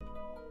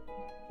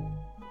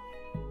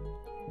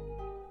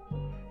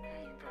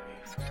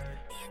I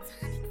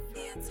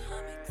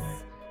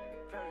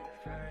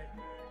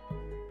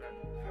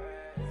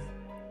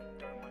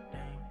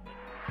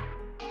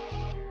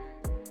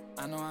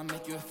know I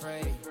make you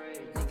afraid.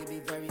 Nigga be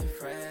very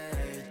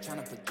afraid.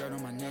 Tryna put dirt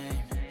on my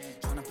name.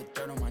 Tryna put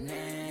dirt on my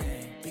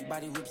name. Big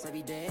body whips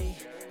every day.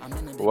 I'm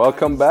in the big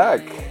Welcome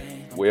back.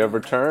 body We have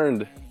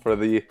returned for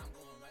the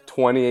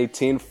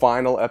 2018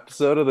 final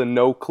episode of the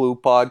No Clue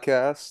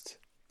podcast.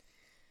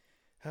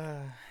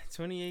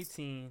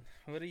 2018.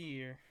 What a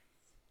year.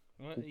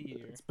 What a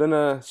year. It's been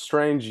a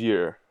strange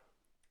year.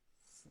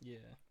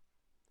 Yeah.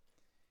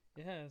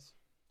 It has.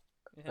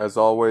 As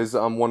always,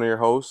 I'm one of your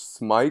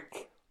hosts,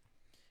 Mike.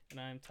 And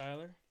I'm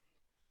Tyler.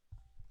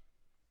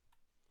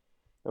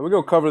 And we're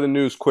going to cover the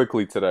news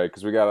quickly today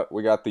because we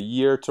got the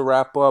year to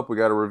wrap up. We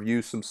got to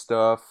review some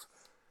stuff.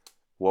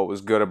 What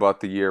was good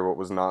about the year, what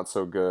was not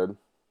so good.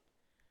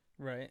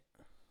 Right.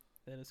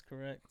 That is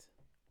correct.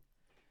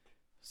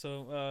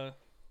 So,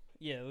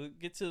 we'll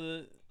get to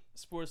the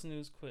sports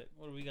news quick.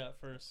 What do we got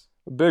first?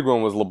 The big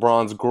one was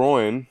LeBron's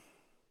groin.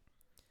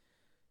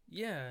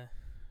 Yeah.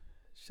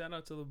 Shout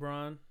out to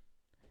LeBron.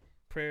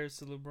 Prayers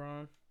to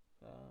LeBron.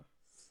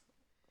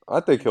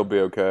 I think he'll be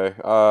okay.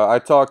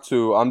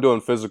 I'm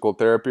doing physical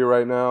therapy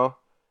right now.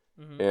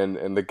 Mm-hmm.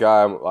 And the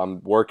guy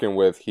I'm working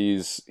with, he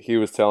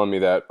was telling me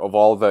that of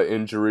all the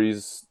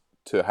injuries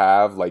to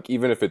have, like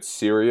even if it's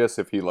serious,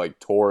 if he like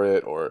tore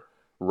it or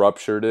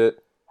ruptured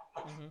it,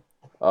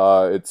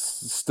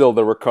 it's still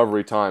the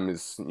recovery time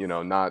is,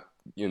 not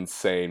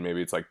insane.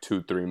 Maybe it's like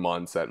 2-3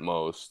 months at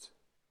most.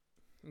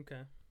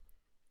 Okay.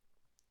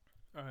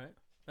 All right.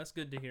 That's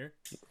good to hear.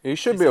 He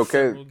should be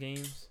okay. Several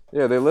games.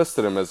 Yeah, they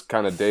listed him as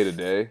kind of day to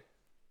day.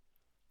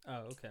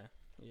 Oh, okay.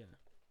 Yeah.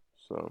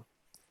 So.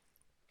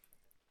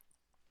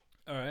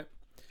 All right.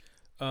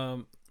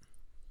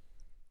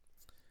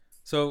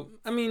 So,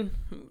 I mean,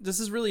 does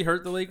this really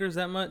hurt the Lakers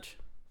that much?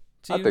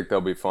 I think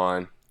they'll be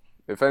fine.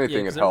 If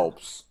anything, it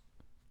helps.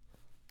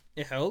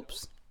 It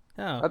helps?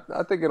 How?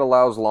 I think it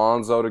allows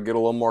Lonzo to get a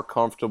little more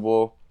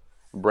comfortable.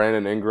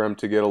 Brandon Ingram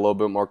to get a little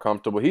bit more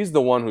comfortable. He's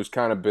the one who's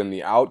kind of been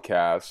the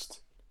outcast.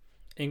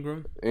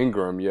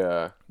 Ingram,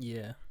 yeah.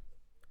 Yeah.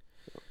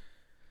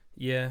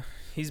 Yeah,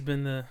 he's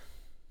been the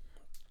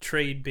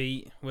trade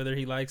bait, whether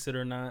he likes it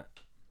or not.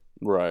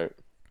 Right.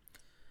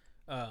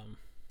 I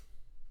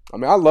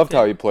mean, I loved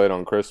how he played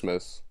on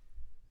Christmas.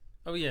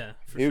 Oh yeah,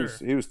 sure.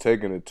 He was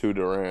taking it to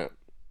Durant.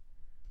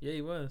 Yeah,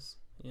 he was.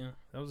 Yeah,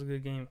 that was a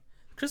good game.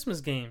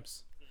 Christmas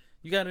games.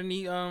 You got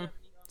any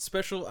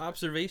special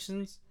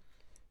observations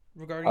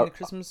regarding the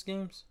Christmas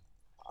games?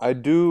 I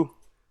do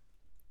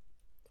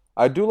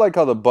like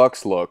how the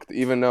Bucks looked,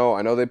 even though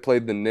I know they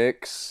played the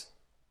Knicks.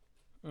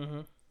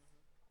 Mm-hmm.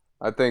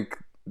 I think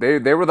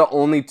they were the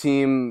only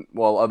team,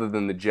 well, other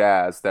than the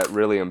Jazz, that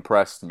really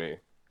impressed me.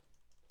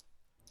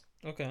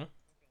 Okay.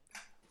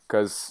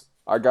 Because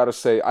I gotta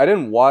say, I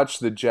didn't watch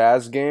the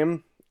Jazz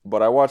game,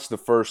 but I watched the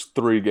first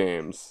 3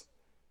 games.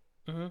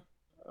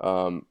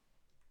 Mm-hmm.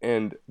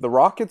 And the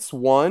Rockets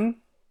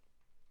won,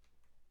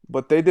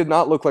 but they did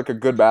not look like a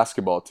good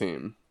basketball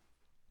team.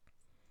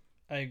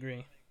 I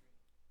agree.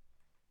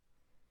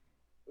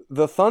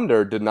 The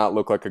Thunder did not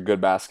look like a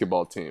good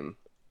basketball team.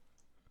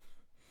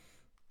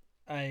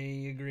 I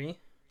agree.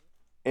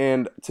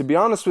 And to be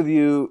honest with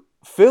you,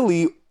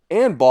 Philly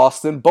and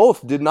Boston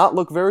both did not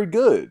look very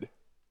good.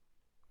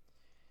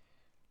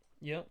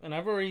 Yep, and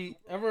I've already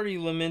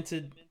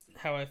lamented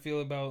how I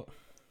feel about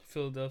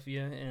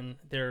Philadelphia and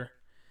their,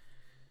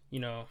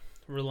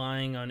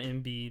 relying on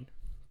Embiid.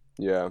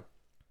 Yeah.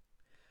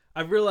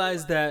 I've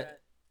realized that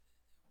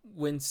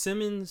when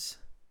Simmons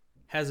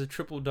has a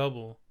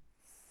triple-double,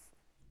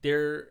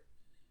 their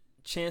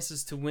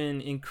chances to win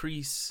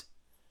increase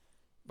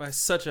by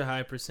such a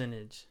high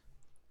percentage.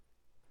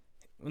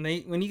 When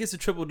he gets a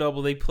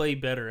triple-double, they play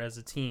better as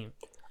a team.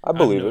 I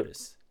believe it.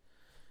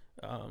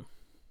 And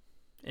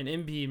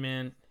Embiid,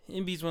 man,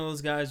 Embiid's one of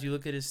those guys, you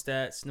look at his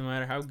stats, no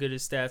matter how good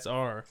his stats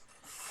are,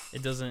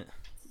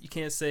 you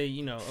can't say,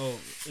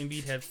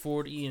 Embiid had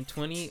 40 and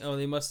 20, oh,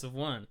 they must have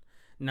won.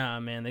 Nah,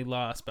 man, they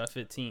lost by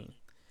 15.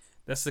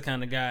 That's the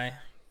kind of guy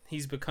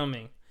he's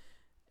becoming.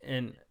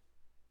 And,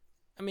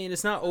 I mean,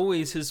 it's not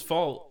always his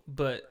fault,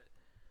 but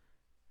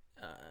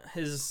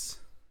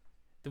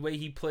the way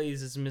he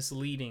plays is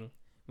misleading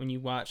when you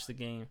watch the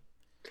game.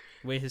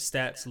 The way his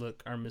stats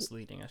look are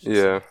misleading, I should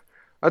say. Yeah.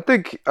 I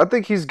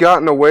think he's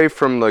gotten away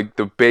from like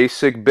the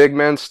basic big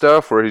man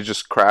stuff where he's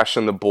just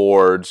crashing the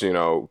boards,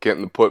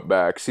 getting the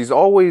putbacks.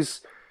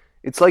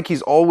 It's like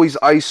he's always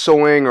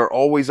isoing or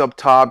always up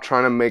top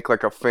trying to make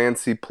like a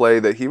fancy play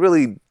that he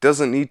really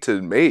doesn't need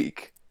to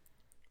make.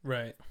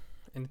 Right.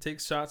 And it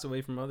takes shots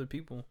away from other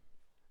people.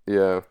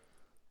 Yeah.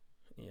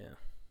 Yeah.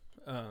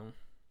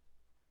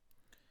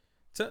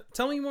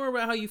 Tell me more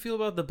about how you feel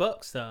about the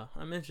Bucks, though.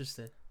 I'm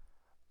interested.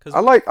 I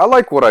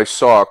like what I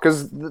saw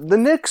because the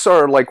Knicks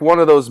are like one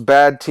of those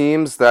bad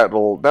teams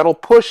that'll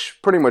push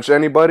pretty much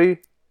anybody.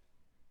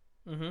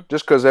 Mm-hmm.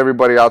 Just because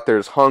everybody out there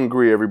is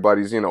hungry,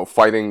 everybody's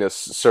fighting to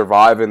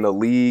survive in the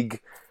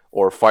league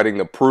or fighting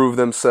to prove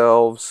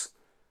themselves.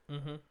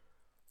 Mm-hmm.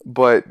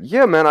 But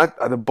yeah, man,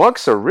 the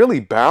Bucks are really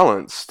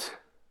balanced.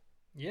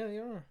 Yeah, they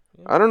are.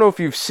 Yeah. I don't know if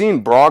you've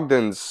seen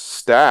Brogdon's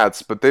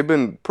stats, but they've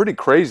been pretty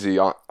crazy,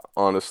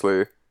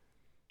 honestly.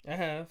 I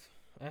have.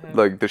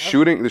 Like the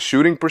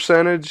shooting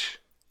percentage.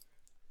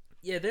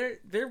 Yeah,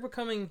 they're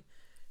becoming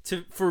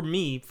for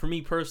me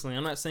personally.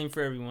 I'm not saying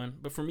for everyone,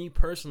 but for me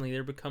personally,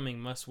 they're becoming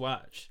must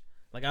watch.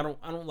 Like I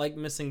don't like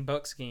missing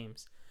Bucks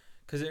games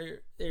because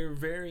they're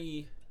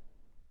very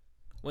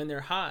when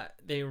they're hot,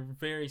 they're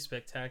very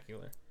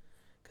spectacular.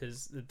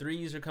 Because the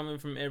threes are coming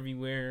from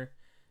everywhere.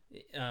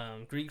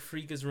 Greek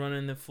Freak is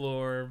running the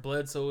floor.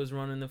 Bledsoe is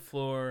running the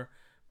floor.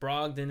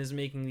 Brogdon is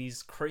making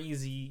these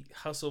crazy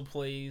hustle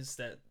plays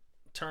that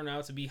turn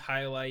out to be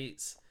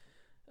highlights.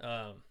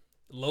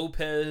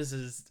 Lopez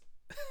is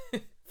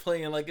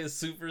playing like a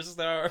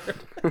superstar.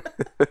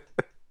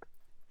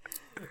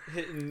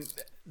 Hitting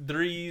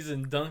threes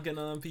and dunking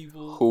on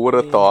people. Who would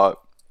have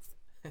thought?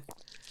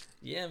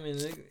 Yeah, I mean,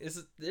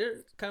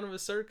 they're kind of a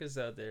circus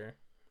out there.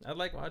 I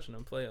like watching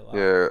them play a lot.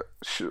 Yeah,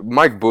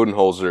 Mike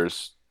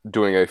Budenholzer's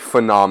doing a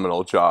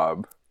phenomenal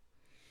job.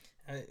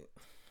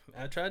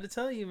 I tried to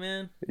tell you,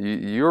 man.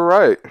 You're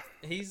right.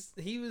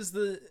 He was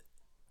the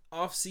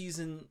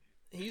off-season.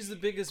 He's the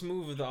biggest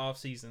move of the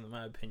off-season, in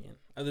my opinion,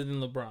 other than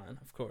LeBron,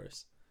 of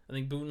course. I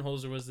think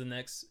Budenholzer was the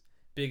next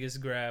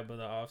biggest grab of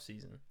the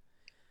off-season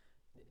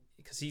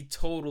because he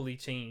totally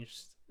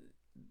changed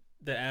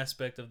the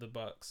aspect of the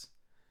Bucks.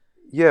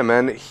 Yeah,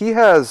 man.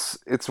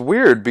 It's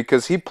weird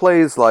because he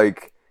plays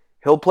like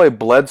he'll play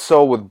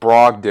Bledsoe with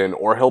Brogdon,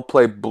 or he'll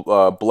play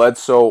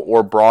Bledsoe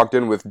or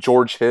Brogdon with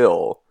George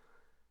Hill.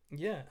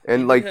 Yeah,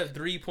 and he like have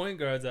 3 point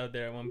guards out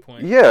there at one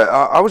point. Yeah,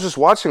 I was just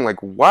watching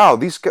like, wow,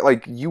 these guys,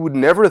 like you would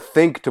never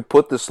think to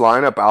put this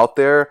lineup out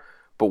there,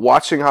 but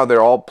watching how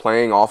they're all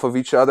playing off of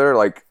each other,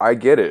 like I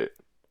get it.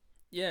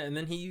 Yeah, and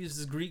then he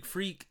uses Greek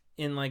Freak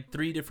in like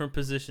 3 different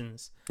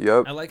positions.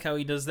 Yep. I like how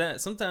he does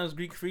that. Sometimes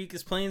Greek Freak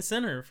is playing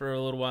center for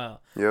a little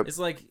while. Yep. It's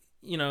like,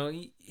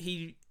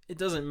 he it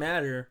doesn't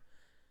matter.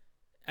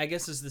 I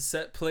guess it's the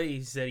set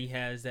plays that he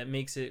has that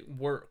makes it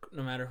work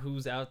no matter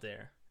who's out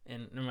there.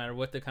 And no matter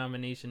what the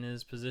combination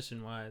is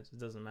position-wise, it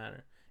doesn't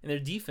matter. And their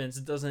defense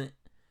doesn't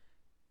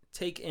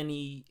take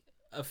any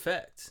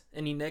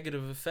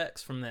negative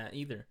effects from that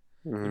either,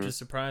 which is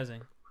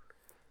surprising.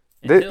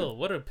 And Hill,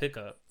 what a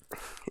pickup.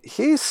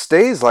 He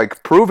stays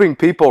like proving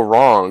people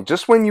wrong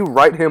just when you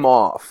write him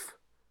off.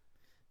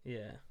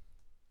 Yeah.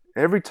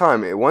 Every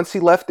time. Once he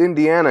left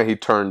Indiana, he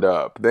turned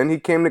up. Then he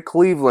came to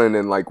Cleveland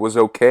and like was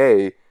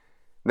okay.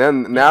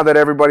 Then now that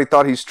everybody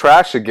thought he's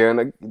trash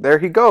again, there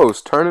he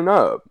goes, turning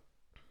up.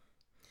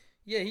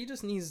 Yeah, he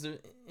just needs the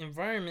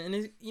environment.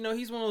 And,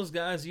 he's one of those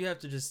guys you have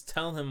to just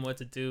tell him what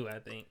to do, I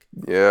think.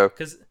 Yeah.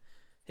 Because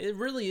it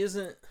really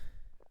isn't,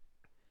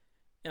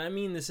 and I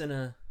mean this on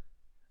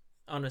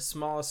a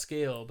small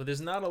scale, but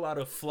there's not a lot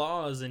of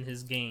flaws in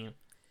his game.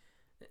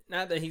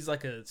 Not that he's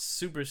like a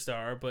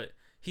superstar, but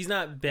he's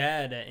not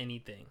bad at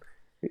anything.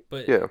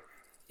 But yeah.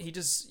 you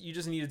just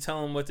need to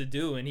tell him what to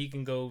do, and he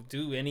can go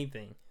do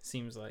anything,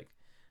 seems like.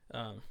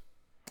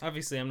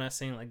 Obviously, I'm not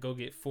saying, like, go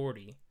get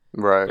 40.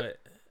 Right. But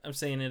I'm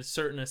saying a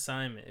certain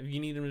assignment. If you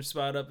need him to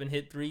spot up and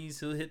hit threes,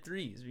 he'll hit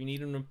threes. If you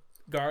need him to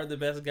guard the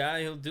best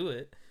guy, he'll do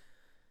it.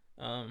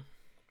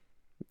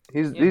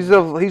 He's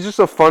just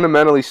a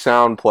fundamentally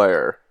sound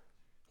player.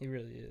 He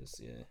really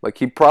is, yeah. Like,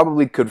 he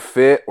probably could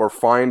fit or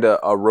find a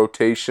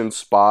rotation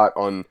spot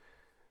on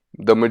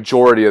the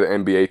majority of the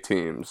NBA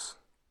teams.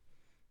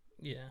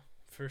 Yeah,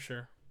 for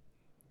sure.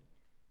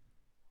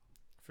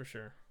 For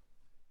sure.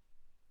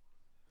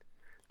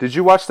 Did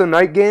you watch the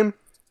night game?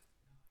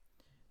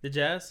 The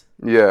Jazz?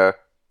 Yeah.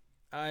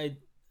 Did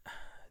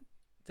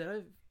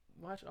I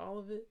watch all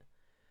of it?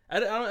 I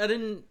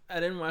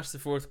didn't watch the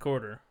fourth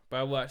quarter, but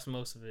I watched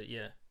most of it,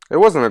 yeah. It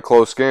wasn't a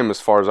close game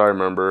as far as I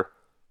remember.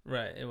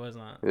 Right, it was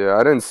not. Yeah, I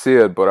didn't see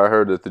it, but I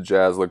heard that the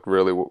Jazz looked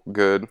really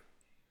good.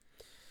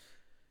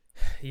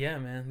 Yeah,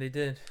 man, they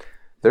did.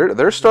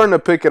 They're starting to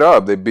pick it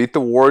up. They beat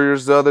the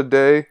Warriors the other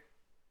day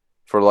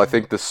for I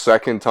think the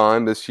second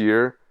time this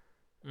year.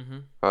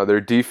 Mm-hmm.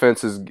 Their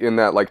defense is in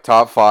that like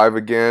top 5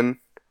 again.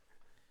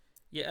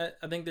 Yeah,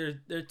 I think they're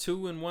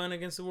 2-1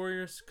 against the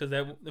Warriors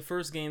because the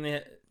first game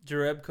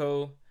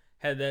Jerebko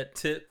had that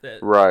tip that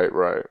right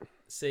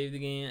saved the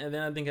game, and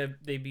then I think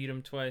they beat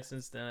them twice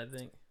since then. I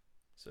think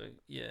so.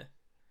 Yeah,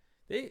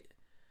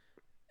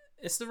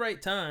 it's the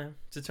right time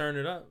to turn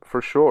it up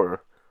for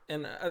sure.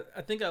 And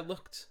I think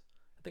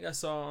I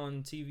saw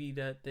on TV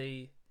that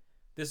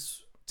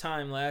this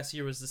time last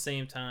year was the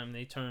same time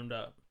they turned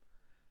up.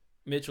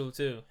 Mitchell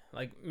too.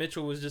 Like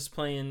Mitchell was just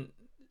playing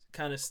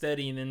kind of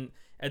steady, and then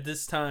at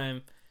this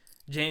time,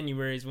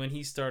 January is when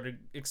he started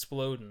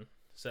exploding.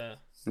 So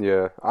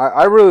yeah,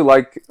 I really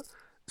like,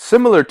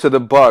 similar to the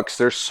Bucks,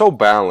 they're so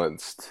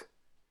balanced.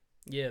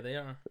 Yeah, they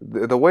are.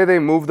 The way they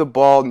move the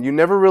ball, you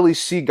never really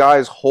see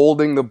guys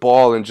holding the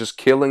ball and just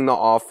killing the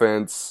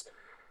offense.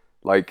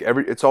 Like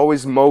it's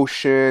always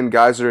motion.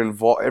 Guys are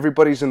involved.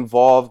 Everybody's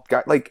involved.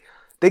 Like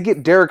they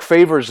get Derek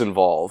Favors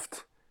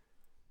involved.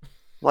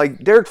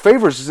 Like Derek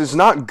Favors is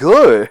not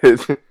good.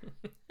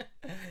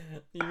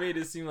 You made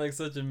it seem like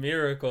such a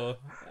miracle.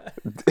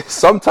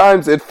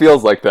 Sometimes it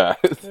feels like that.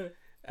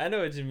 I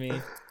know what you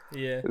mean.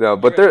 Yeah. No,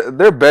 but Right.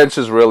 their bench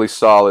is really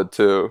solid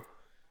too.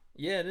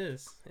 Yeah, it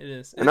is. It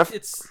is. And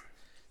It's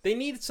they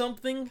need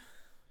something,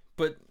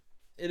 but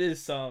it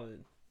is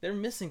solid. They're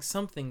missing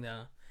something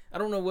though. I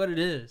don't know what it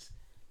is.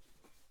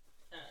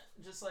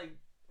 Just like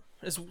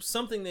it's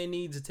something they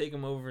need to take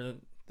them over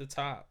the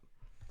top,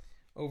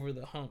 over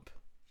the hump.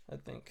 I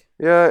think.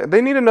 Yeah,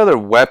 they need another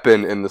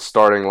weapon in the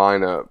starting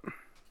lineup.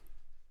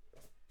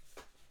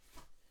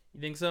 You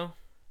think so?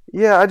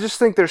 Yeah, I just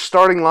think their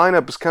starting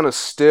lineup is kind of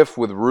stiff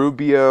with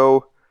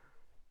Rubio.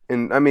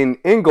 And, I mean,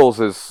 Ingles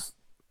is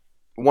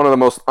one of the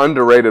most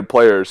underrated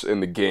players in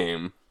the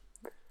game.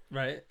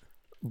 Right.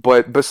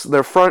 But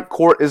their front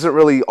court isn't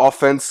really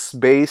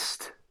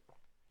offense-based.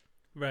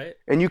 Right.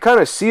 And you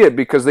kind of see it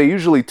because they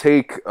usually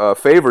take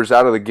Favors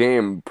out of the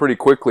game pretty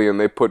quickly and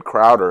they put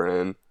Crowder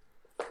in.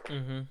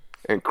 Mm-hmm.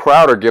 And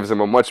Crowder gives them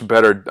a much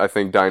better, I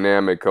think,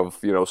 dynamic of,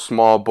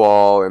 small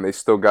ball, and they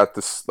still got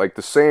this, like,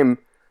 the same.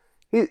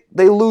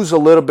 They lose a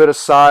little bit of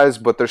size,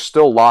 but they're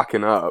still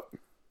locking up.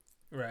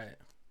 Right.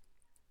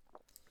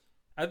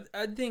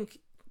 I think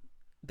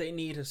they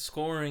need a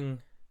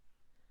scoring.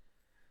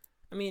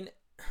 I mean,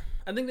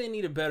 I think they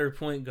need a better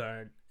point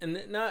guard, and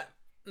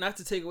not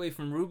to take away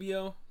from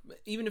Rubio, but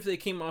even if they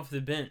came off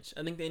the bench,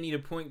 I think they need a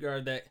point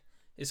guard that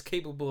is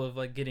capable of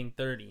like getting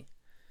 30.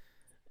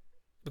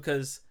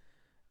 Because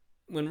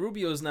when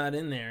Rubio's not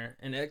in there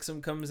and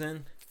Exum comes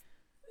in,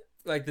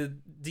 like the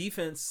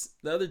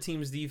other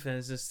team's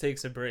defense just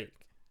takes a break.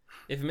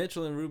 If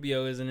Mitchell and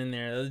Rubio isn't in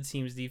there, the other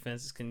team's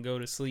defenses can go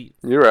to sleep.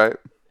 You're right.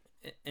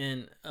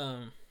 And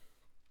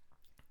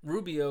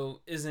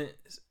Rubio isn't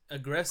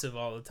aggressive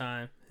all the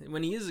time.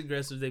 When he is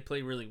aggressive, they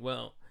play really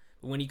well.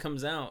 But when he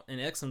comes out and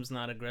Exum's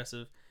not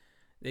aggressive,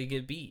 they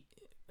get beat.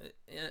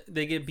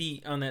 They get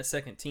beat on that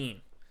second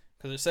team.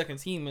 Because their second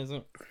team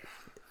isn't...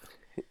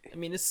 I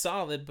mean, it's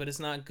solid, but it's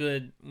not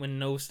good when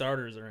no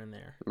starters are in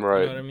there.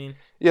 Right. You know what I mean?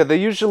 Yeah,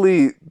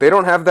 they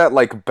don't have that,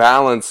 like,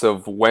 balance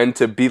of when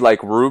to be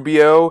like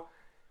Rubio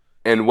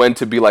and when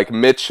to be like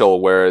Mitchell,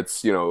 where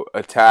it's,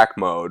 attack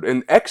mode.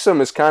 And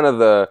Exum is kind of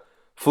the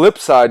flip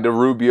side to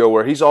Rubio,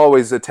 where he's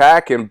always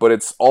attacking, but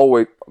it's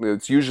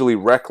usually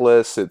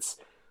reckless. It's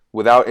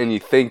without any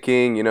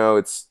thinking,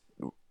 it's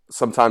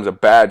sometimes a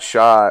bad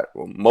shot.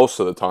 Well, most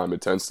of the time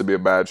it tends to be a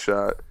bad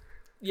shot.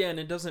 Yeah, and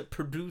it doesn't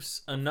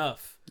produce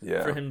enough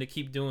for him to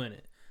keep doing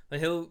it.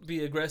 Like, he'll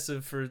be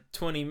aggressive for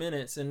 20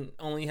 minutes and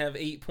only have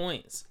 8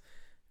 points.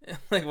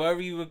 Like, why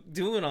were you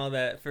doing all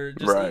that for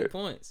just 8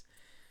 points?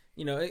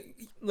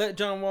 Let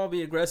John Wall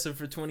be aggressive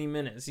for 20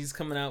 minutes. He's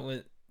coming out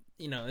with,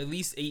 at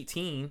least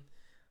 18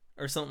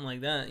 or something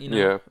like that.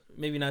 Yeah.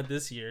 Maybe not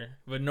this year,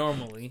 but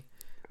normally.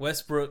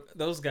 Westbrook,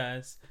 those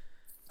guys,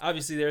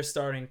 obviously they're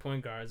starting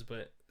point guards,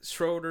 but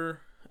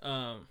Schroeder,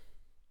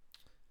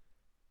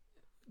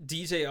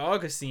 DJ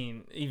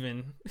Augustine,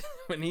 even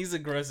when he's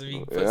aggressive,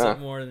 he puts up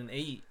more than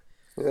 8.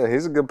 Yeah,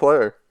 he's a good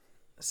player.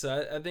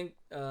 So I think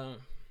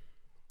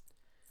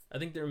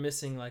they're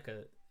missing like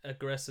a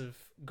aggressive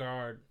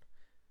guard.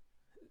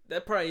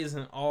 That probably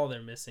isn't all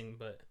they're missing,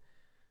 but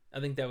I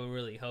think that would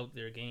really help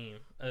their game.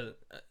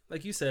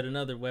 Like you said,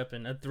 another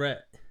weapon, a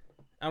threat.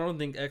 I don't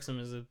think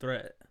Exum is a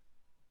threat.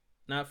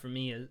 Not for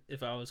me.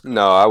 If I was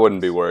no, I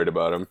wouldn't be worried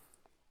about him.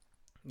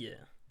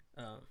 Yeah.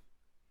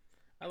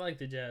 I like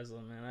the Jazz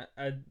though, man.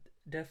 I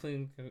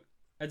definitely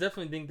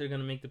think they're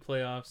gonna make the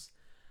playoffs.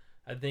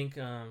 I do think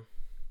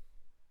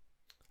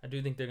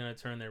they're gonna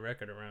turn their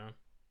record around.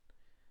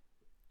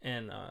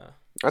 And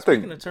I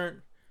think.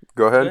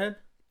 Go ahead.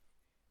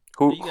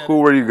 Who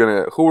were you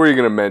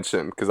gonna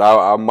mention? Because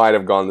I might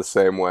have gone the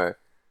same way.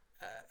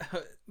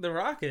 The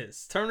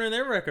Rockets turning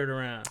their record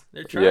around.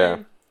 They're trying. Yeah.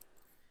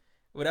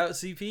 Without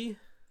CP.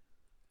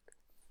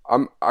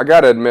 I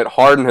gotta admit,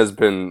 Harden has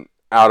been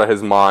out of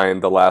his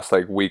mind the last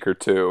week or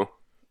two.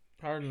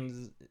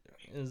 Harden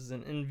is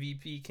an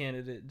MVP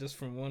candidate just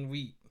from 1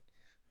 week.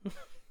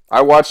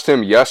 I watched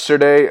him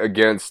yesterday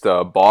against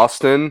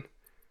Boston.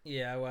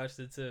 Yeah, I watched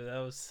it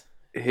too.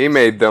 He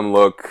made them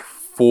look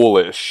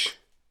foolish.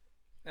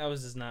 That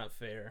was just not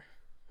fair.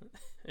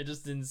 It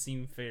just didn't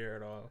seem fair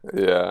at all.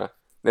 Yeah.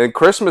 And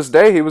Christmas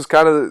Day, he was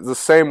kind of the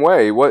same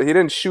way. He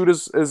didn't shoot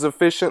as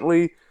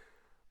efficiently,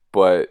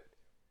 but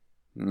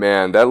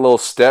man, that little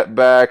step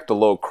back, the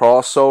little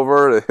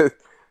crossover,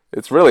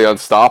 it's really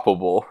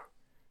unstoppable.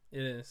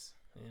 It is,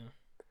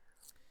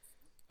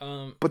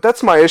 yeah. But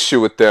that's my issue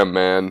with them,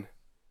 man.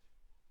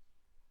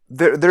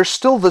 They're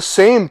still the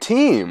same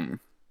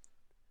team.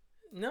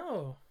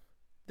 No,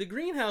 the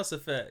greenhouse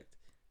effect.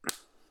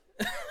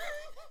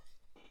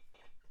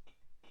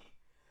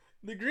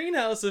 The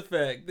greenhouse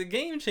effect, the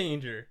game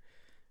changer.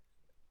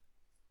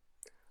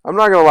 I'm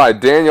not gonna lie,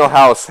 Daniel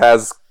House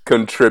has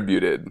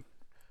contributed.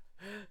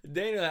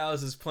 Daniel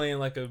House is playing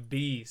like a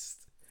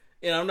beast.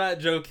 And I'm not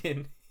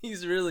joking.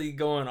 He's really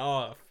going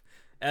off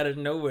out of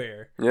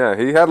nowhere. Yeah,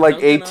 he had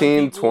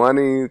 18,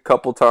 20 a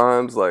couple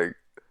times.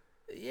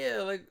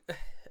 Yeah,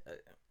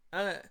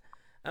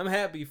 I'm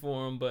happy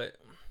for him, but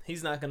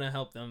he's not going to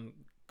help them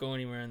go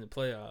anywhere in the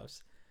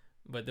playoffs.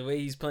 But the way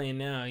he's playing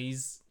now,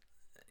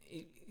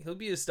 he'll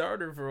be a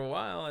starter for a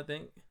while, I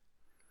think.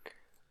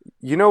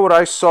 You know what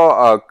I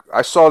saw?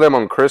 I saw them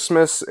on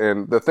Christmas,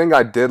 and the thing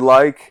I did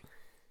like,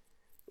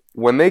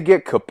 when they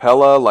get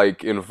Capella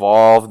like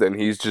involved and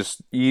he's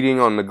just eating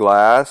on the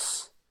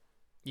glass,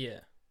 Yeah.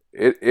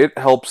 it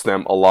helps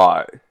them a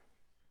lot.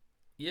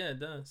 Yeah, it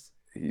does.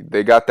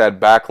 They got that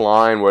back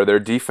line where their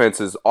defense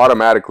is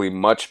automatically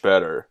much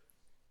better.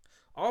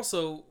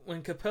 Also,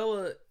 when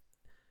Capella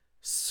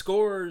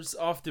scores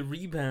off the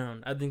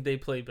rebound, I think they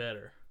play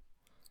better.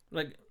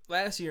 Like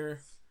last year,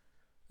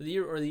 the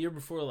year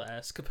before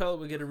last, Capella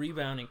would get a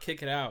rebound and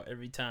kick it out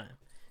every time.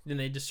 Then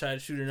they just try to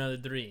shoot another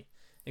three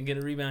and get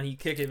a rebound. He'd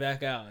kick it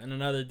back out and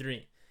another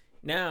three.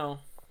 Now,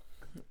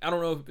 I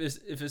don't know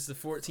if it's the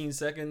 14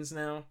 seconds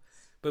now,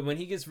 but when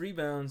he gets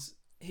rebounds,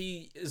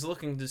 he is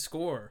looking to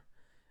score.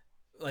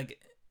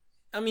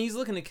 He's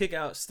looking to kick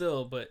out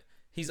still, but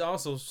he's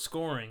also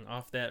scoring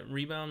off that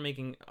rebound,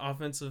 making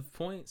offensive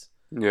points.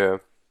 Yeah.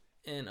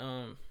 And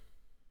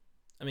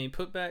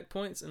put back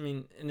points.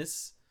 And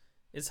it's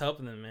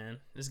helping them, man.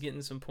 It's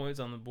getting some points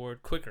on the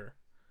board quicker,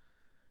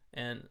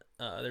 and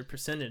their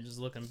percentage is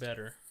looking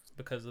better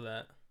because of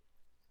that.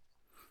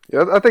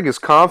 Yeah, I think his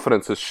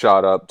confidence has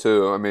shot up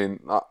too. I mean,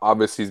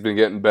 obviously he's been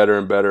getting better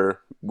and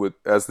better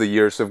as the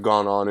years have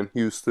gone on in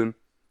Houston.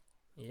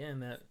 Yeah,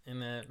 and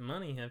that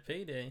money, that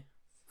payday,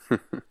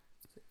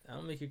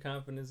 that'll make your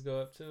confidence go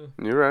up too.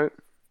 You're right.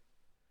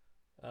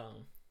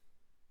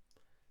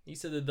 You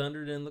said the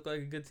Thunder didn't look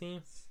like a good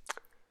team?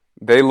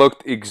 They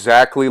looked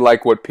exactly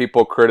like what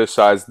people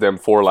criticized them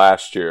for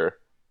last year.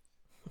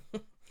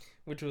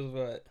 Which was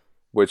what?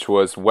 Which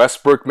was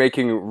Westbrook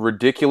making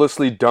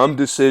ridiculously dumb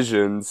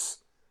decisions.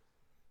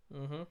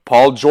 Mm-hmm.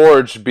 Paul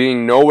George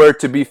being nowhere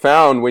to be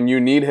found when you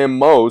need him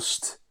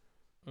most.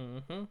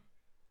 Mm-hmm.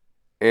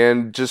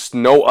 And just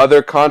no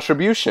other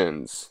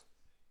contributions.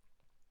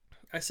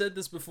 I said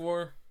this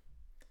before,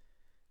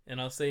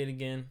 and I'll say it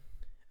again.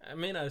 I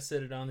may not have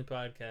said it on the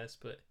podcast,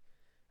 but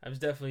I've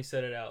definitely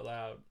said it out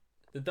loud.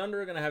 The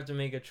Thunder are going to have to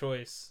make a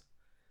choice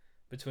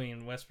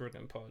between Westbrook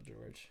and Paul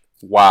George.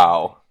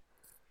 Wow.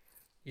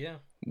 Yeah.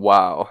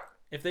 Wow.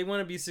 If they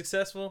want to be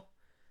successful,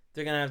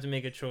 they're going to have to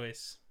make a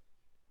choice,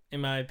 in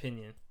my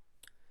opinion.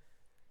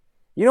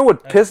 You know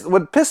what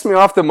pissed me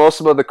off the most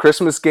about the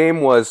Christmas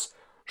game was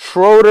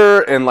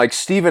Schroeder and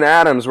Steven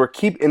Adams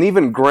and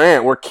even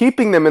Grant were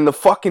keeping them in the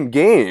fucking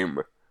game.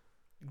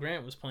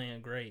 Grant was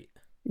playing great.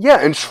 Yeah,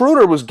 and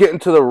Schroeder was getting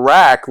to the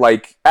rack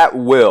at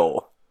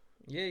will.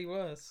 Yeah, he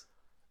was.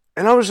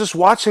 And I was just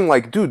watching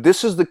dude,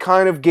 this is the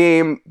kind of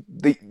game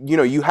that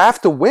you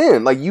have to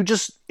win.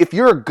 If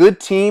you're a good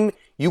team,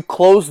 you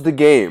close the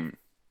game.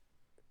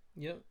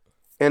 Yep.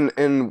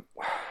 And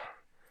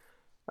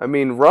I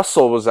mean,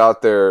 Russell was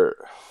out there.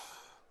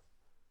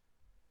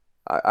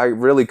 I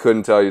really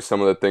couldn't tell you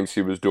some of the things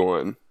he was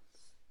doing.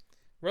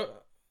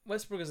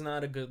 Westbrook is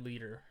not a good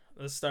leader.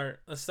 Let's start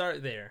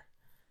there.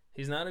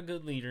 He's not a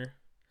good leader.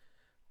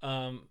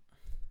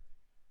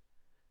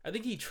 I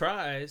think he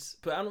tries,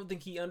 but I don't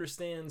think he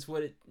understands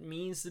what it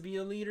means to be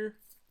a leader.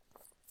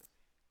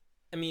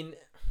 I mean,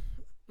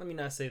 let me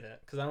not say that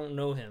because I don't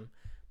know him,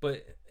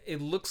 but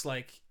it looks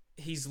like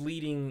he's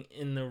leading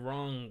in the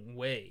wrong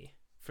way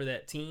for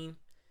that team.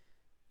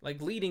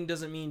 Leading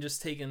doesn't mean just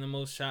taking the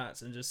most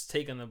shots and just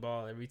taking the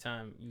ball every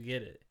time you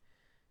get it,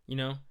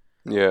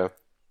 Yeah.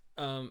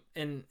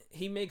 And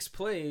he makes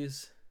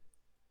plays,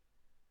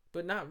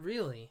 but not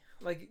really.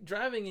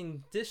 Driving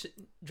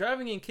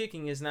and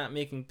kicking is not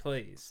making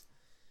plays.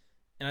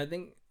 And I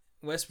think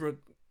Westbrook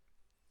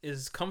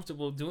is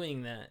comfortable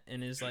doing that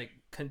and is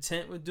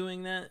content with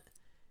doing that.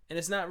 And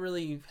it's not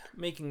really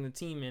making the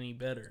team any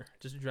better,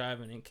 just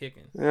driving and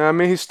kicking. Yeah, I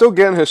mean, he's still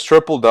getting his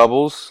triple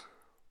doubles.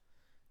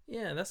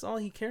 Yeah, that's all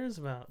he cares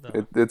about,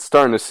 though. It's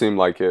starting to seem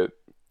like it.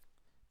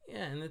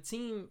 Yeah, and the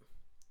team,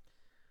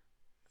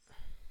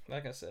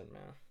 like I said,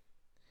 man,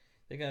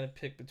 they got to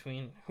pick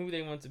between who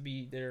they want to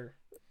be their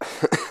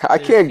I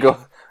can't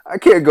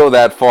go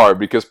that far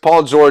because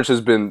Paul George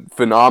has been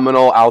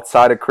phenomenal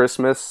outside of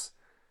Christmas.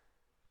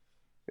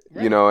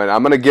 Right. And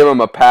I'm going to give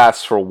him a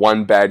pass for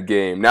one bad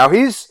game. Now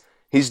he's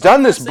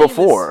done this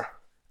before.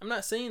 I'm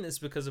not saying this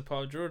because of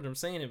Paul George. I'm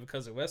saying it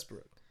because of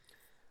Westbrook.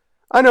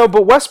 I know,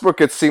 but Westbrook,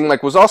 it seemed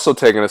was also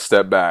taking a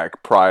step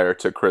back prior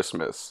to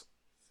Christmas.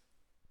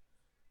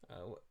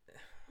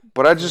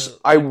 But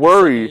I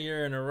worry.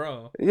 Year in a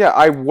row. Yeah,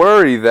 I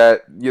worry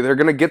that they're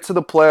going to get to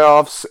the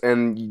playoffs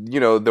and,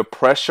 the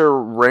pressure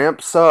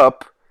ramps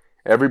up.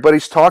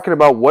 Everybody's talking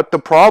about what the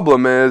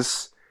problem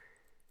is.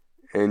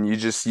 And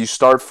you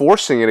start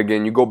forcing it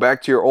again. You go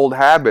back to your old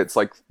habits.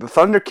 The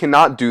Thunder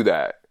cannot do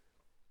that.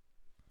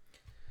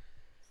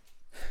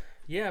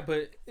 Yeah,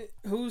 but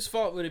whose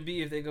fault would it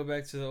be if they go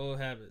back to the old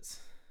habits?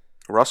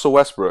 Russell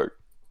Westbrook.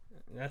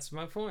 That's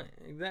my point.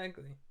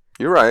 Exactly.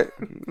 You're right.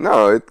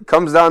 No, it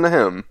comes down to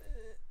him.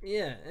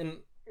 Yeah, and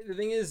the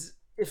thing is,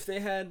 if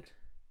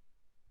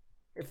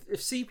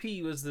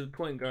CP was the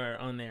point guard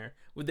on there,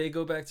 would they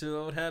go back to the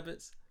old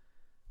habits?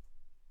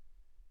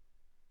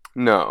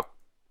 No.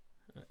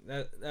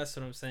 That's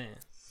what I'm saying.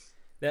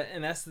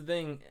 That's the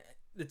thing.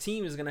 The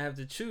team is gonna have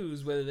to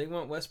choose whether they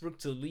want Westbrook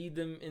to lead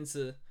them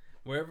into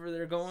wherever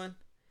they're going,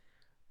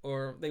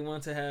 or they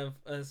want to have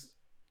a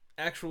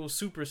actual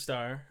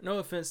superstar. No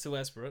offense to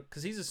Westbrook,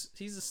 because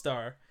he's a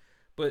star,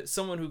 but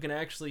someone who can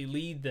actually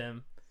lead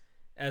them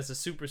as a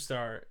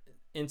superstar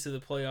into the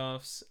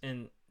playoffs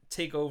and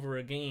take over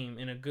a game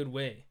in a good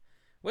way.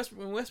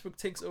 When Westbrook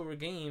takes over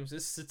games,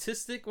 it's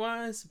statistic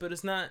wise, but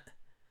it's not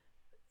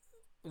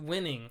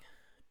winning.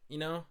 You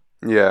know?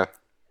 Yeah.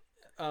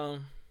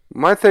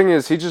 My thing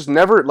is, he just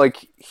never,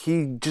 like,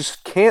 he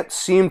just can't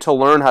seem to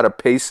learn how to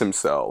pace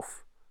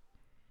himself.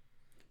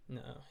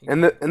 No.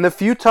 And the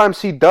few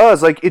times he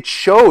does, like, it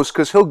shows,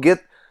 because he'll get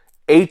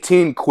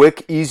 18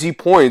 quick, easy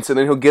points, and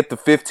then he'll get the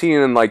 15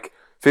 and, like,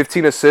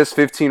 15 assists,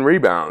 15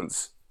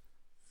 rebounds.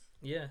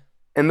 Yeah.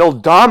 And they'll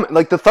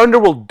like, the Thunder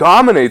will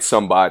dominate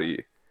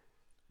somebody.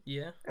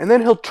 Yeah. And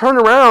then he'll turn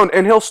around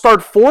and he'll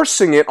start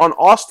forcing it on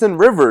Austin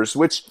Rivers,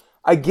 which,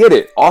 I get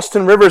it.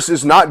 Austin Rivers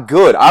is not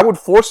good. I would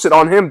force it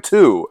on him,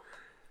 too.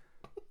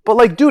 But,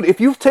 like, dude,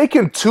 if you've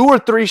taken 2 or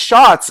 3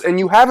 shots and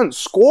you haven't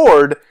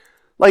scored,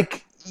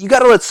 like, you got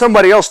to let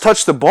somebody else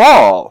touch the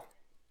ball.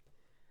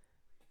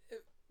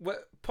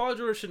 Paul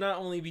George should not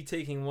only be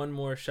taking one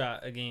more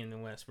shot a game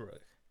than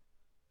Westbrook.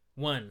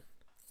 One.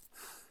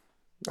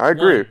 I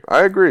agree.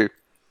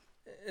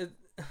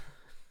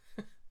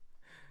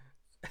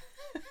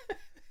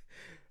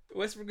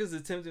 Westbrook is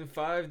attempting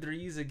 5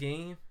 threes a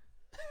game.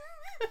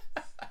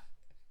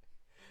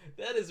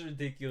 That is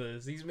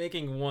ridiculous. He's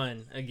making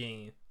 1 a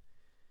game.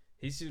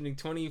 He's shooting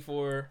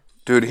 24.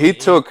 Dude, he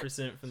took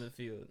percent from the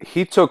field.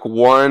 He took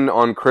 1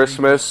 on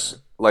Christmas.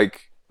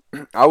 Like,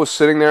 I was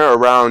sitting there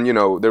around,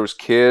 there was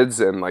kids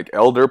and, like,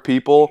 elder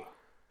people,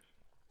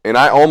 and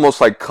I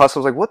almost, like, cussed. I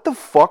was like, "What the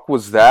fuck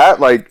was that?"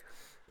 Like,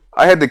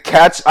 I had to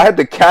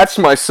catch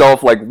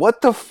myself. Like,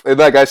 what the? And,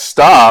 like, I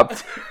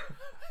stopped.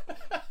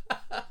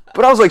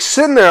 But I was, like,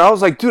 sitting there. I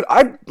was like, dude,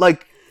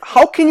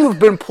 how can you have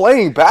been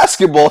playing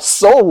basketball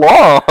so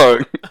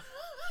long?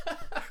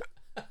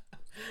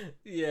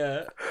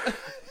 Yeah.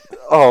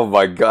 Oh,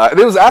 my God.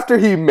 It was after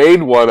he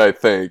made 1, I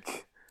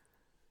think.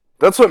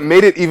 That's what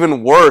made it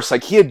even worse.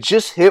 Like, he had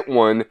just hit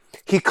 1.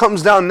 He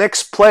comes down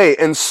next play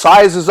and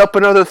sizes up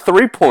another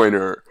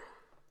 3-pointer.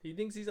 He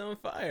thinks he's on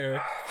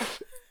fire.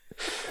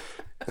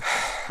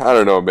 I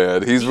don't know,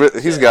 man.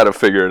 He's got to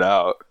figure it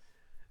out.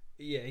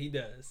 Yeah, he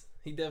does.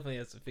 He definitely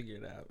has to figure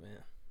it out, man.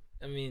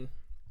 I mean,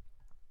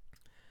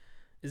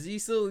 is he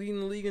still leading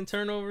the league in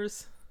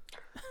turnovers?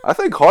 I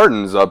think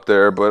Harden's up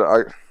there,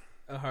 but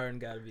Harden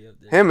got to be up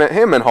there.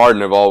 Him and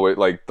Harden have always,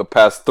 like, the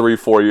past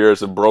 3-4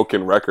 years have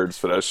broken records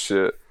for that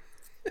shit.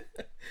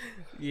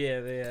 Yeah,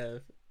 they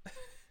have.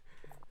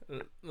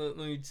 Let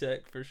me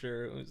check for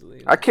sure. Who's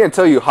leading? I can't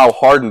tell you how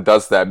Harden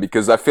does that,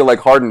 because I feel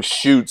like Harden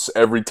shoots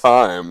every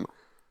time.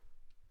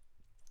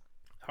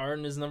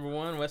 Harden is number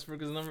 1.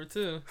 Westbrook is number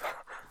 2.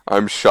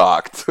 I'm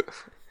shocked.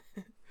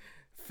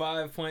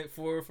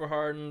 5.4 for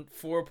Harden,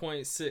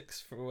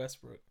 4.6 for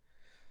Westbrook.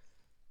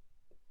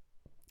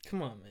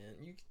 Come on, man.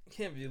 You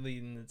can't be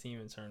leading the team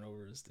in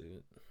turnovers,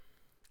 dude.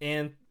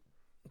 And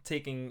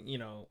taking,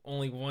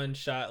 only 1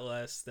 shot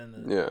less than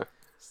the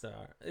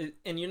star.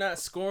 And you're not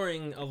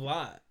scoring a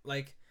lot.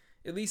 Like,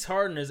 at least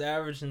Harden is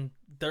averaging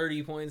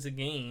 30 points a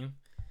game.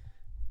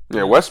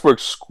 Yeah,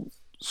 Westbrook's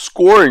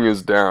scoring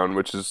is down,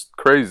 which is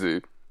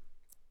crazy.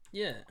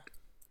 Yeah.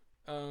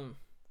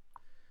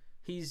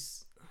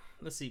 He's,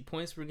 let's see,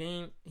 points per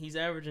game. He's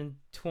averaging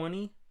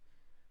 20.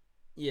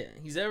 Yeah,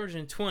 he's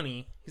averaging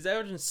 20. He's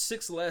averaging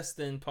 6 less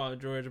than Paul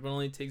George, but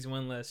only takes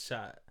 1 less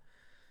shot.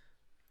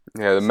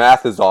 Yeah, the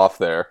math is off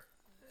there.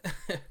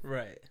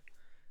 Right.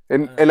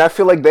 And I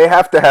feel like they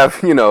have to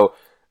have,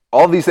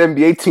 all these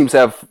NBA teams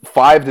have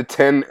 5 to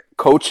 10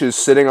 coaches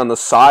sitting on the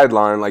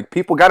sideline. Like,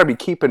 people got to be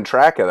keeping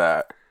track of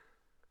that.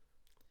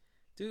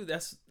 Dude,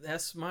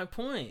 that's my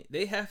point.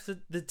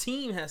 The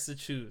team has to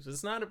choose.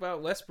 It's not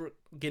about Westbrook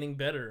getting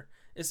better.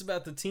 It's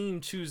about the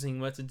team choosing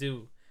what to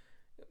do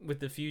with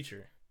the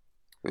future.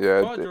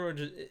 Yeah, Paul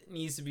George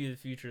needs to be the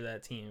future of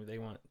that team if they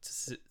want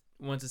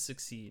to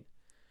succeed.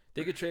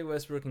 They could trade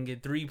Westbrook and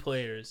get 3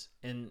 players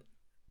and,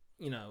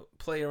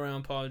 play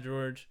around Paul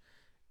George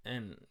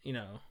and,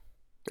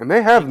 And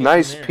they have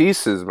nice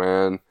pieces,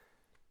 man.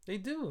 They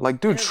do. Like,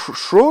 dude,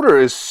 Schroeder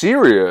is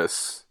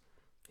serious.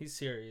 He's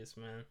serious,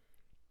 man.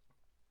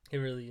 He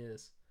really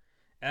is.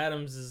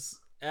 Adams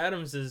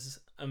is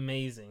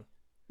amazing.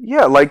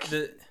 Yeah, like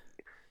the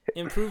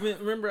improvement.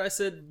 Remember, I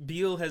said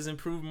Beal has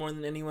improved more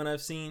than anyone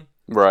I've seen.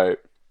 Right.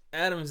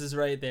 Adams is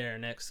right there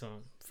next to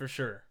him for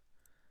sure.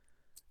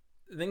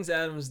 The things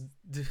Adams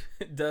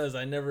does,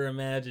 I never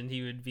imagined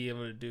he would be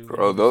able to do.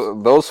 Bro,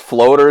 those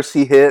floaters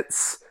he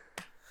hits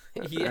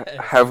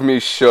have me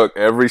shook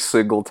every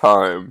single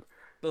time.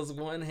 Those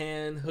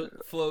one-hand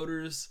hook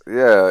floaters.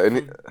 Yeah,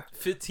 and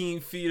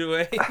 15 feet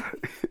away.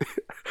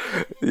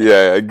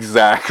 Yeah,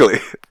 exactly.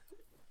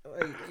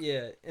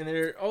 Yeah, and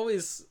they're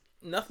always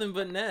nothing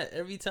but net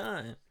every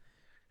time.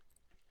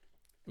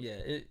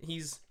 Yeah,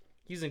 he's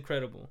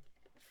incredible.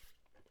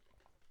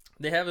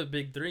 They have a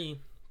big three.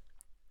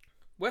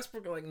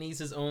 Westbrook like needs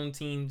his own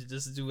team to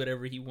just do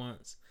whatever he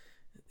wants.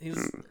 He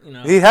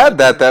had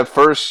that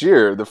first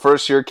year. The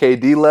first year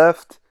KD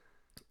left.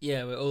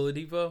 Yeah, with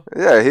Oladipo.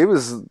 Yeah, he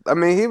was. I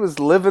mean, he was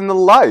living the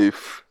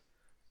life.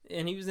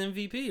 And he was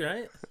MVP,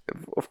 right?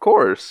 Of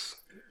course.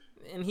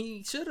 And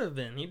he should have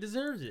been. He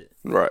deserves it.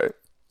 Right.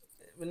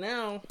 But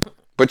now.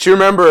 But you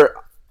remember,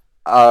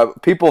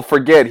 people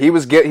forget he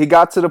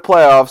got to the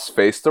playoffs,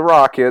 faced the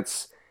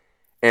Rockets,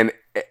 and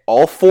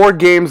all 4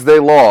 games they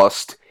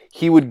lost.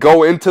 He would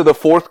go into the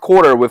fourth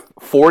quarter with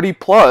 40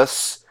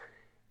 plus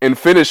and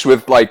finish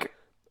with like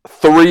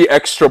 3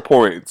 extra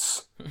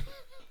points.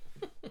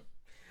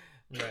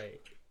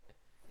 Right.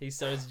 He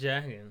starts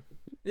jacking.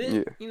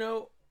 Yeah. You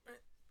know,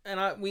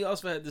 and we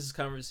also had this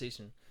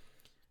conversation.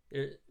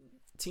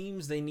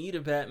 Teams, they need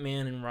a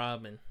Batman and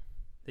Robin.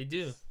 They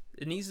do.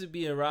 It needs to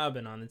be a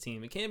Robin on the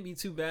team. It can't be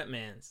 2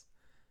 Batmans.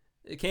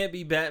 It can't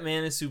be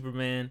Batman and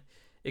Superman.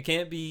 It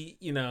can't be,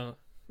 you know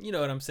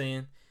what I'm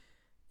saying.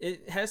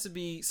 It has to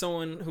be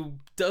someone who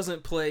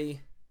doesn't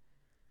play.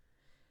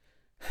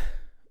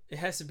 It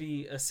has to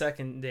be a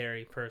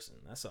secondary person.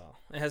 That's all.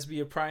 It has to be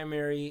a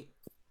primary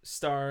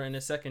star and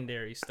a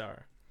secondary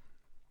star.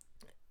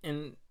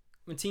 And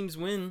when teams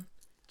win,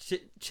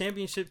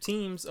 championship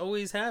teams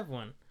always have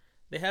one.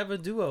 They have a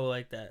duo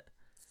like that.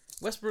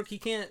 Westbrook, he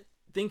can't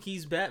think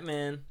he's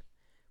Batman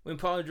when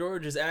Paul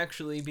George is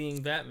actually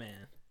being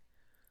Batman.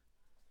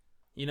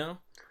 You know?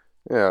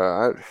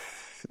 Yeah,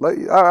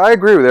 I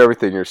agree with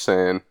everything you're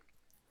saying.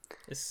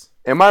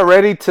 Am I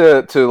ready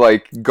to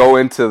like go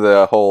into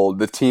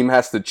the team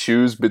has to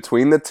choose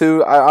between the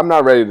two? I'm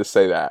not ready to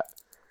say that.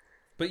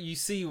 But you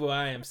see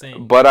why I'm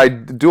saying. But I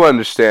do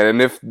understand.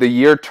 And if the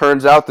year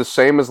turns out the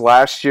same as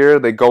last year,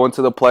 they go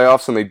into the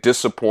playoffs and they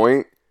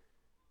disappoint,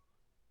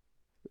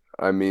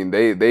 I mean,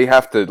 they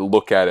have to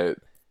look at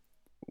it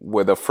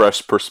with a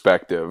fresh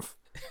perspective.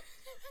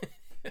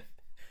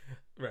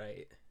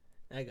 Right.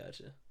 I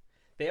gotcha.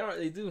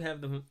 They do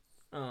have them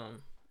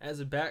as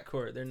a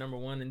backcourt, they're number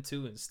 1 and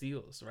 2 in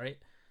steals, right?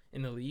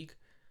 In the league.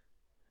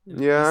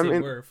 Yeah, I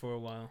mean, were for a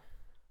while.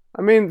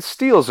 I mean,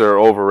 steals are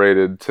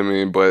overrated to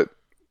me, but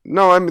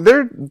no, I mean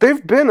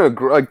they've been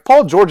like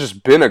Paul George has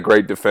been a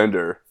great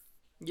defender.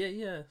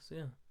 Yeah.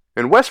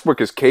 And Westbrook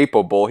is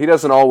capable. He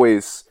doesn't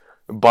always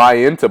buy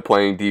into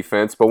playing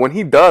defense, but when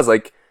he does,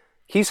 like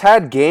he's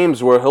had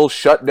games where he'll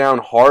shut down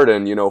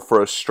Harden,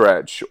 for a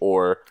stretch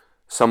or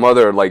some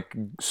other like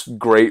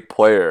great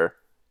player.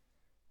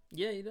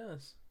 Yeah, he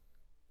does.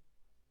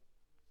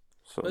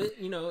 So. But,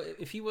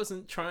 if he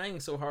wasn't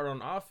trying so hard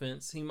on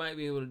offense, he might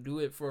be able to do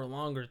it for a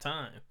longer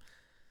time.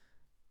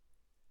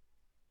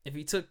 If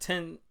he took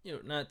 10,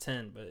 not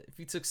 10, but if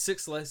he took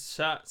 6 less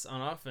shots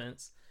on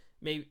offense,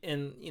 maybe,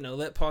 and,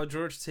 let Paul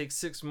George take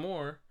 6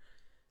 more,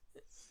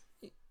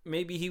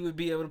 maybe he would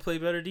be able to play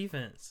better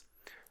defense.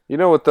 You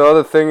know what the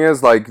other thing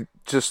is? Like,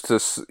 just to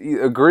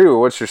agree with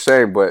what you're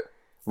saying, but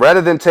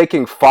rather than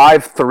taking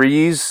 5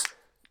 threes,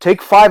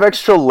 take 5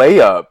 extra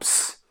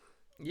layups.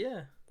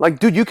 Yeah. Like,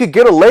 dude, you could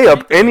get a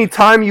layup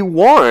anytime you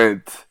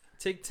want.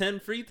 Take 10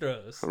 free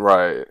throws.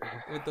 Right.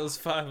 With those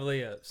 5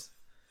 layups.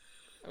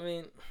 I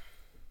mean,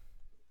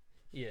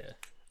 yeah.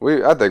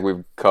 I think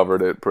we've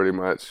covered it pretty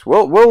much.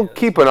 We'll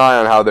keep an eye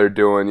on how they're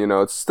doing.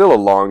 It's still a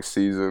long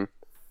season.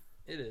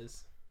 It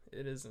is.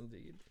 It is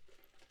indeed.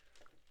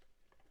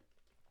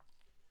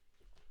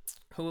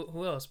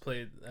 Who else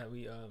played that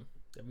we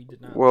did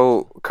not?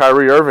 Well,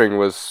 Kyrie Irving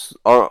was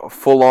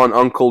full on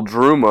Uncle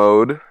Drew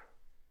mode.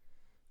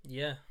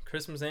 Yeah,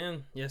 Christmas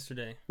and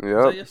yesterday. Yep.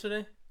 Was that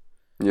yesterday?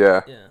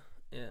 Yeah. Yeah.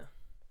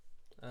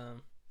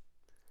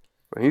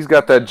 He's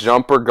got that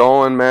jumper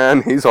going,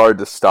 man. He's hard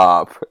to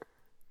stop.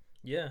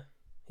 Yeah,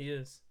 he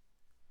is.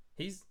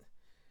 He's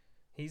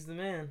the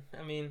man.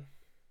 I mean,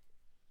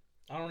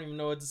 I don't even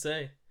know what to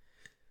say.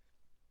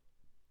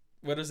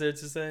 What is there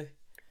to say?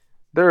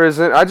 There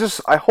isn't.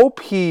 I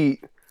hope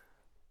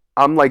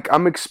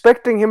I'm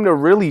expecting him to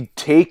really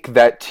take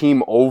that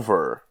team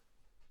over.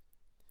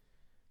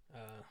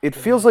 It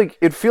feels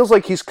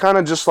like he's kind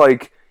of just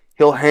like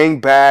he'll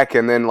hang back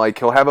and then like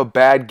he'll have a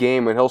bad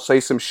game and he'll say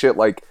some shit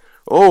like,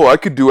 "Oh, I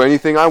could do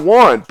anything I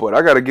want, but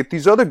I got to get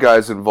these other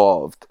guys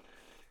involved."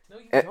 No,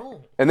 you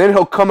don't. And then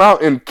he'll come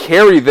out and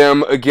carry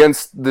them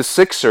against the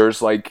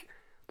Sixers like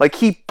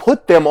he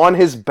put them on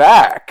his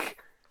back.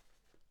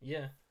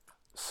 Yeah.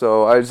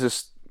 So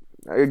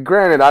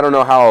granted, I don't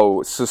know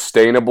how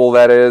sustainable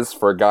that is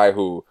for a guy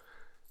who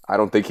I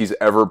don't think he's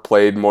ever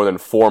played more than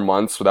 4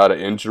 months without an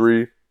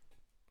injury.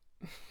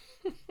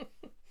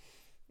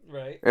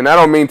 Right. And I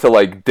don't mean to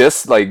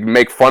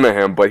make fun of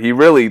him, but he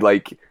really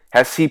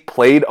has he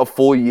played a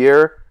full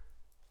year?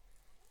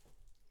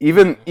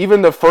 Even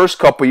the first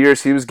couple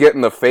years, he was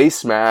getting the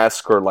face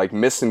mask or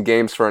missing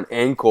games for an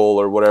ankle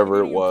or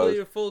whatever it was.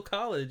 Played a full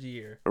college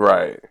year.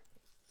 Right.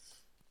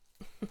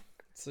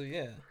 So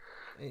yeah,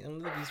 I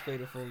don't think he's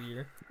played a full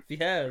year. If he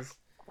has,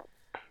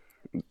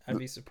 I'd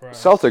be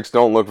surprised. Celtics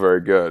don't look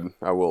very good,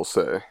 I will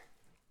say.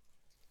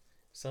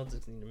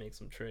 Celtics need to make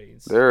some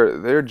trades.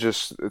 They're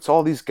just, it's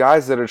all these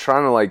guys that are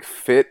trying to like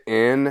fit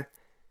in,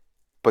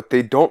 but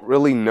they don't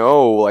really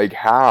know like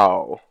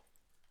how.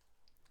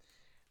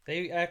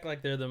 They act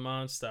like they're the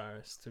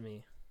Monstars to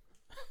me.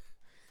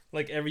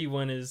 Like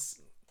everyone is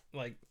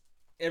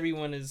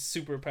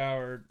super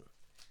powered.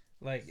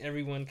 Like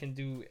everyone can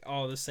do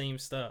all the same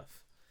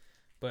stuff.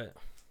 But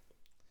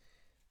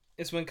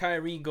it's when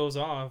Kyrie goes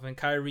off and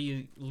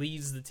Kyrie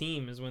leads the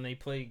team is when they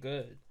play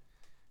good.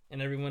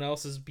 And everyone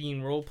else is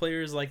being role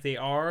players like they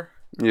are.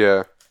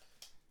 Yeah.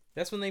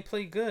 That's when they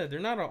play good.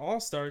 They're not an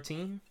all-star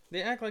team.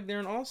 They act like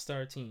they're an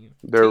all-star team.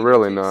 They're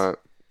really not.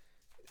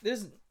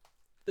 There's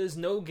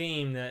no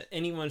game that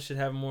anyone should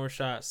have more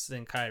shots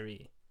than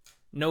Kyrie.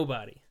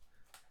 Nobody.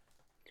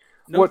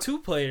 No two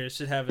players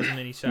should have as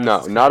many shots.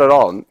 No, not at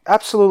all.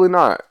 Absolutely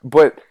not.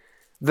 But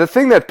the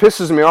thing that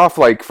pisses me off,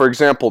 like, for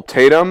example,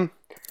 Tatum,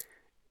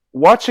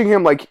 watching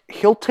him, like,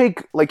 he'll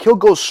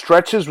go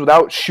stretches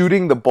without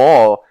shooting the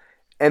ball,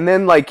 and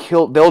then, like,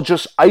 they'll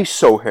just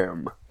ISO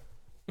him.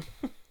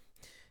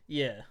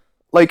 Yeah.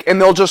 Like,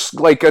 and they'll just,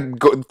 like,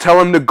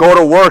 tell him to go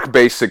to work,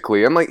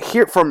 basically. And, like,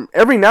 from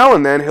every now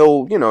and then,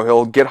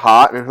 he'll get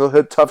hot and he'll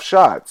hit tough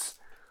shots.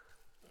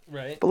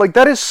 Right. But, like,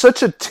 that is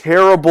such a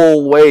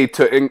terrible way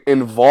to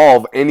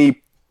involve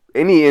any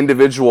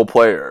individual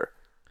player.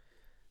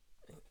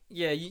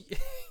 Yeah,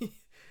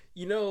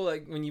 you know,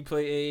 like, when you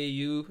play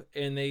AAU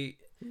and they,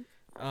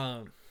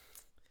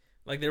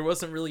 like, there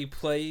wasn't really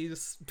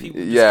plays.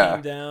 People just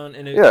came down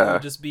and it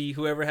would just be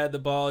whoever had the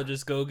ball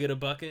just go get a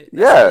bucket.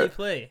 That's how they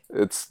play.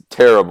 It's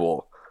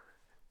terrible.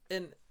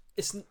 And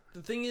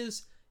the thing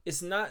is,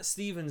 it's not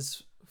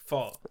Stevens'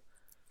 fault.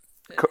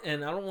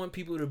 And I don't want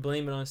people to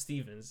blame it on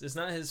Stevens. It's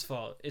not his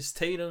fault. It's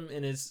Tatum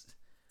and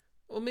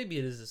maybe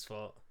it is his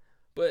fault.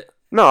 But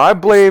no, I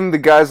blame the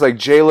guys like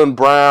Jaylen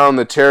Brown,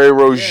 the Terry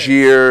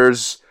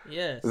Roziers,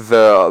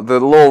 the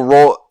little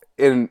role.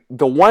 And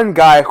the one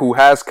guy who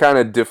has kind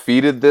of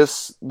defeated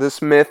this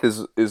myth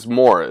is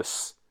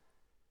Morris.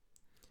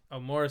 Oh,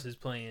 Morris is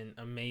playing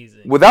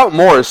amazing. Without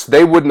Morris,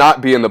 they would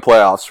not be in the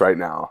playoffs right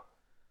now.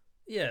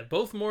 Yeah,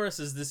 both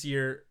Morrises this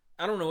year.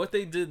 I don't know what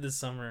they did this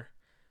summer,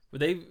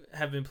 but they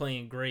have been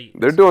playing great.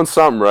 They're doing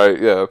something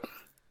right, yeah.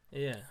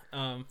 Yeah.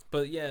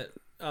 But yeah,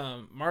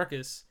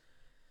 Marcus,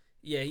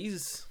 yeah, he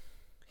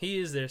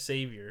is their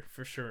savior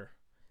for sure.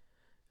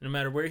 No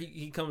matter where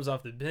he comes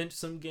off the bench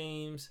some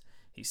games,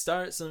 he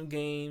starts some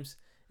games,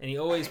 and he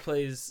always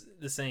plays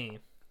the same.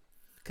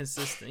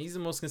 Consistent. He's the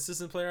most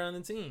consistent player on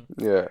the team.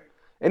 Yeah.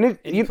 And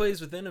he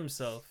plays within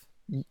himself.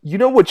 You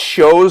know what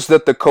shows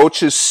that the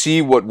coaches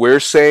see what we're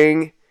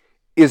saying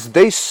is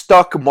they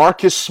stuck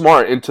Marcus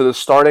Smart into the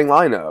starting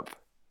lineup.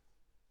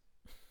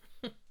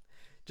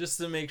 Just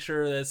to make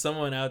sure that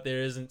someone out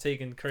there isn't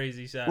taking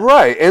crazy shots.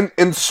 Right,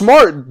 and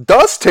Smart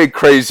does take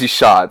crazy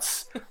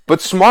shots,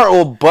 but Smart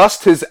will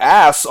bust his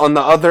ass on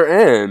the other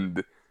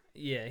end.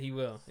 Yeah, he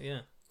will,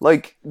 yeah.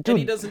 Like, dude. And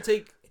he doesn't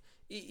take...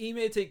 He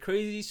may take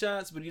crazy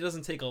shots, but he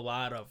doesn't take a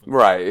lot of them.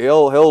 Right,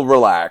 he'll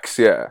relax,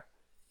 yeah.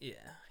 Yeah.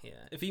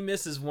 If he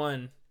misses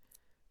one,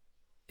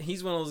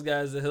 he's one of those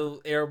guys that he'll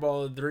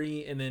airball a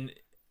three, and then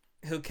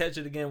he'll catch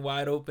it again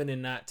wide open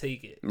and not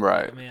take it.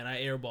 Right. Like, man,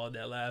 I airballed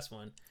that last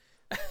one.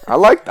 I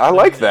like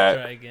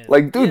that.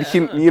 Like, dude,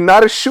 you're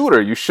not a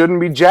shooter. You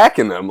shouldn't be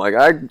jacking them. Like,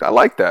 I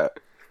like that.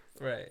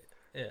 Right.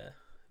 Yeah.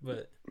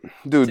 But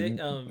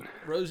dude,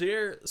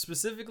 Rozier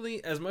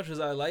specifically, as much as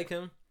I like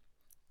him,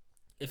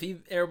 if he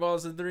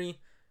airballs a three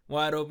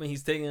wide open,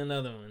 he's taking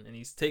another one, and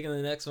he's taking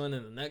the next one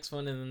and the next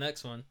one and the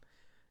next one.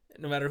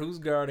 No matter who's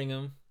guarding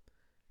him,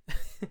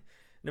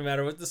 no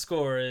matter what the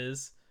score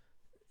is,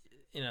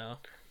 you know.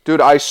 Dude,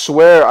 I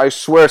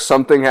swear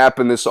something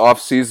happened this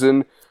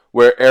offseason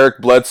where Eric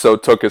Bledsoe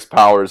took his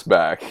powers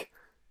back.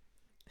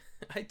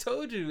 I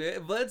told you,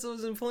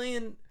 Bledsoe's been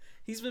playing.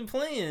 He's been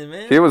playing,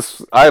 man.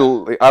 I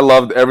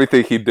loved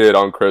everything he did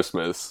on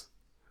Christmas.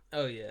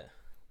 Oh yeah.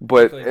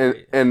 But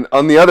and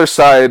on the other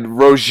side,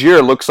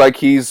 Rozier looks like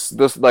he's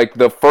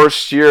the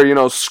first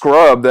year,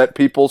 scrub that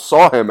people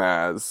saw him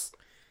as.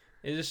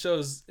 It just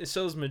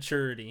shows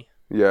maturity.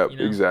 Yeah,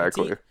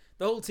 exactly.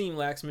 The whole team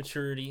lacks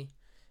maturity.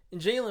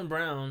 And Jaylen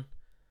Brown,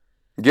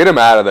 get him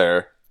out of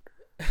there.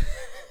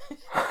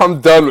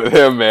 I'm done with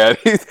him, man.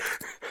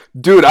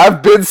 Dude,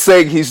 I've been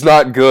saying he's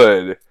not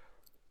good.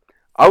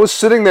 I was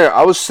sitting there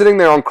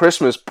on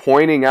Christmas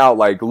pointing out,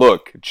 like,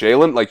 look,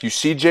 Jaylen, like, you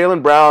see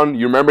Jaylen Brown,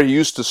 you remember he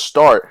used to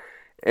start,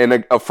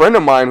 and a friend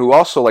of mine who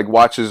also, like,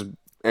 watches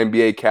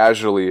NBA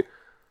casually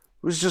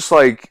was just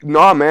like,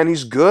 nah, man,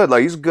 he's good.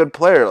 Like, he's a good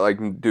player.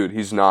 Like, dude,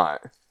 he's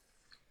not.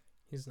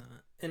 He's not.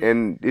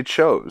 And it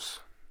shows.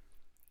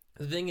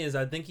 The thing is,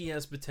 I think he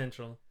has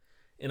potential,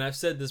 and I've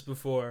said this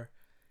before,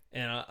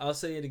 and I'll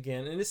say it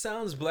again, and it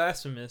sounds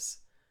blasphemous,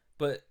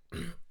 but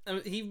I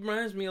mean, he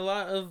reminds me a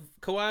lot of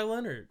Kawhi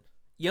Leonard.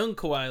 Young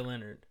Kawhi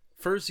Leonard.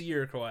 First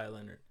year Kawhi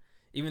Leonard.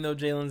 Even though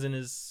Jaylen's in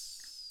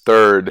his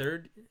third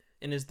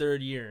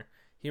year.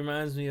 He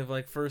reminds me of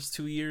like first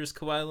 2 years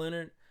Kawhi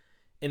Leonard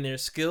in their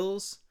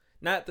skills.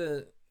 Not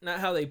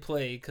how they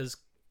play, because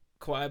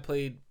Kawhi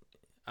played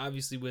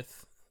obviously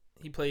with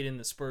he played in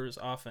the Spurs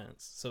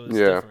offense, so it's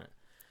Yeah. different.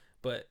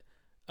 But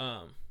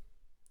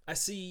I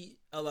see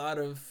a lot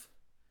of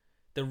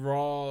the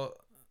raw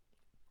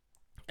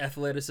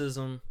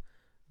athleticism,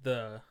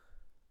 the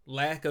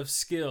lack of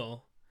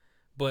skill,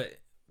 but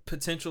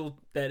potential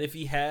that if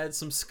he had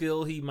some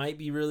skill, he might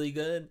be really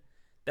good.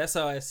 That's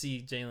how I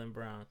see Jaylen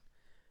Brown.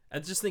 I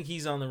just think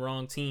he's on the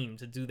wrong team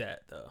to do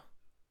that, though.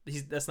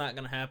 That's not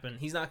gonna happen.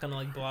 He's not gonna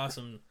like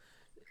blossom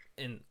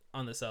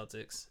on the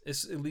Celtics.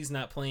 It's at least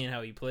not playing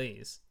how he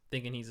plays,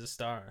 thinking he's a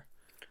star.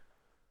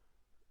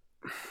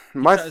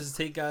 He tries to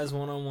take guys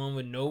one-on-one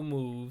with no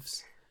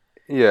moves.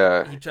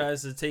 Yeah. He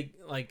tries to take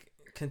like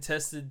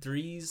contested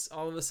threes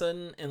all of a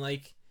sudden, and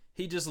like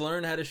he just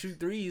learned how to shoot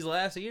threes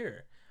last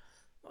year.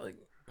 Like,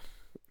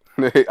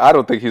 I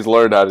don't think he's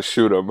learned how to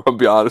shoot them. I'll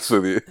be honest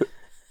with you.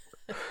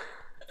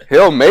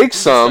 He'll make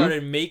some. He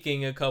started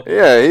making a couple.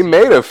 Yeah, he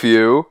made a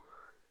few.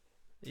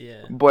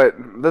 Yeah. But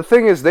the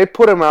thing is, they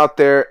put him out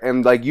there,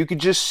 and like you could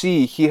just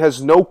see he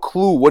has no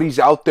clue what he's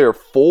out there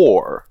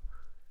for.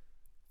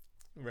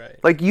 Right.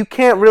 Like, you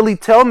can't really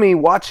tell me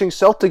watching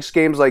Celtics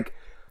games, like,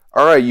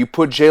 all right, you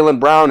put Jaylen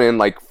Brown in,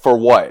 like, for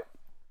what?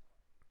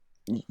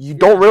 You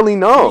don't really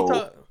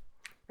know.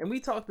 And we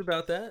talked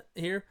about that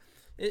here.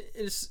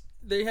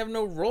 They have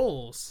no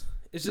roles.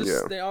 It's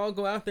just they all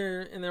go out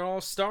there and they're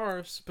all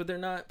stars, but they're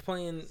not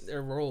playing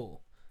their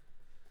role.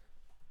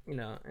 You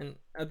know, and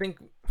I think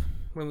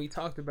when we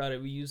talked about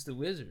it, we used the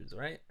Wizards,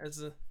 right?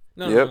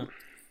 No.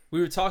 We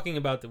were talking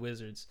about the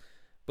Wizards,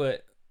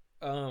 but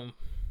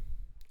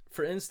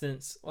for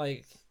instance,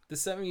 like the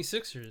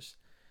 76ers,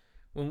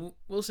 when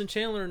Wilson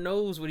Chandler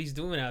knows what he's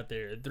doing out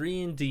there,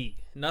 3-and-D,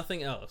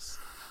 nothing else.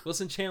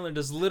 Wilson Chandler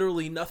does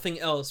literally nothing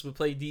else but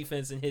play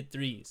defense and hit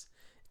threes,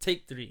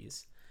 take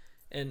threes,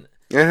 and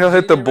he'll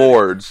hit the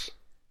boards.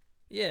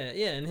 Yeah,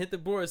 and hit the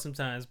boards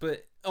sometimes,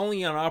 but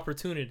only on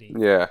opportunity.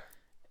 Yeah,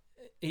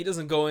 he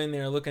doesn't go in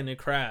there looking to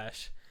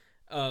crash.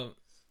 JJ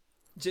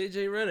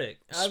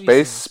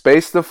Redick,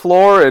 space the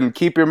floor and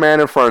keep your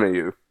man in front of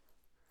you.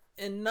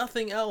 And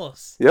nothing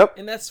else. Yep.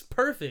 And that's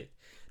perfect.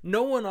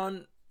 No one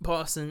on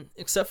Boston,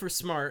 except for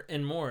Smart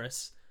and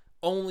Morris,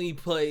 only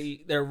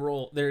play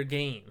their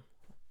game.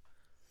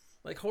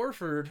 Like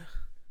Horford,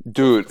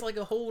 dude, it's like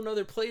a whole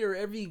nother player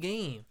every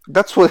game.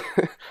 That's what.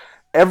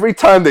 Every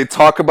time they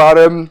talk about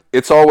him,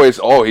 it's always,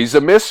 he's a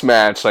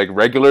mismatch. Like,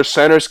 regular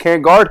centers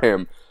can't guard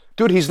him.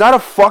 Dude, he's not a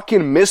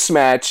fucking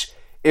mismatch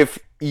if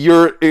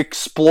you're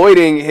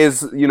exploiting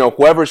his,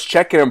 whoever's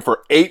checking him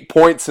for 8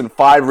 points and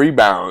 5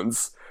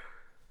 rebounds.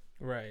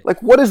 Right. Like,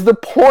 what is the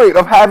point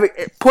of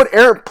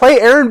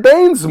play Aaron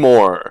Baines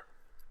more?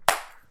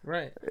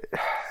 Right.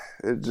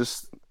 It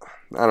just,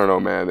 I don't know,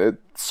 man.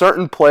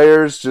 Certain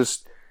players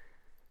just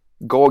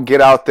go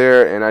get out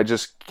there, and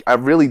I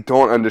really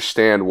don't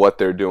understand what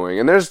they're doing.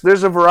 And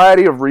there's a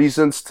variety of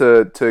reasons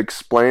to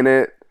explain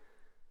it,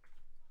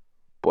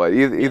 but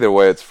either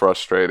way, it's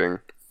frustrating.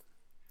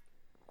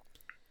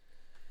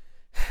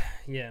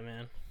 Yeah,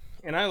 man.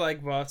 And I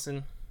like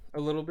Boston a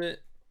little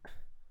bit,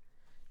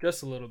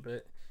 just a little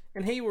bit.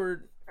 And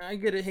Hayward, I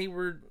get it.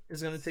 Hayward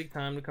is going to take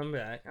time to come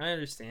back. I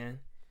understand.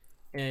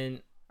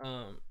 And,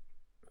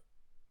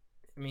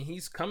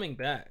 he's coming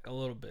back a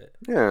little bit.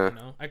 Yeah.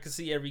 I can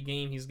see every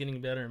game he's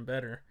getting better and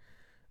better.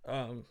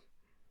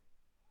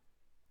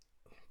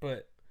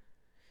 But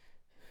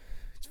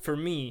for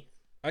me,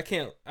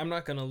 I'm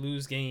not going to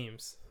lose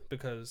games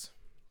because,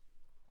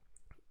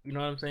 you know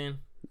what I'm saying?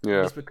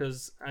 Yeah. Just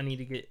because I need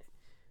to get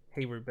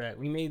Hayward back.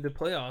 We made the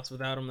playoffs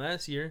without him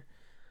last year.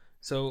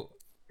 So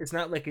it's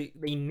not like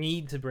they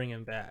need to bring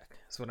him back.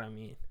 That's what I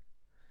mean.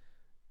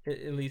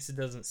 At least it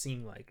doesn't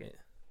seem like it.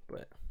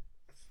 But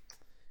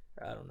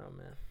I don't know,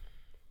 man.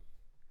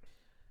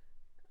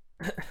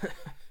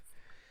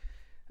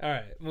 All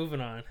right,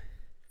 moving on.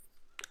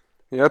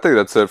 Yeah, I think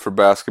that's it for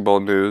basketball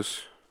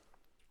news.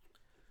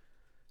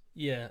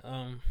 Yeah,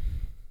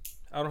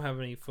 I don't have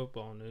any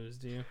football news,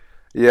 do you?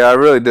 Yeah, I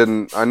really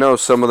didn't. I know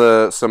some of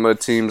the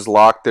teams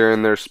locked there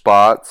in their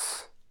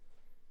spots.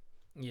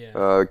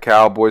 Yeah.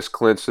 Cowboys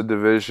clinched the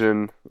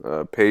division.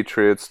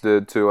 Patriots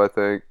did too, I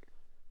think.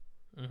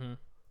 Mhm.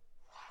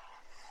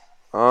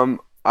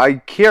 I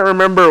can't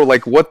remember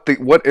like what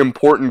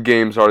important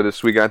games are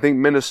this week. I think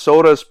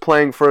Minnesota's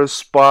playing for a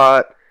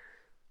spot.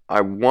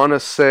 I want to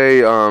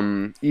say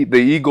the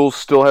Eagles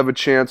still have a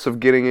chance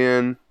of getting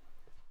in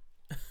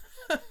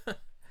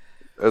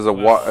as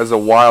a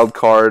wild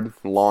card,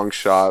 long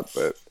shot,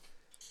 but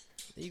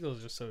the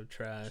Eagles are so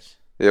trash.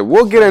 Yeah,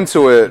 we'll get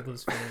into it.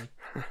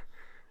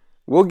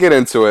 We'll get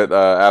into it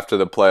after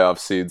the playoff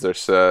seeds are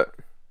set.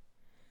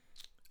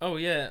 Oh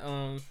yeah,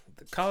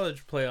 the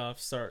college playoffs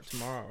start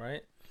tomorrow,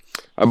 right?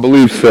 I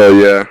believe so.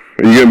 Yeah.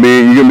 Are you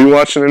gonna be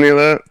watching any of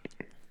that?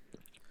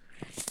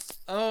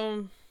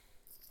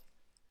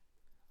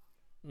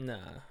 Nah.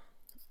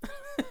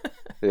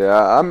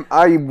 Yeah,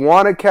 I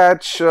want to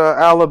catch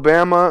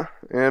Alabama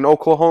and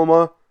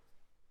Oklahoma.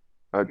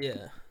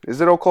 Yeah. Is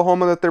it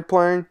Oklahoma that they're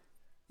playing?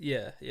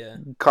 Yeah.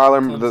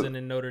 Kyler, Clemson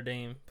and Notre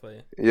Dame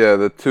play. Yeah,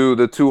 the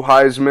two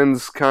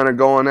Heismans kind of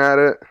going at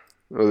it.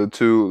 Or the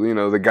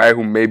two, the guy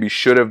who maybe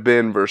should have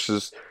been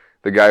versus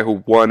the guy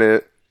who won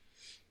it.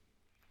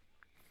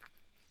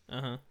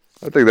 Uh-huh.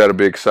 I think that'd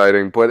be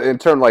exciting. But in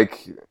turn,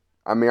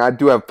 I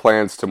do have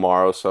plans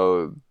tomorrow,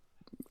 so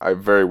I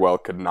very well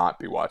could not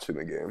be watching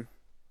the game.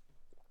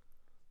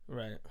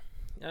 Right.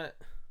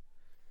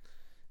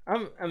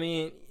 I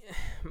mean,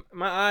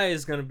 my eye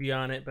is gonna be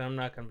on it, but I'm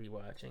not gonna be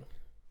watching.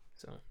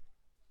 So,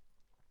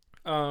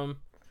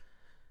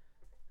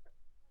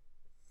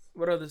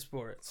 what other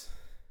sports?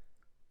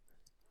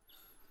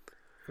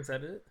 Is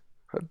that it?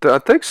 I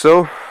think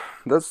so.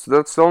 That's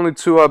the only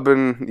two I've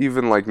been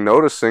even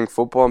noticing: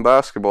 football and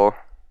basketball.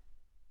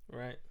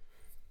 Right.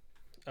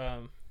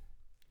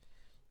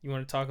 You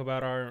want to talk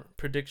about our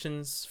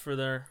predictions for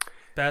their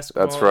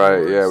basketball? That's right.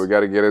 awards? Yeah, we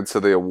got to get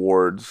into the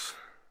awards.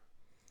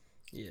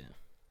 Yeah.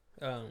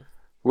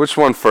 Which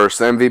one first?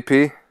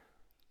 MVP?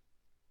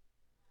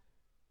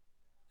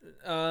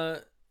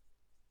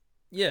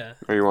 Yeah.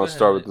 Or you want to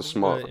start with the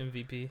small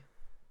MVP?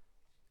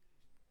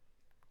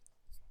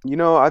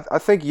 I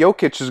think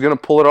Jokic is gonna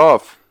pull it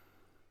off.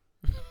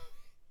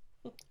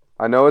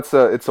 I know it's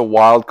a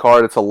wild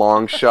card. It's a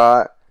long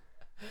shot.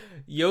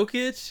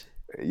 Jokic?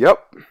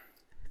 Yep.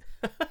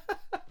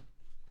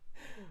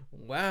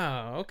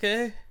 Wow.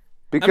 Okay.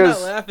 Because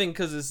I'm not laughing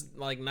because it's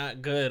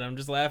not good. I'm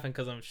just laughing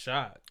because I'm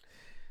shocked.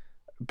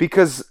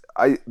 Because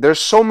there's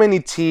so many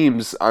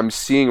teams I'm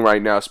seeing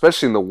right now,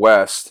 especially in the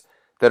West,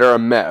 that are a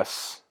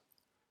mess.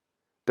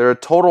 They're a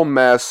total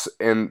mess,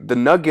 and the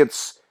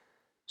Nuggets,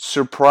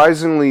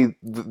 surprisingly,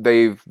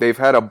 they've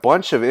had a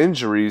bunch of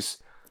injuries,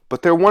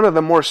 but they're one of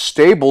the more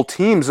stable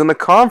teams in the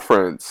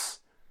conference.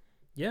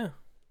 Yeah.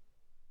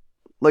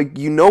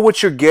 You know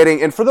what you're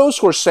getting, and for those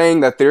who are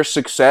saying that their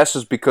success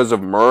is because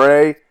of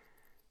Murray,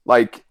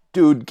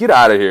 dude, get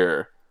out of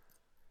here.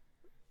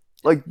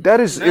 That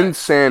is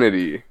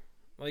insanity.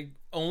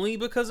 Only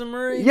because of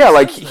Murray?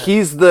 Yeah,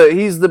 he's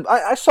the.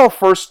 I saw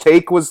First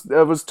Take was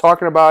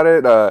talking about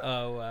it.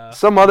 Oh wow.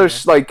 Some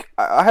others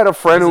I had a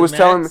friend who was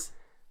telling me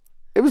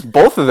it was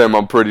both of them.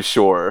 I'm pretty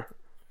sure.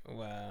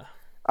 Wow.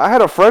 I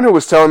had a friend who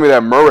was telling me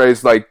that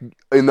Murray's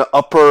in the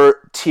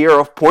upper tier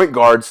of point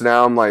guards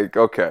now. I'm like,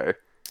 okay.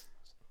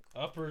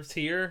 Upper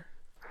tier.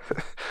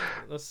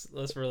 Let's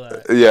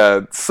relax.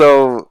 Yeah.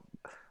 So,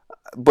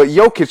 but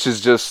Jokic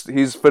is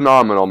he's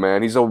phenomenal,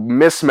 man. He's a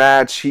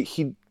mismatch.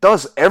 He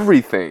does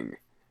everything.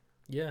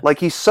 Yeah.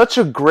 He's such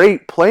a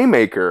great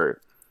playmaker.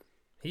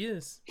 He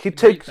is. He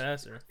takes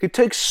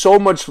so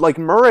much.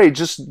 Murray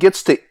just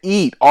gets to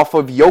eat off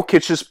of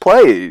Jokic's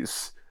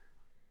plays.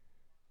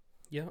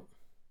 Yep.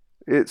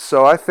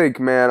 So I think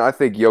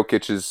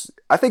Jokic is.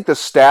 I think the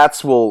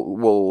stats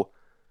will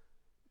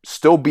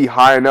still be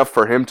high enough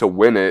for him to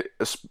win it,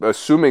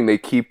 assuming they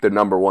keep the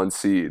number one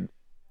seed.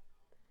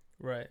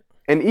 Right.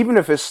 And even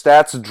if his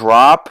stats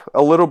drop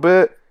a little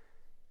bit,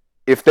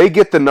 if they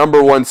get the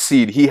number one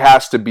seed, he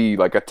has to be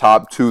a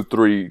top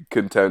 2-3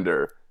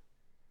 contender.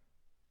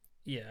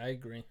 Yeah, I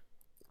agree.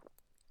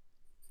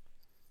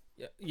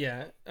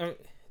 Yeah,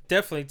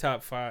 definitely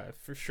top 5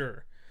 for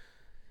sure.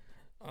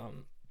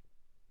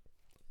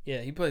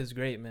 Yeah, he plays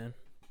great, man.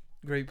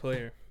 Great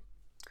player.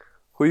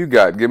 Who you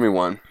got? Give me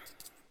one.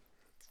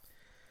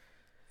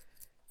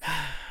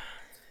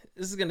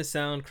 This is gonna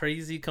sound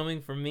crazy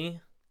coming from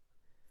me,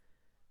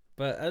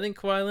 but I think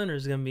Kawhi Leonard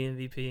is gonna be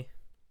MVP.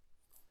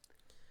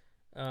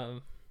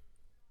 I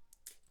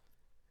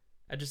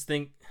just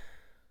think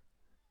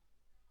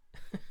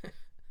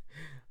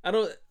I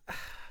don't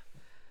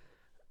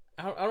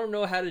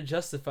know how to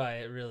justify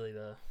it really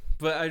though,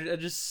 but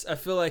I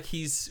feel like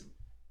he's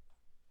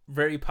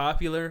very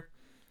popular.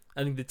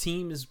 I think the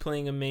team is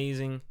playing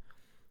amazing,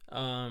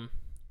 and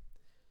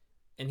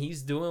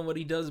he's doing what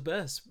he does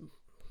best: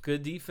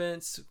 good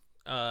defense,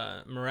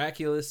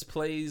 miraculous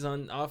plays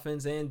on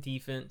offense and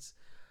defense.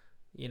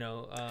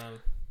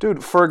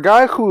 Dude, for a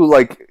guy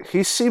who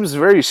he seems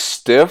very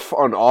stiff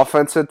on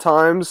offense at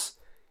times.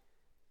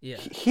 Yeah.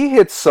 He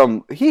hits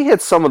some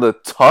of the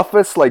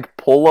toughest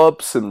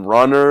pull-ups and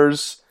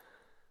runners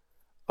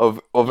of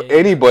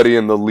anybody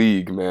in the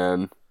league,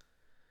 man.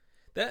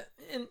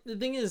 And the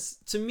thing is,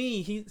 to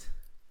me,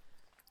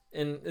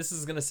 and this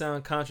is gonna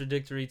sound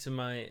contradictory to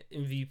my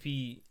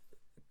MVP,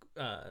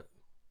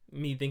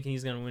 me thinking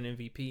he's gonna win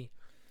MVP,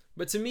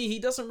 but to me, he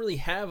doesn't really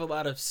have a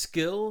lot of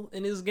skill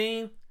in his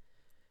game.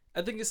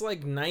 I think it's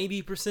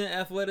 90%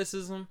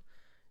 athleticism, and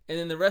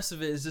then the rest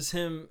of it is just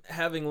him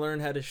having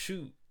learned how to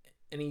shoot.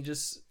 And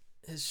his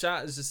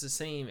shot is just the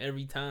same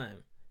every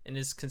time. And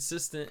it's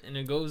consistent and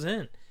it goes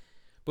in.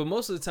 But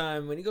most of the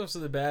time, when he goes to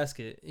the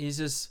basket, he's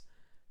just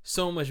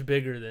so much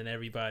bigger than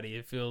everybody,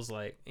 it feels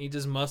like. He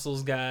just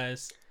muscles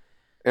guys.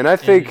 And I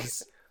think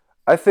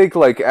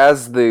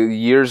as the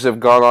years have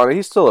gone on,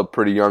 he's still a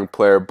pretty young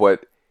player,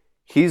 but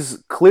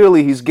he's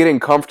getting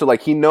comfortable.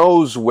 He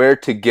knows where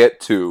to get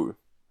to.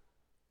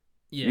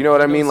 Yeah, you know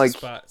what I mean?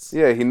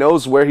 Yeah, he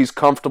knows where he's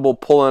comfortable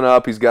pulling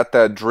up. He's got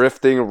that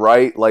drifting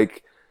right,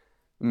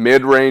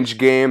 mid-range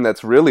game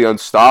that's really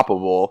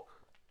unstoppable.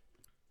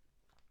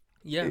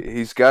 Yeah.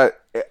 He's got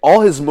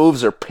all his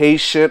moves are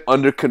patient,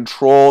 under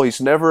control.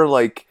 He's never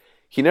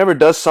he never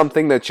does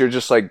something that you're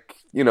just like,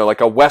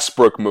 like a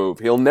Westbrook move.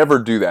 He'll never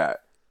do that.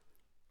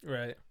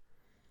 Right.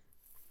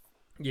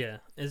 Yeah,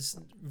 it's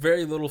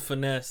very little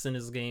finesse in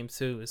his game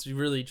too. It's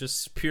really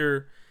just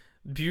pure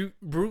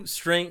brute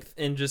strength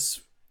and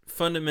just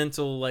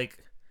fundamental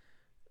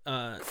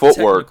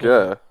Footwork.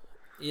 technical.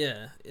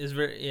 Yeah, it's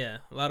a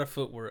lot of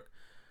footwork.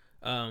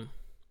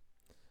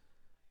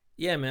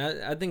 Yeah,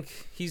 man, I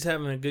think he's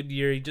having a good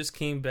year. He just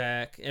came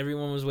back.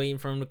 Everyone was waiting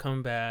for him to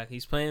come back.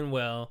 He's playing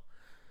well.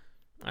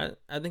 I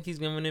think he's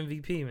gonna win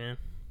MVP, man.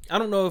 I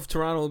don't know if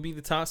Toronto will be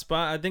the top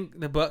spot. I think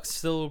the Bucks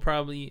still will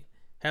probably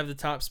have the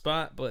top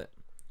spot, but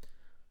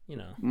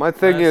my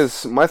thing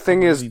is,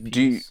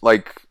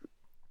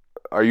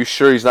 are you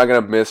sure he's not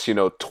gonna miss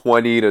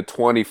 20 to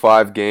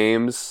 25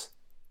 games?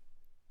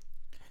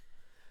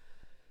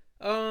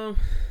 And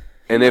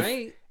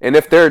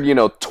if they're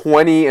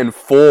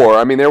 20-4,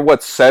 I mean they're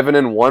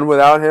 7-1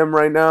 without him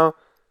right now.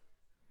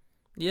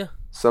 Yeah,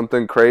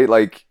 something crazy.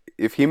 Like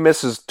if he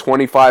misses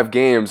 25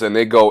 games and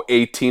they go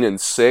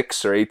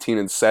 18-6 or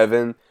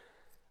 18-7,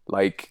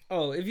 like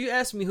if you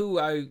ask me who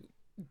I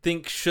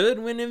think should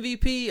win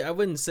MVP, I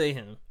wouldn't say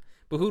him.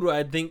 But who do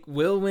I think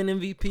will win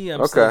MVP?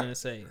 I'm still gonna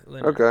say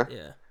Leonard. Okay.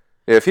 Yeah.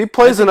 If he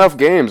plays enough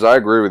games, I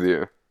agree with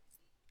you.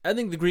 I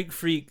think the Greek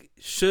Freak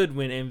should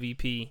win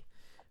MVP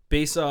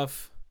based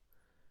off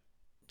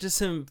just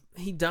him.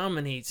 He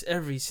dominates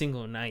every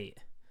single night.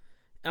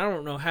 I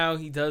don't know how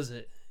he does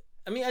it.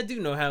 I mean, I do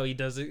know how he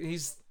does it.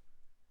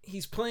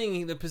 He's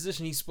playing the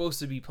position he's supposed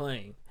to be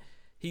playing.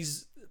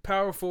 He's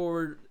power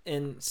forward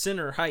and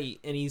center height,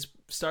 and he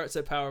starts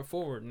at power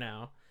forward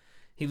now.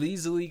 He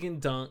leads the league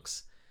in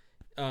dunks.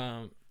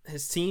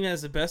 His team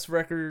has the best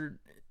record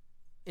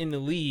in the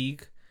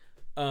league.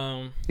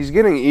 He's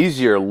getting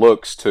easier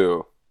looks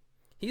too.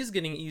 He's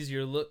getting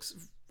easier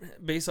looks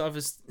based off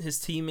his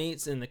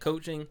teammates and the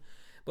coaching.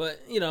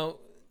 But,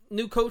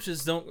 new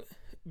coaches don't...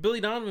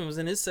 Billy Donovan was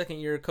in his second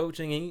year of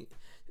coaching, and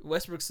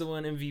Westbrook still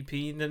won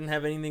MVP. It didn't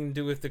have anything to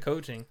do with the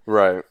coaching.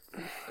 Right.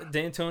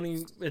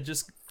 D'Antoni,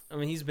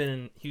 he's been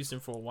in Houston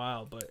for a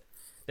while, but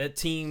that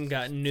team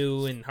got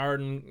new and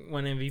Harden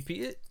won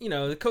MVP.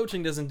 The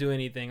coaching doesn't do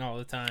anything all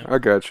the time. I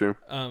got you.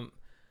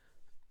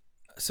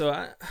 So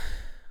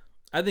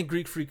I think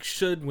Greek Freak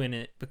should win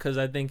it because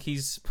I think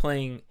he's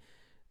outplaying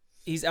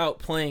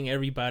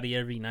everybody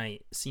every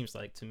night, it seems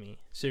like to me.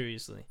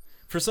 Seriously.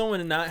 For someone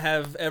to not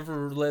have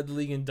ever led the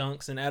league in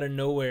dunks and out of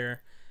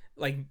nowhere,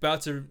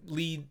 about to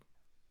lead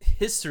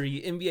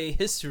NBA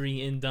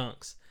history in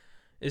dunks,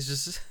 it's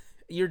just,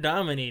 you're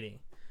dominating.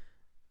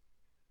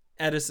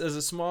 As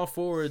a small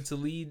forward to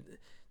lead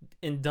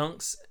in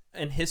dunks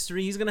and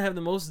history, he's going to have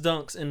the most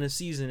dunks in the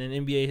season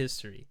in NBA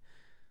history.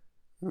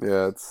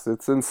 Yeah,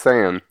 it's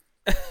insane.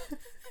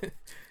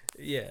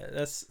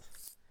 Yeah,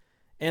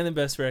 and the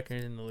best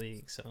record in the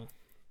league, so.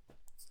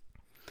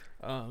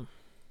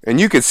 And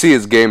you could see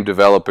his game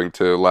developing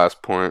to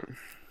last point.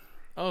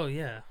 Oh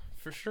yeah,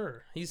 for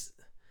sure. He's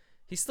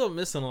still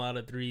missing a lot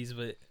of threes,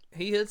 but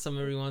he hits them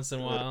every once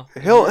in a while.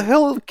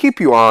 He'll keep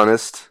you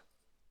honest.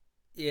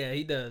 Yeah,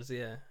 he does.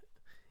 Yeah,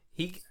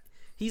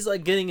 he's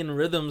like getting in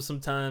rhythm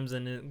sometimes,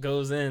 and it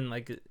goes in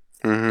like it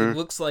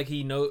looks like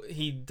he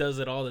does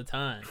it all the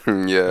time.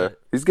 Yeah,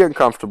 but he's getting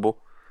comfortable.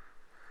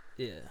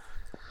 Yeah.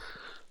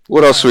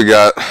 What else we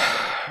got?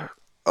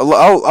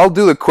 I'll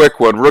do the quick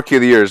one. Rookie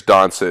of the year is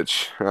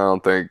Doncic. I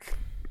don't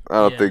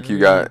think you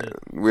got.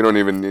 We don't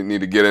even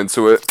need to get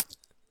into it.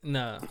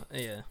 No.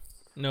 Yeah.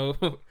 No.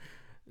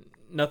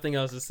 Nothing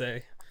else to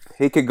say.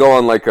 He could go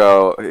on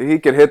he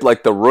could hit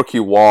the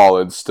rookie wall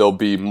and still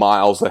be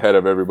miles ahead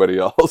of everybody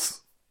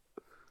else.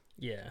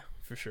 Yeah,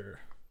 for sure.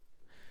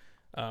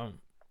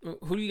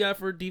 Who do you got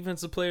for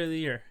defensive player of the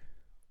year?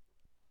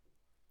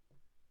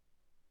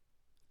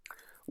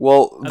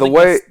 Well,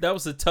 that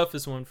was the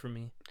toughest one for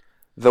me.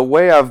 The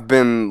way I've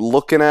been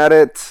looking at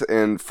it,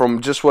 and from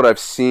just what I've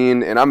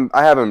seen, and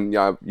I haven't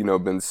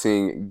been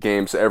seeing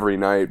games every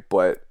night,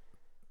 but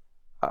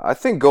I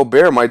think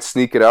Gobert might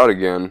sneak it out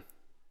again.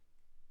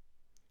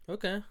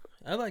 Okay,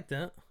 I like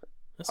that.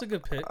 That's a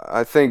good pick.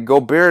 I think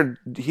Gobert,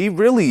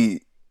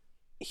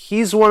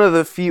 he's one of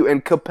the few,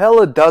 and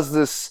Capella does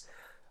this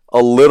a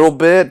little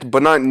bit,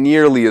 but not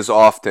nearly as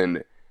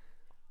often.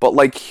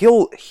 But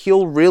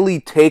he'll really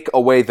take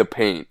away the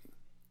paint.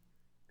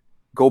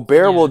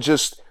 Gobert will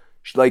just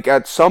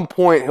at some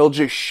point he'll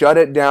just shut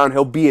it down.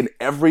 He'll be in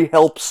every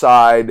help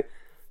side,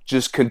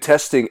 just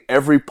contesting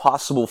every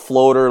possible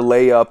floater,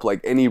 layup,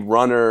 any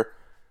runner.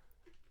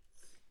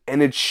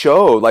 And it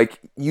showed.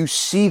 You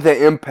see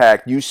the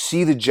impact. You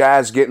see the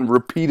Jazz getting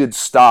repeated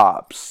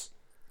stops.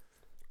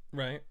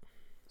 Right.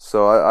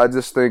 So I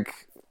just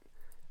think,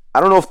 I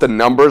don't know if the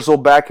numbers will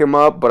back him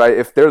up, but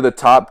if they're the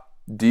top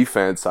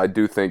defense, I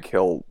do think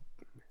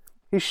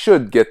he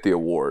should get the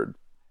award.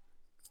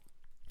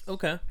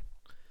 Okay.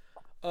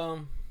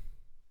 I'm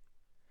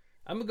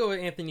gonna go with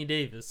Anthony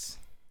Davis.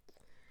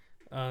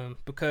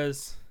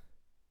 Because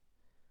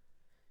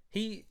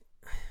he's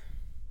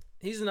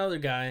another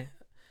guy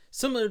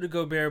similar to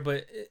Gobert,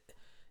 but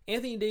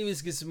Anthony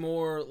Davis gets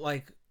more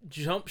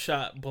jump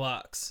shot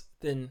blocks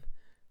than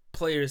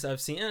players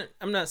I've seen, and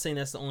I'm not saying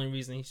that's the only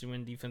reason he should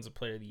win Defensive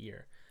Player of the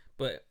Year,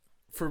 but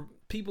for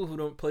people who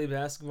don't play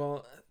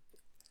basketball,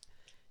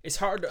 it's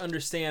hard to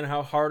understand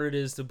how hard it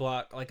is to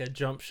block like a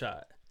jump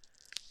shot.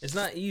 It's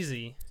not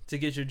easy to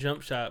get your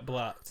jump shot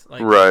blocked.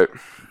 Like, right.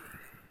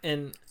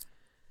 And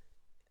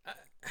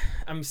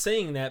I'm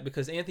saying that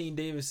because Anthony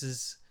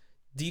Davis's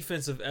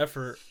defensive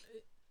effort,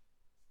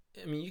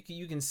 I mean,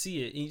 you can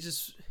see it.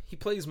 He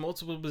plays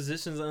multiple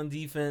positions on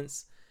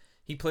defense.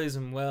 He plays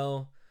them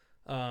well.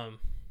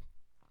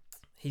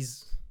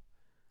 He's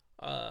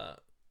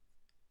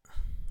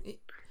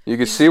you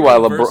can see why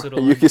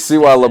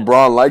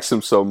LeBron likes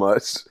him so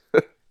much.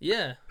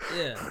 Yeah.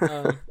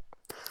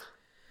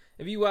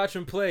 If you watch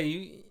him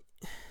play,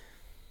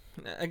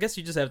 I guess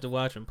you just have to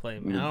watch him play,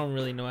 man. I don't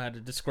really know how to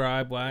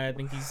describe why I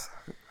think he's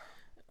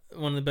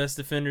one of the best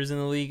defenders in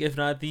the league, if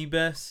not the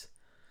best.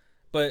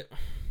 But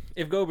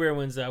if Gobert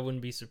wins, I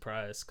wouldn't be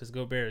surprised because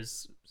Gobert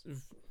is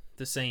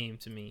the same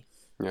to me.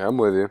 Yeah, I'm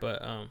with you.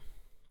 But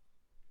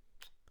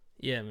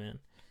yeah, man.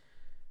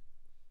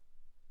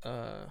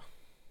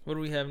 What do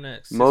we have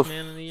next? Sixth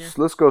man of the year?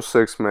 Let's go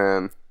sixth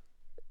man.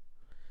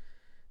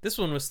 This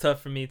one was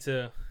tough for me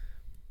too.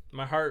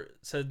 My heart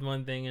said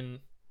one thing and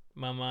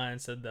my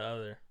mind said the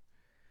other.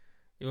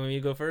 You want me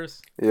to go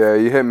first? Yeah,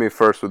 you hit me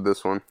first with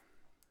this one.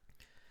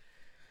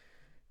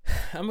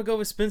 I'm gonna go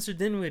with Spencer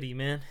Dinwiddie,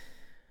 man.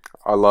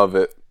 I love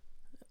it.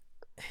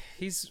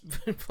 He's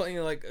been playing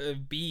like a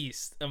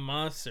beast, a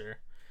monster.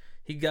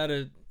 He got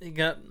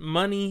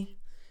money.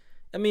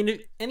 I mean,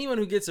 anyone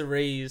who gets a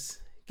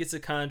raise, gets a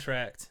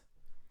contract,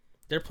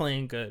 they're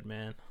playing good,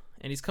 man.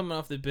 And he's coming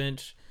off the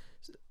bench.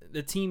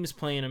 The team is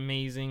playing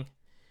amazing.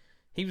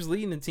 He was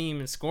leading the team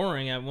in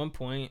scoring at one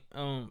point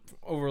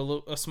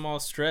over a small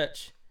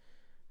stretch.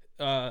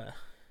 That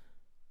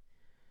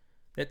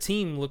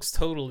team looks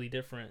totally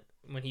different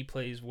when he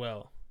plays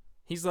well.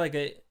 He's like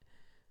a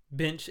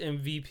bench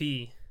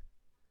MVP.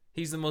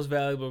 He's the most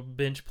valuable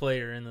bench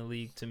player in the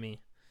league to me.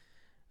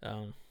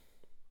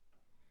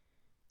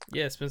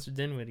 Yeah, Spencer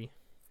Dinwiddie.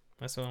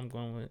 That's what I'm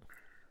going with.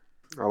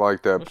 I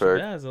like that pick.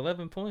 Shabazz,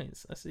 11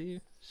 points. I see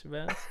you,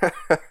 Shabazz.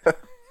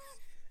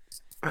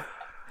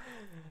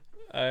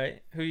 All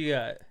right, who you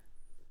got?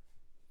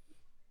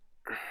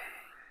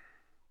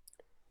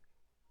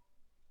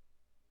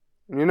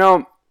 You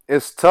know,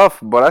 it's tough,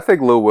 but I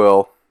think Lou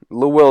Will.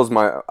 Lou Will is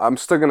I'm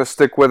still going to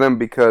stick with him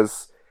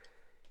because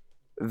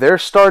they're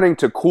starting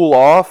to cool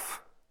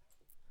off.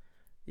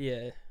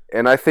 Yeah.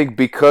 And I think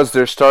because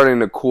they're starting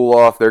to cool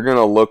off, they're going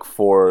to look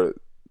for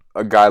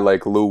a guy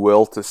like Lou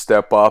Will to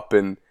step up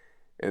and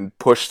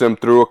push them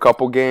through a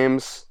couple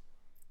games.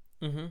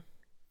 Mm-hmm.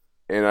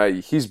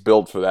 And he's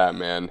built for that,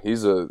 man.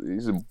 He's a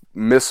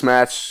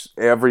mismatch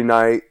every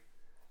night.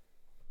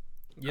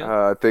 Yep.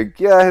 I think,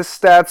 his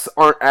stats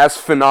aren't as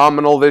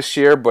phenomenal this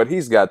year, but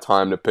he's got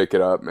time to pick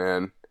it up,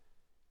 man.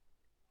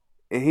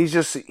 And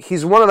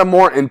he's one of the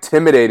more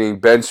intimidating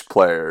bench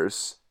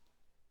players.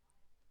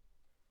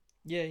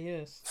 Yeah, he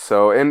is.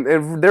 So,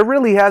 and there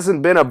really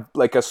hasn't been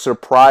a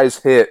surprise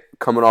hit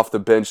coming off the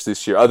bench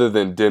this year other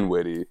than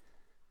Dinwiddie.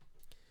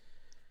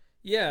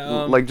 Yeah.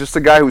 Like just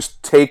a guy who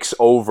takes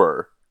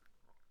over.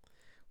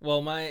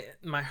 Well, my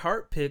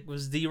heart pick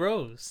was D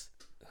Rose,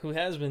 who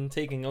has been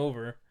taking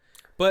over.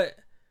 But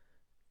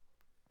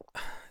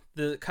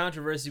the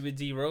controversy with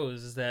D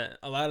Rose is that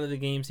a lot of the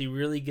games he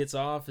really gets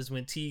off is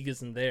when Teague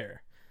isn't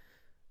there.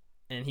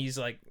 And he's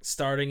like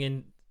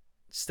starting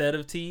instead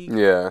of Teague.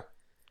 Yeah.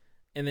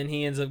 And then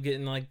he ends up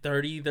getting like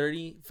 30,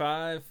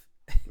 35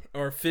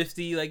 or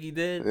 50 like he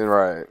did.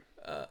 Right.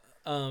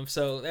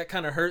 So that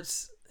kind of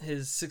hurts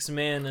his sixth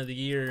man of the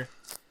year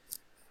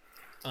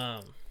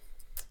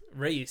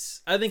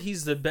race. I think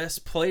he's the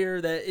best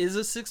player that is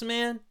a sixth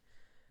man,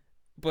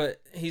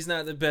 but he's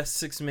not the best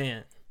sixth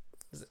man,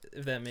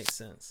 if that makes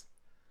sense.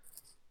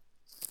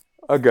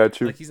 I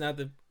got you. Like he's not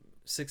the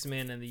sixth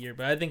man of the year,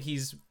 but I think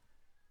he's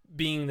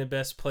being the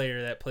best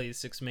player that plays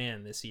sixth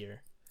man this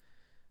year.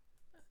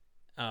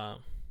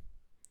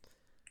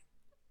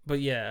 But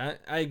yeah,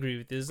 I agree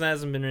with this. There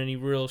hasn't been any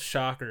real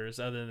shockers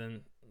other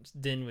than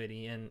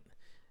Dinwiddie, and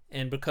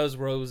because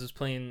Rose is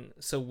playing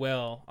so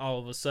well, all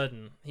of a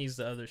sudden he's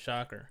the other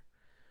shocker.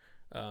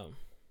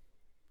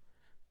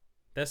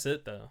 That's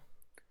it though.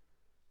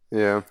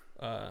 Yeah.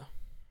 All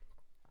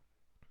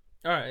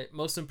right,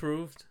 most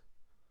improved.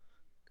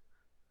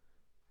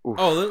 Oof.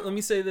 Oh, let me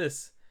say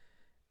this: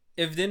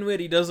 if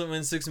Dinwiddie doesn't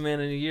win sixth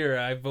man of the year,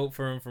 I vote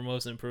for him for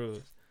most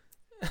improved.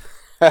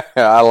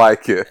 I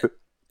like it.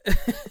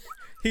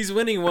 He's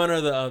winning one or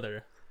the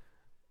other.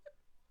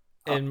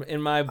 In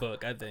my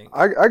book, I think.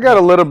 I got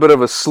a little bit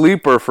of a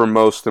sleeper for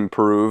most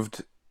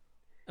improved.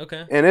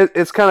 Okay. And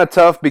it's kind of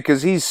tough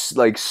because he's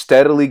like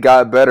steadily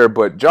got better,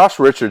 but Josh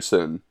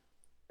Richardson.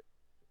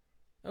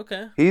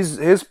 Okay.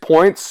 His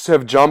points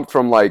have jumped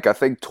from like I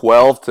think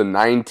 12 to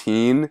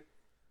 19.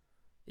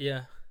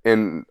 Yeah.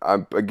 And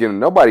again,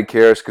 nobody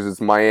cares because it's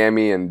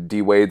Miami and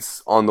D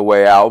Wade's on the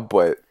way out,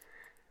 but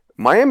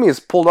Miami has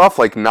pulled off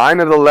like 9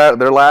 of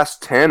their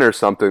last 10 or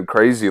something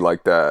crazy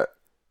like that.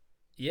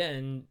 Yeah,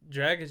 and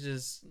Dragic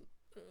is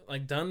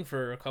like done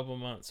for a couple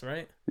months,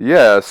 right?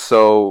 Yeah,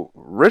 so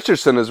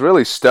Richardson has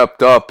really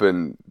stepped up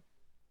and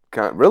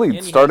really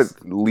started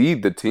to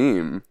lead the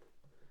team.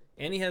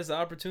 And he has the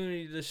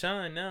opportunity to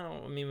shine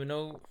now. I mean, with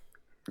no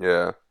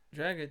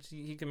Dragic,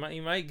 he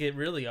might get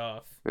really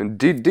off. And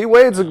D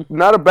Wade's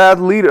not a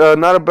bad leader,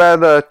 not a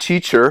bad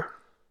teacher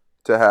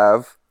to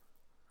have.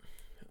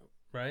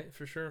 Right,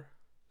 for sure.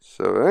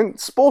 So, and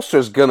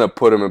Spoelstra's gonna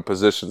put him in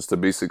positions to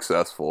be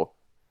successful.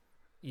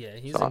 Yeah,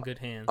 he's in good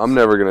hands. I'm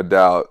never gonna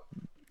doubt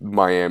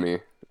Miami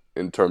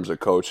in terms of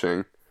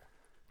coaching.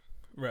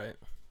 Right.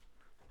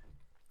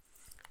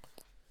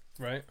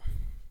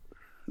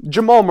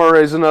 Jamal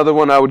Murray's another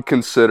one I would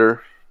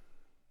consider,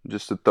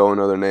 just to throw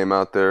another name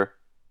out there.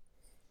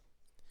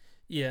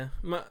 Yeah,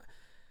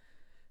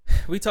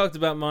 we talked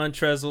about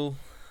Montrezl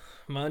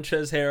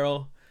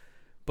Harrell,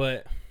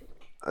 but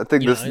I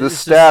think the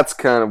stats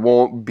kind of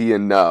won't be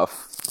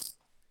enough.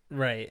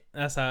 Right.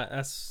 I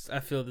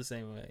feel the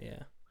same way.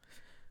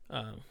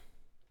 Yeah.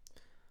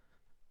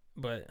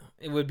 But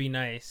it would be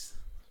nice.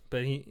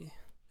 But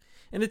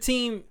the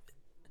team,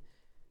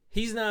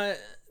 he's not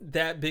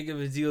that big of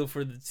a deal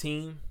for the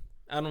team,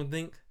 I don't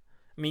think.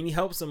 I mean, he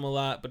helps them a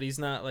lot, but he's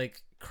not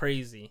like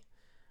crazy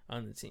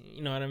on the team.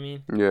 You know what I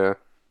mean? Yeah.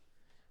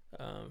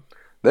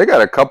 They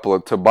got a couple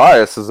of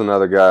Tobias is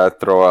another guy I'd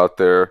throw out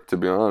there, to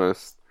be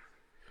honest.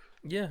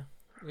 Yeah.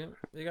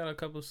 They got a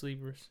couple of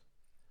sleepers.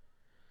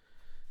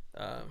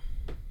 But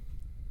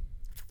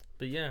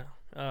yeah.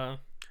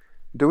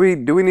 Do we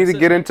need to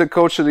get into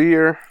Coach of the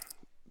Year?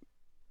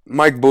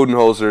 Mike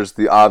Budenholzer is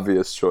the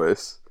obvious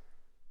choice.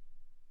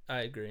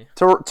 I agree.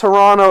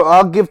 Toronto,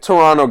 I'll give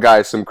Toronto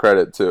guys some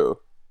credit too.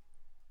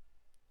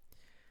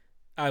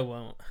 I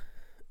won't.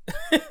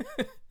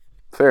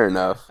 Fair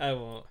enough. I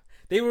won't.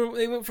 They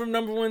went from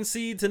number 1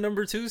 seed to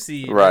number 2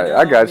 seed. Right,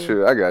 I got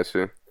you.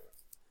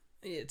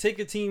 Yeah, take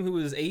a team who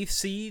was 8th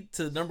seed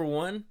to number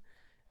 1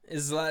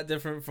 is a lot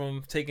different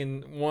from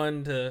taking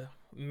 1 to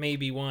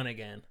maybe 1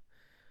 again.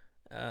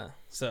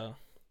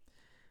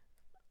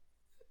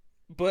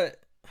 But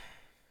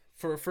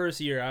for a first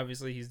year,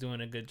 obviously he's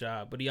doing a good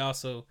job. But he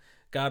also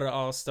got an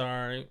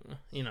all-star.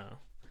 You know,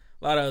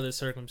 a lot of other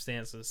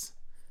circumstances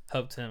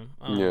helped him.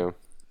 Yeah.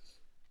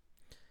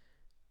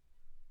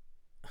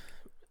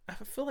 I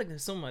feel like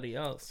there's somebody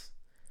else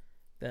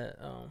that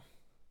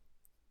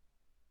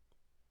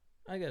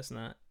I guess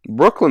not.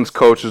 Brooklyn's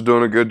coach is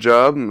doing a good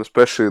job,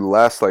 especially the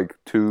last like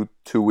 2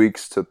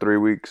 weeks to 3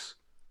 weeks.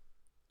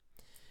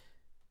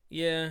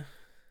 Yeah.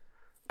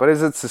 But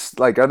is it just,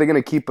 like, are they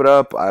going to keep it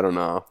up? I don't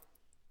know.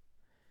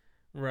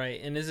 Right,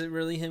 and is it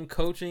really him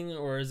coaching,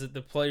 or is it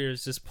the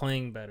players just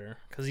playing better?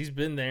 Because he's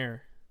been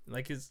there.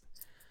 Like,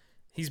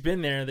 he's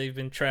been there. They've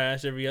been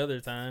trash every other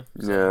time.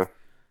 So,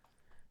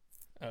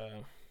 yeah.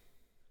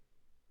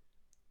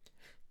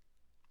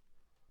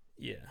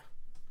 Yeah.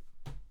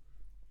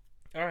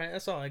 All right,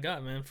 that's all I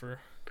got, man.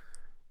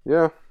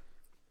 Yeah.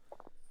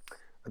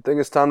 I think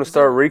it's time to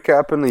start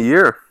recapping the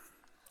year.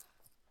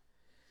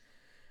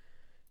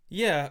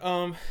 Yeah.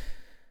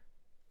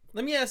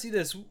 Let me ask you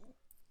this: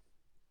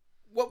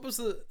 What was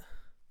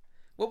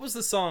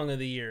the song of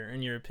the year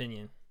in your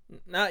opinion?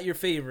 Not your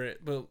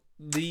favorite, but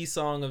the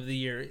song of the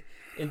year.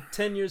 In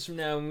 10 years from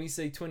now, when we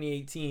say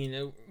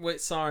 2018, what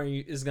song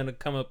is gonna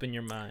come up in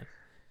your mind?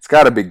 It's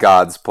got to be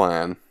God's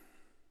Plan.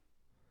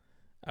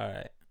 All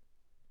right,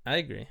 I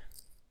agree.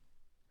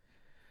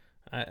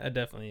 I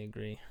definitely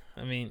agree.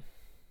 I mean,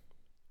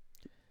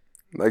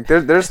 like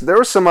there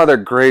were some other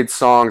great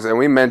songs, and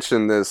we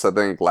mentioned this I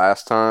think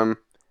last time.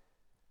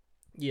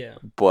 Yeah.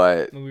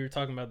 But when we were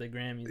talking about the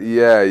Grammys.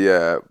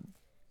 Yeah.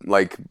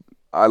 Like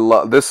I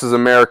love This Is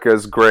America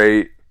is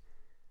great.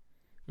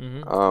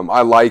 Mm-hmm.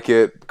 I like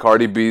it.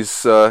 Cardi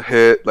B's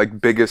hit,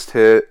 like biggest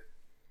hit.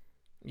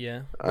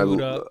 Yeah.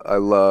 Boot Up. I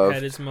love.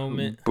 Had its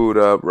moment. Boot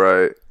Up,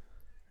 right?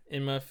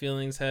 In My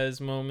Feelings had its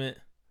moment.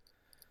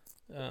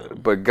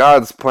 But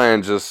God's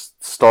Plan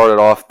just started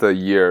off the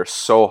year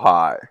so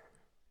high.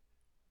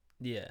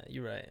 Yeah,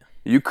 you're right.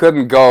 You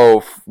couldn't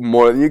go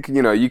more. You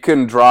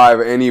couldn't drive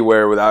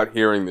anywhere without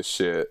hearing the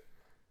shit.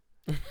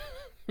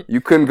 You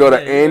couldn't go to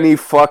any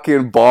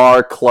fucking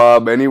bar,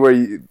 club,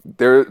 anywhere.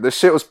 The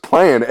shit was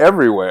playing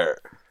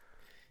everywhere.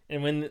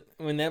 And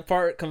when that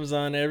part comes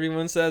on,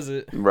 everyone says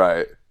it.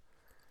 Right.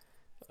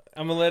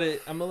 I'm gonna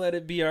let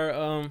it be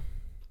our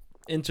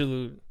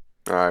interlude.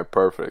 All right,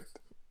 perfect.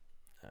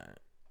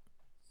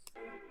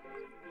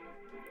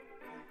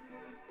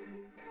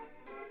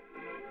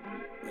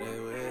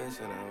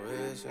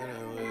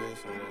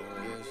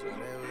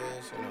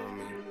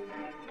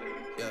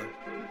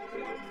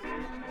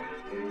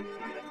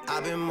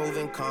 I've been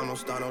moving calm, don't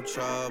start no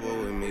trouble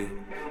with me.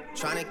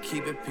 Trying to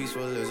keep it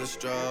peaceful is a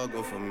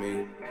struggle for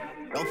me.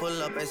 Don't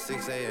pull up at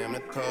 6 a.m. to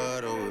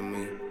cuddle with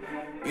me.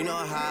 You know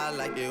how I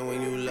like it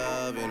when you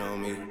loving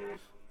on me.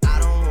 I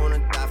don't wanna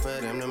die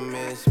for them to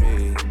miss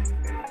me.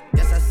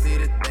 Yes, I see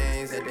the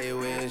things that they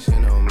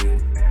wishing on me.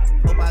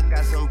 Hope I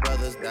got some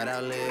brothers that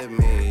outlive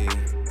me.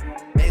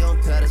 They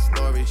gon' tell the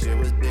story, shit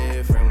was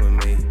different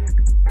with me.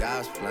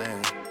 God's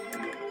plan,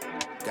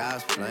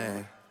 God's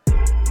plan.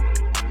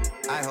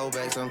 I hold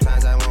back,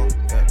 sometimes I won't.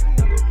 Yeah.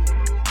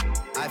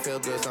 I feel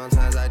good,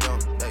 sometimes I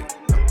don't. Hey,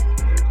 no.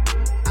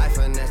 I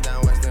finesse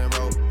down Western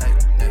Road. Hey,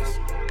 next.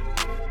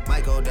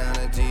 Might go down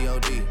to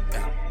G.O.D.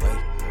 Yeah, wait.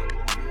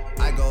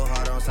 I go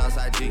hard on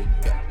Southside G.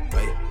 Yeah,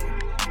 wait.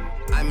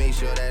 I make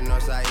sure that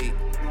Northside eat.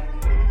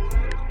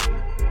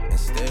 And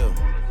still,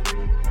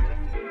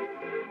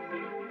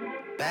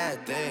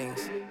 bad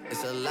things.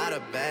 It's a lot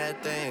of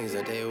bad things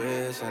that they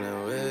wish and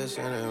they wish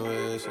and they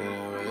wish and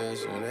they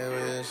wish and they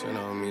wishing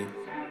on me.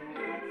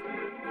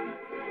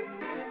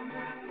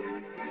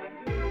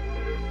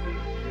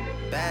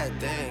 Bad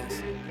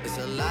things. It's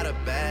a lot of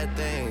bad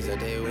things that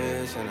they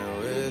wish and they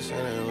wish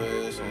and they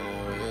wish and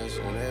they wish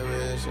and they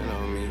wishing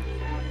on me.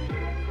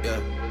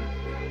 Yeah.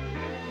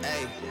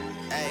 Hey,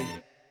 hey.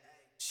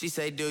 She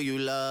say, do you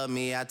love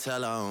me? I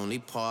tell her only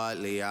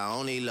partly. I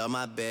only love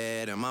my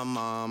bed and my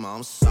mom,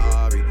 I'm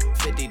sorry.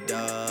 50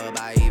 dub,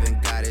 I even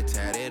got it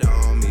tatted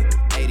on me.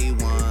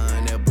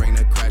 81, they'll bring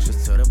the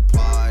crashers to the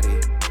party.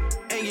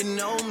 And you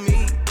know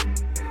me,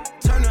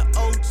 turn the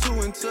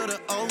 02 into the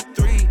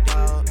 03,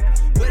 dog.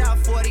 Without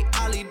 40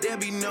 Ollie, there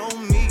be no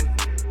me.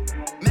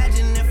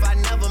 Imagine if I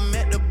never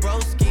met the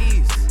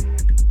broskies.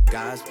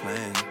 God's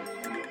plan,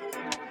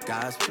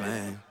 God's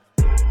plan.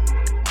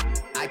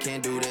 I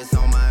can't do this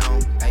on my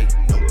own, hey,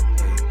 no,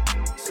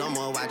 hey.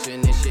 Someone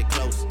watching this shit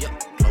close, yeah,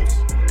 close.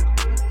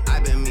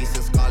 I've been me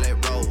since Scarlet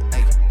Road,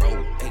 hey,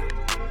 bro, hey.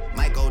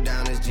 Might go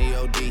down as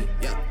G.O.D.,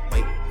 yeah,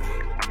 wait.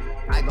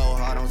 I go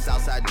hard on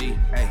Southside G,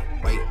 hey,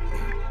 wait.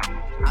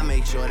 I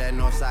make sure that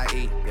Northside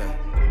eat, yeah.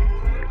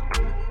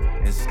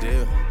 And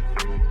still,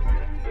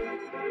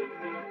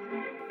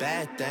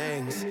 bad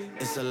things.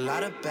 It's a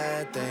lot of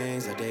bad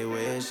things that they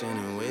wishing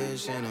and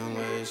wishing and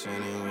wishing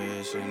and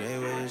wishing they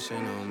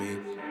wishing on me.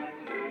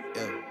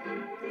 Yeah.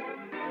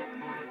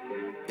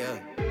 Yeah.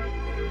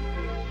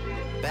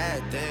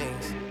 Bad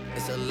things.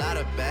 It's a lot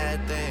of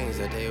bad things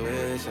that they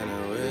wish and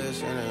they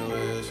wish and they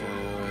wish and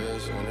they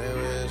wish and they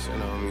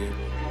wishing on me.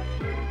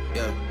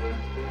 Yeah.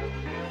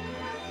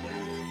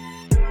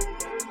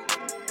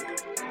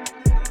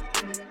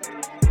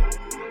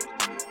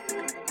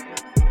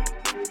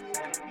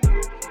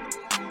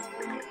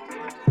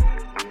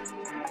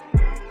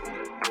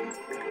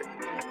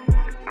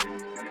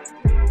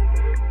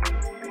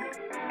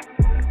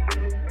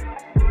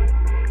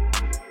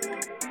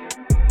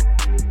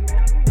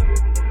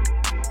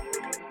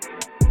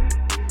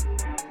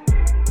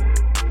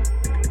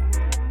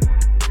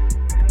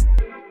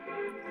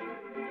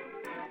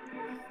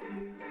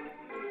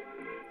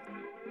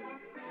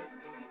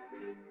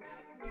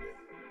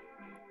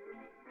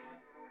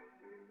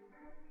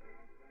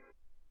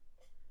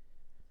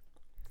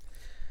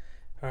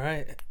 All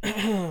right.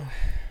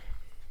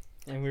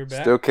 And we're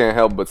back. Still can't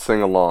help but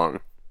sing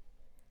along.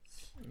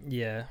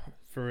 Yeah,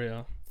 for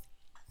real.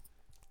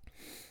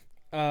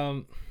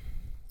 All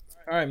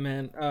right,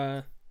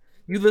 man.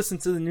 You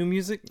listened to the new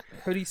music,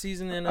 Hoodie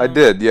Season, and I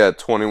did, yeah,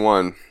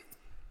 21.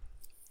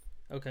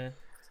 Okay.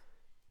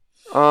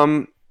 You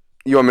want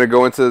me to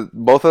go into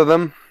both of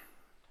them?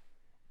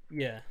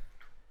 Yeah.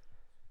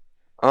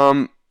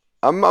 I'm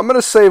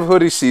gonna save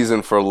Hoodie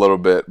Season for a little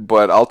bit,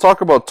 but I'll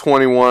talk about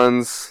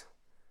 21's.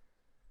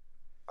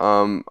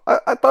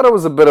 I thought it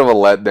was a bit of a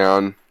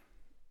letdown.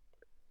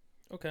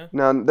 Okay.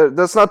 Now,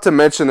 that's not to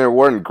mention there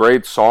weren't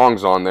great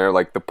songs on there.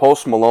 Like, the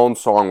Post Malone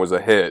song was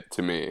a hit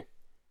to me.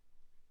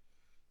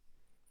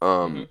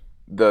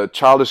 The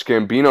Childish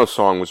Gambino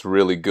song was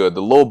really good.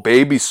 The Lil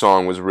Baby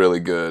song was really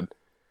good.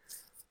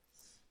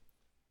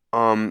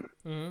 But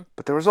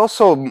there was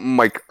also,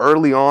 like,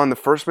 early on, the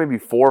first maybe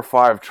 4 or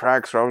 5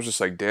 tracks where I was just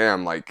like,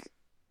 damn, like,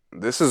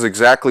 this is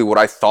exactly what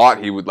I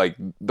thought he would, like,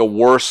 the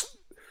worst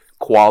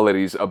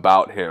qualities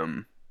about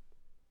him.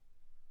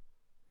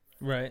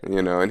 Right.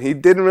 You know, and he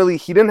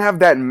didn't have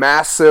that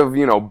massive,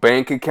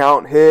 bank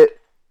account hit.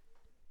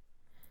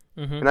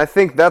 And I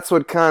think that's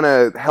what kind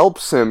of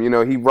helps him.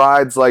 He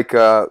rides like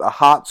a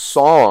hot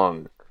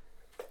song.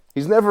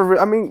 He's never,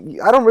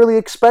 I don't really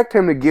expect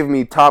him to give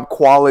me top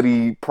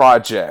quality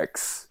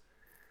projects.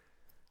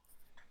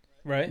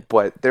 Right.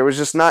 But there was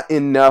just not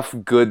enough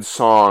good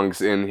songs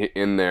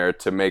in there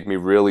to make me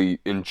really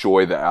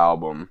enjoy the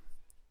album.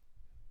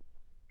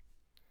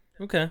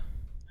 Okay.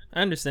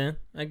 I understand.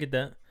 I get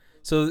that.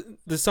 So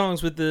the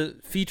songs with the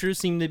features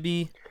seem to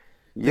be...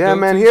 Yeah,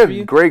 man, he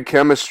had great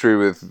chemistry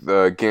with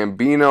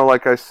Gambino.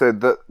 Like I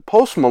said, the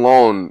Post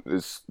Malone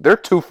they're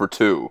 2 for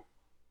 2.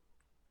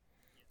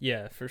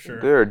 Yeah, for sure.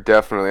 They're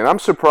definitely, and I'm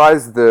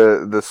surprised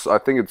this. I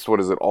think it's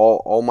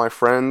all my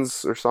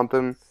friends or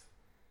something.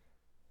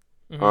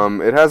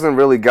 It hasn't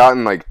really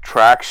gotten like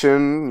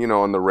traction,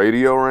 on the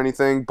radio or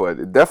anything, but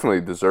it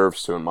definitely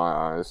deserves to in my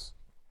eyes.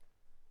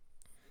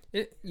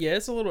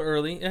 It's a little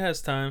early. It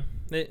has time.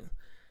 He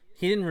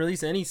didn't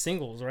release any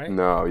singles, right?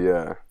 No,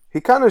 yeah. He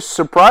kind of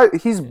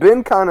surprised. He's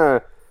been kind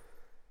of,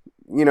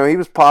 he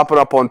was popping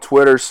up on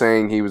Twitter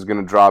saying he was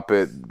going to drop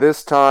it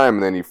this time,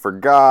 and then he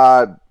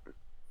forgot,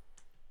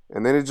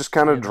 and then it just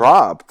kind of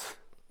dropped.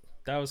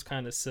 That was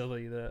kind of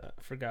silly, the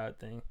forgot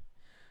thing.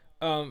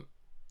 We're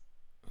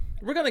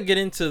going to get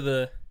into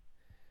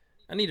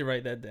I need to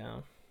write that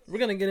down. We're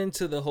gonna get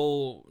into the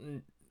whole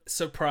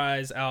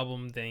surprise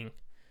album thing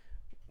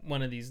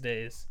one of these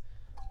days.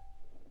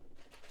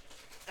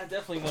 I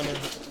definitely want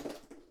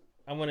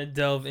to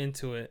delve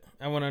into it.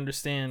 I want to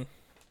understand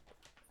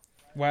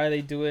why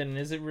they do it and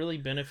is it really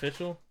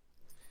beneficial?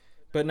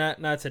 But not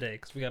today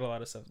because we got a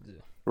lot of stuff to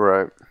do.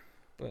 Right.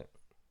 But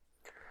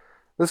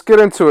let's get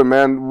into it,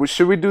 man.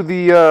 Should we do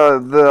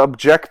the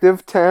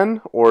objective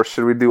 10 or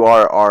should we do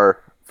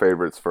our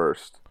favorites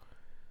first?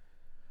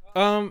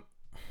 What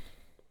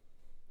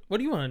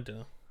do you want to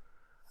do?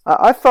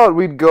 I thought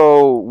we'd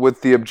go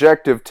with the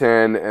objective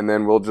 10 and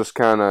then we'll just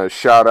kind of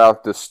shout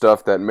out the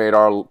stuff that made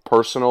our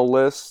personal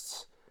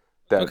lists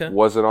that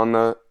wasn't on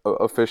the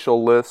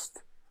official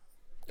list.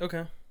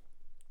 Okay.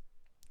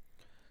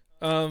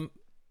 You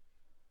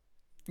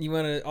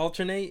want to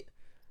alternate?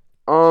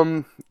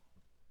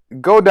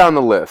 Go down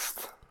the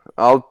list.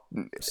 I'll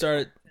start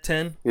at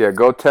 10. Yeah,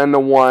 go 10 to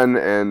 1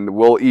 and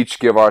we'll each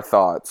give our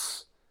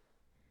thoughts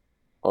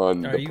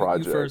on the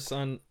project.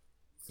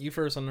 You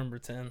first on number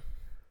 10.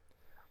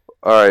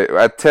 All right,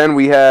 at 10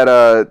 we had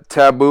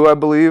Taboo, I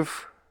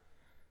believe.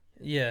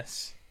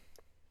 Yes.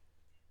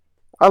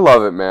 I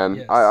love it, man.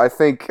 Yes. I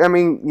think, I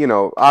mean, you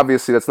know,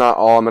 obviously that's not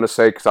all I'm going to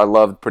say because I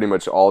love pretty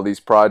much all these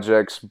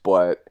projects,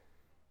 but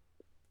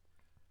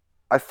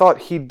I thought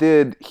he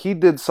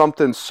did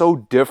something so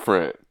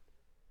different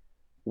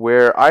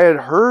where I had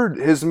heard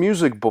his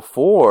music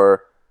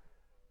before,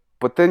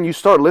 but then you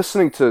start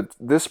listening to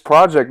this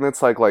project and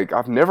it's like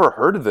I've never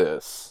heard of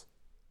this.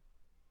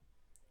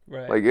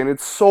 Right. And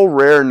it's so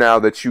rare now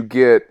that you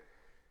get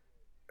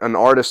an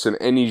artist in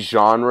any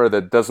genre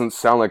that doesn't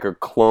sound like a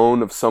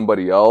clone of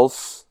somebody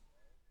else.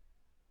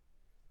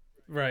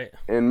 Right.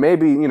 And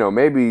maybe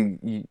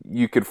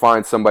you could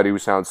find somebody who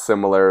sounds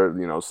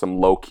similar, some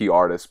low-key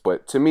artist.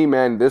 But to me,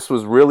 man, this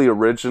was really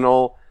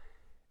original,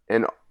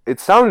 and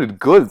it sounded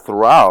good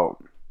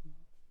throughout.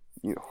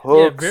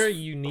 Hooks, very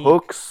unique.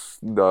 Hooks,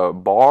 the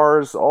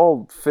bars,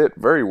 all fit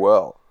very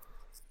well.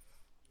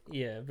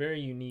 Yeah, very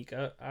unique.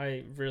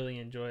 I really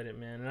enjoyed it,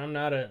 man. And I'm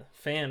not a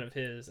fan of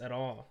his at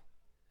all.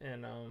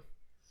 And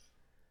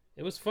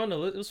it was fun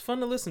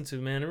to listen to,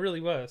 man. It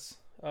really was.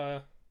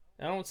 I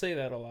don't say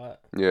that a lot.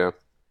 Yeah.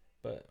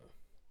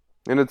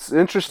 And it's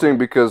interesting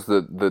because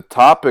the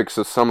topics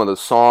of some of the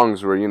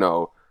songs were,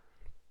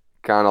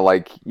 kind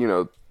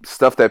of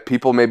stuff that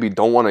people maybe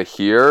don't want to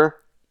hear.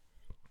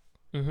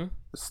 Mm-hmm.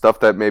 Stuff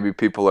that maybe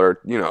people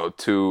are,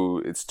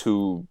 it's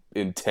too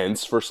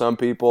intense for some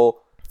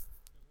people.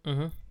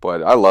 Mm-hmm.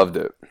 But I loved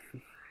it.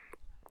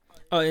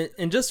 Oh,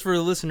 and just for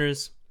the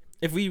listeners,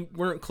 if we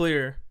weren't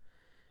clear,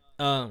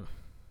 it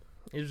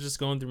was just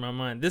going through my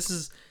mind.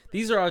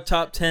 These are our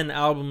top 10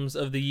 albums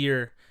of the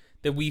year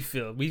that we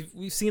feel. We've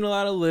seen a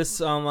lot of lists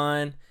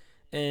online,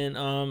 and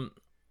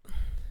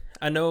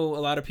I know a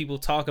lot of people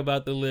talk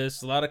about the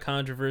list, a lot of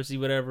controversy,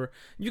 whatever.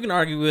 You can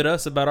argue with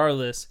us about our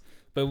list,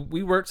 but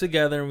we worked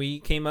together and we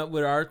came up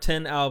with our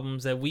 10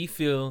 albums that we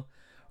feel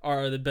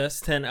are the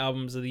best 10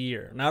 albums of the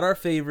year. Not our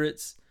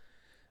favorites.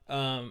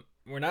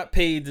 We're not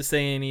paid to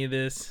say any of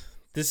this.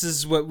 This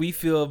is what we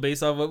feel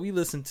based off what we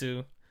listen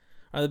to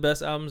are the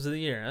best albums of the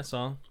year. That's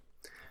all.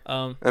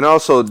 And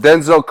also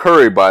Denzel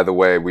Curry, by the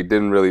way, we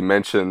didn't really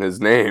mention his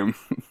name.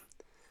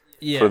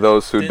 Yeah, for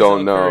those who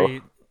don't know.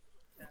 Curry,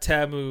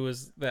 Taboo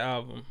is the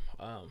album,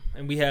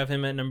 and we have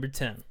him at number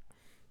 10.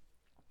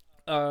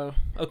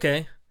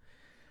 Okay,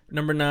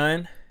 number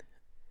 9.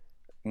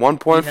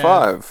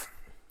 1.5.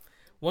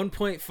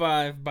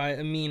 1.5 by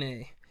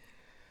Amine.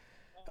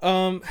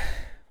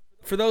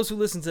 For those who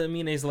listened to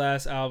Amine's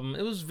last album,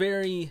 it was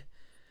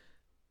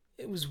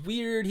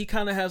weird. He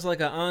kind of has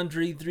like an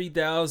Andre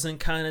 3000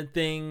 kind of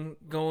thing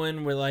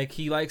going where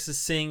he likes to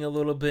sing a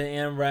little bit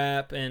and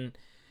rap, and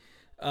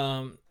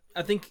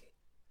I think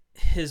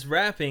his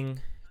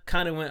rapping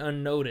kind of went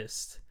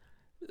unnoticed.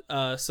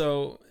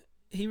 So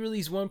he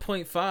released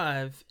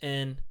 1.5,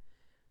 and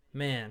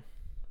man,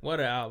 what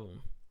an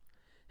album.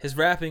 His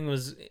rapping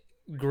was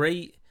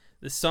great.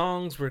 The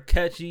songs were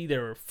catchy. They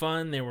were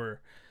fun. They were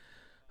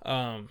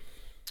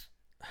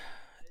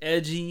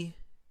edgy.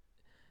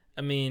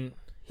 I mean,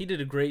 he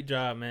did a great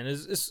job, man.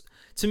 It's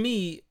to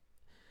me,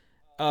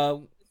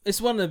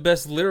 it's one of the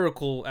best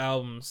lyrical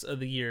albums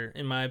of the year,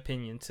 in my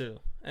opinion, too.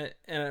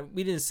 And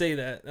we didn't say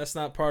that. That's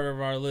not part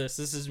of our list.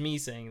 This is me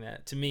saying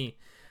that. To me,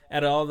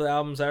 out of all the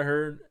albums I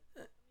heard,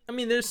 I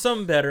mean, there's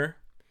some better,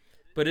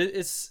 but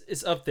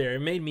it's up there.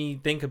 It made me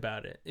think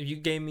about it. If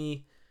you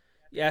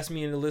asked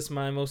me to list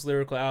my most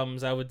lyrical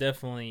albums, I would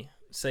definitely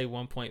say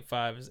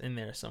 1.5 is in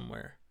there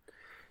somewhere.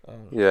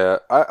 Yeah,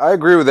 I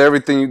agree with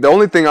everything. The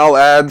only thing I'll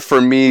add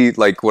for me,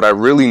 what I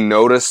really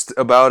noticed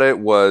about it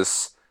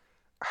was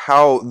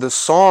how the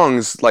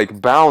songs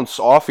bounce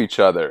off each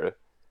other,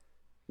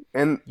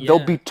 and they'll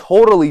be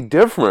totally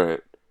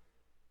different.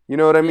 You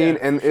know what I mean?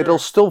 And it'll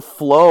still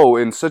flow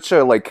in such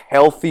a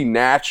healthy,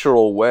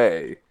 natural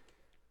way.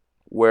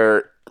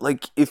 Where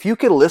if you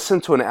can listen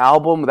to an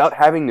album without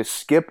having to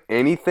skip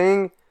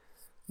anything,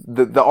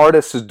 the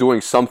artist is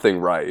doing something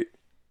right.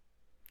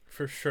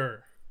 For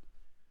sure.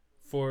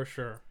 For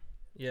sure.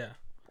 Yeah.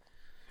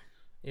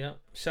 Yep.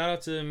 Shout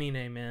out to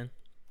Amine, man.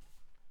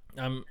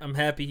 I'm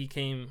happy he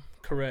came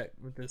correct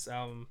with this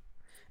album,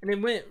 and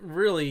it went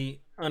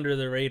really under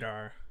the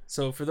radar.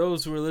 So for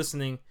those who are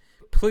listening,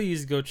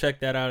 please go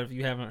check that out if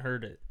you haven't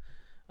heard it.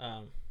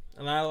 Not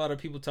a lot of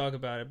people talk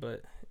about it,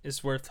 but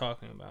it's worth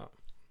talking about.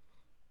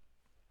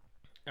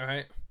 All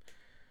right,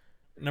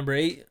 number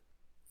 8,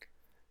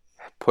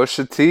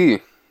 Pusha T.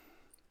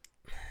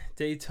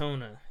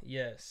 Daytona.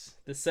 Yes,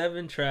 the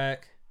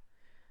 7-track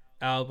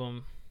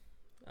album.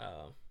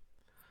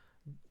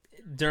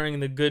 During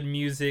the good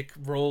music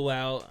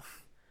rollout.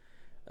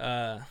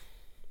 Go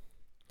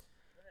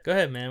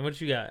ahead, man.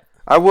 What you got?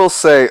 I will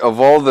say,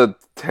 of all the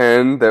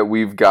 10 that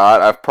we've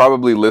got, I've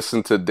probably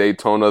listened to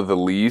Daytona the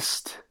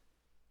least.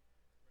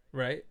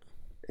 Right.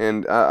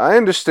 And I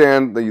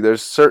understand that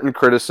there's certain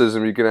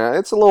criticism you can add.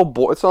 It's a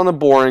little it's on the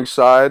boring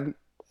side.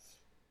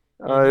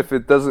 If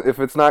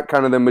it's not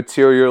kind of the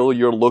material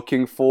you're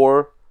looking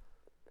for.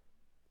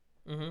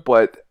 Mm-hmm.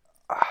 But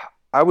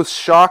I was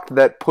shocked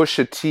that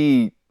Pusha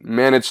T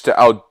managed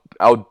to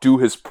outdo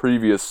his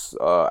previous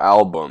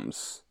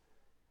albums,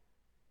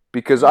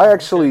 because I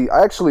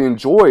actually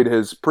enjoyed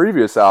his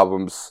previous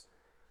albums,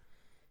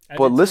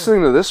 but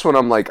listening to this one,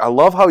 I'm like, I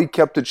love how he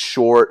kept it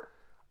short.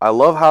 I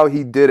love how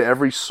he did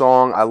every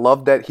song. I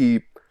love that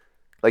he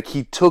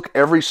took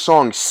every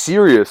song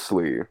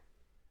seriously.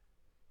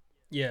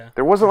 Yeah,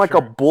 there wasn't like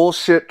a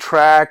bullshit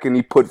track and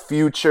he put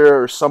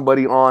Future or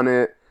somebody on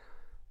it.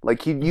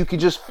 Like you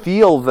could just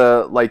feel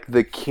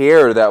the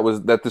care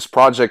that this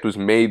project was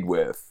made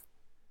with.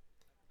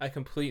 I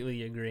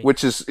completely agree.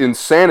 Which is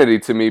insanity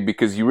to me,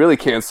 because you really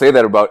can't say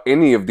that about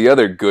any of the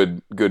other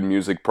good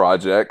music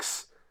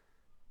projects.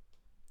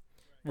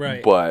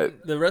 Right.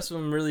 But the rest of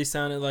them really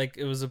sounded like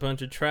it was a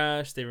bunch of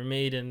trash. They were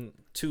made in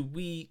 2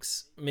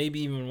 weeks,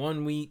 maybe even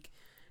 1 week.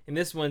 And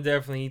this one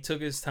definitely, he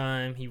took his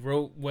time. He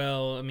wrote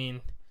well. I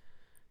mean,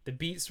 the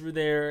beats were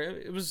there.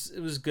 It was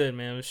good,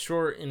 man. It was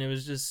short and it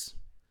was just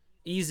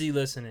easy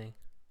listening.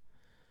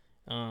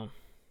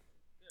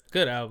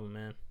 Good album,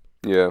 man.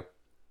 Yeah.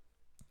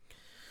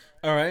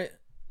 All right,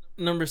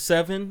 number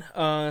 7,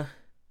 the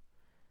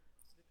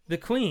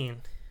Queen,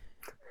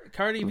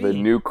 Cardi B. The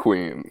new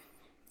queen.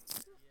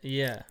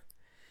 Yeah,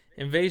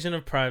 Invasion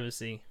of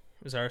Privacy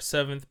was our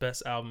 7th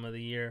best album of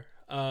the year.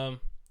 Lot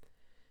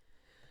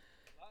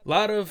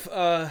of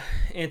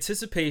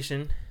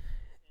anticipation,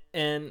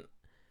 and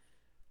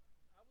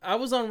I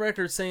was on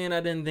record saying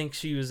I didn't think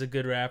she was a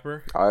good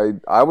rapper.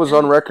 I was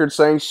on record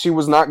saying she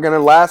was not going to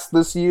last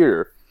this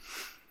year.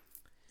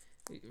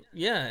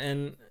 Yeah,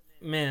 and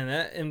man,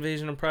 that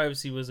Invasion of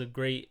Privacy was a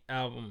great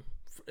album,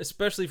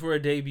 especially for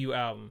a debut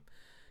album.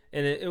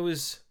 And it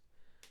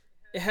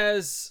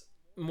has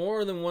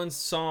more than one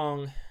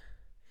song.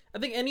 I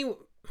think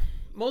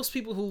most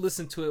people who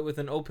listen to it with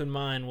an open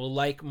mind will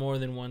like more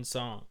than one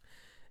song.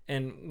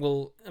 And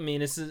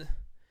it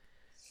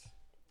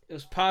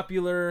was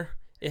popular.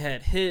 It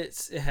had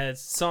hits. It had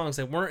songs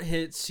that weren't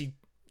hits. She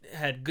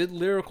had good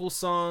lyrical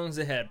songs.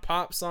 It had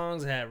pop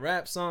songs. It had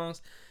rap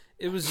songs.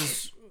 It was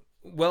just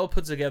well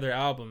put together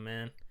album,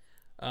 man.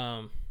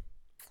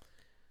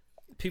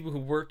 People who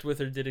worked with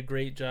her did a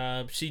great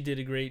job. She did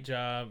a great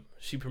job.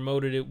 She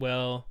promoted it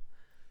well.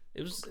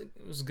 It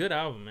was a good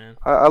album, man.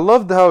 I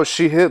loved how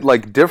she hit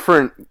like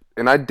different,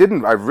 and I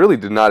really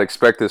did not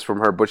expect this from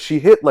her, but she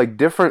hit like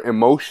different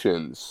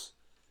emotions.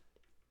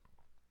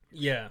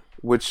 Yeah.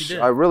 Which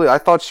I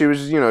thought she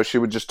was, she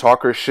would just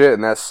talk her shit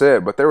and that's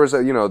it. But there was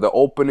the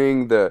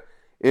opening, the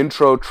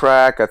intro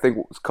track. I think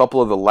a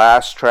couple of the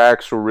last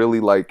tracks were really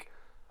like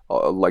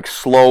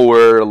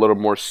slower, a little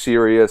more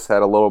serious,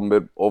 had a little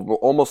bit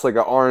almost like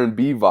an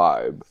R&B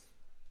vibe.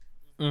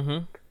 Mm-hmm.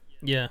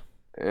 Yeah.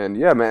 And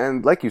yeah,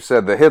 man, like you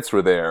said, the hits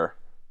were there.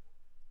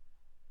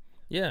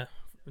 Yeah,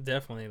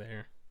 definitely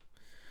there.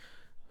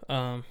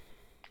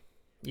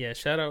 Yeah,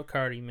 shout out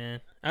Cardi,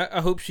 man.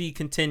 I hope she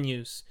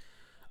continues.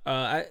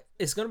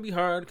 It's gonna be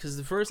hard because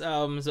the first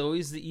album is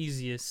always the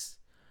easiest,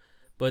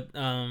 but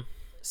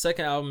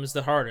second album is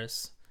the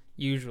hardest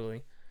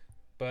usually.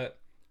 But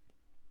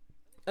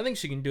I think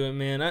she can do it,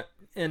 man. I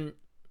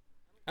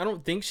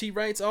don't think she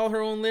writes all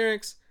her own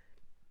lyrics,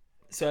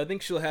 so I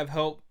think she'll have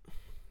help.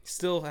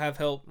 Still have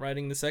help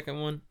writing the second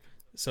one,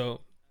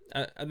 so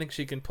I think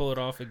she can pull it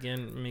off again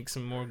and make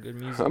some more good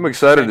music. I'm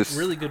excited to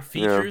really good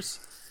features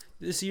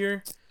this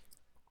year.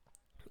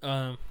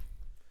 Yeah.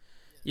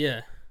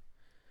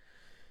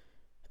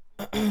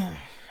 All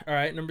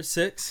right, number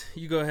 6.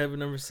 You go ahead with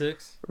number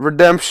 6.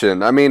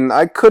 Redemption. I mean,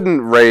 I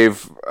couldn't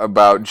rave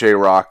about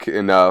J-Rock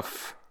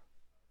enough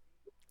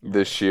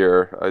this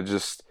year.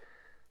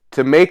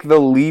 To make the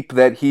leap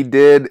that he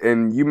did,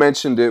 and you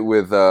mentioned it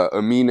with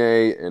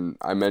Amine, and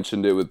I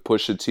mentioned it with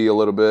Pusha T a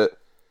little bit,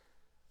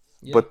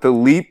 but the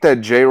leap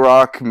that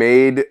J-Rock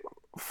made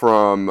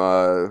from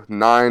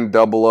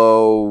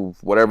 900,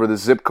 whatever the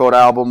Zip Code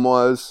album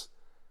was,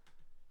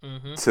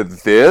 to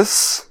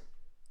this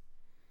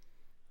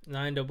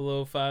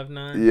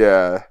 90059.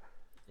 Yeah.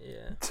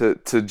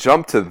 To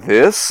jump to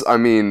this, I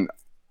mean,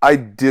 I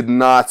did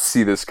not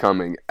see this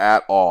coming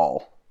at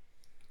all.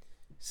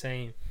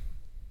 Same.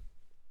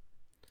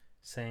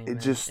 Same. It Man.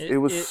 just it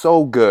was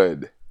so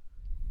good.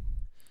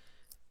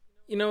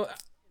 You know,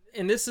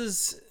 and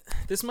this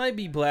might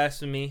be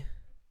blasphemy,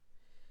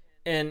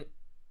 and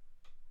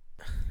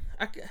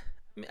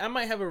I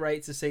might have a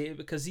right to say it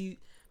because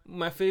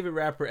my favorite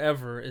rapper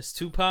ever is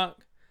Tupac.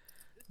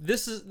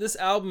 This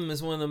album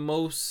is one of the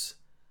most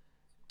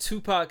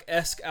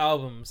Tupac-esque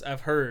albums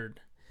I've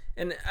heard.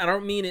 And I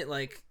don't mean it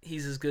like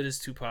he's as good as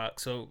Tupac.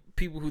 So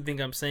people who think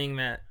I'm saying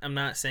that, I'm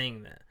not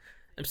saying that.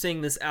 I'm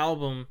saying this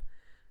album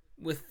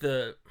with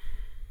I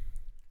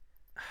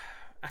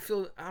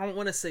don't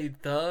want to say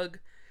thug,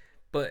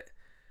 but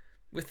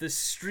with the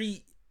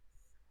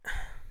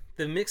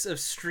mix of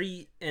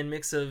street and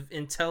mix of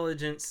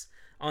intelligence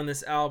on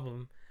this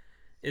album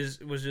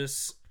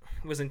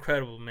was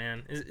incredible,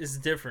 man. It's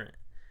different.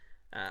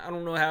 I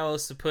don't know how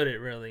else to put it,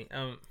 really.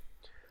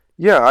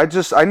 Yeah,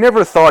 I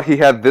never thought he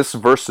had this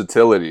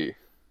versatility.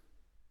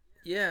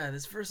 Yeah,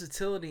 this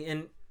versatility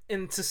and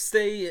to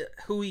stay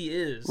who he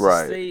is,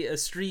 right. To stay a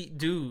street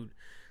dude,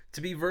 to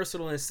be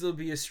versatile and still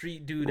be a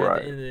street dude right.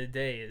 at the end of the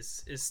day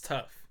is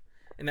tough.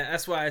 And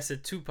that's why I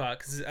said Tupac,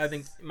 because I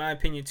think, in my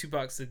opinion,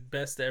 Tupac's the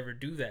best to ever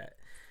do that.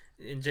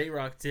 And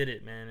J-Rock did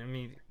it, man. I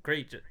mean,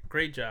 great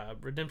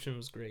job. Redemption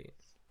was great.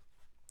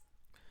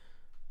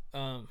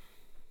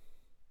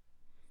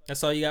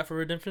 That's all you got for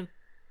Redemption?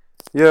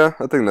 Yeah,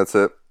 I think that's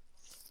it.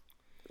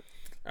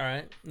 All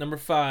right, number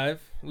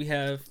 5, we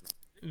have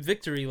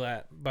Victory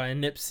Lap by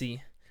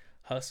Nipsey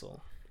Hussle.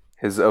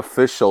 His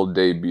official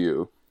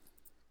debut.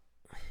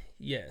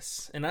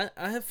 Yes, and I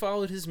have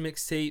followed his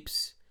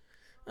mixtapes.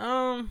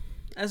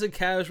 As a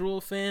casual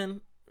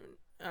fan,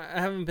 I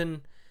haven't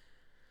been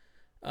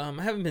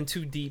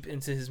too deep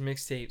into his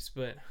mixtapes,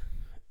 but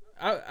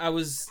I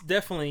was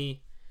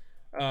definitely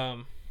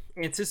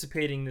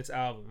anticipating this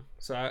album.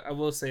 So I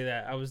will say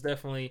that I was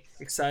definitely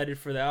excited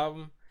for the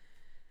album.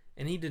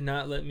 And he did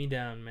not let me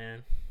down,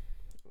 man.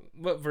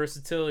 What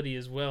versatility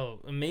as well.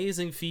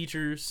 Amazing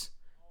features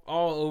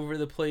all over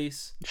the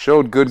place.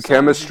 Showed good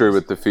chemistry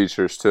with the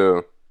features,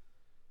 too.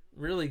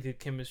 Really good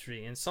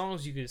chemistry. And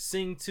songs you could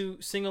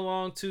sing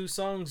along to,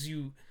 songs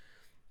you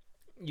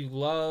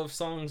love,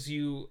 songs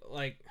you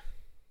like.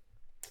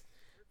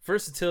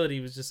 Versatility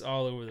was just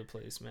all over the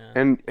place, man.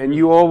 And really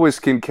you good. always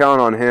can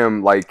count on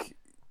him. Like,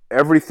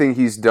 everything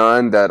he's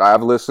done that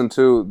I've listened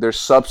to, there's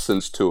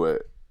substance to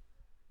it.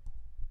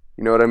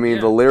 You know what I mean?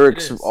 Yeah, the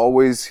lyrics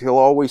he'll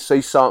always say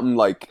something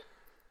like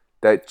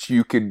that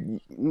you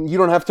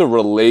don't have to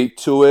relate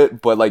to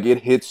it, but like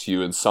it hits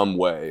you in some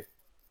way.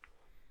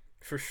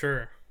 For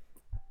sure.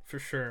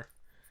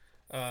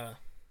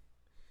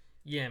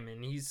 Yeah,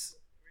 man, he's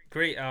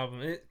great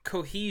album.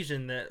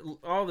 Cohesion, that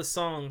all the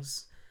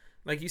songs,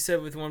 like you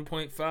said with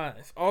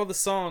 1.5, all the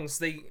songs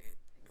they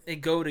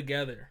go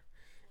together.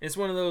 It's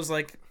one of those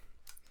like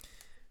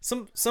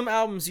some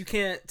albums you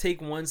can't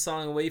take one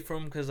song away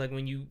from, because like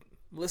when you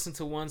listen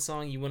to one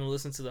song, you want to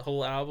listen to the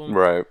whole album.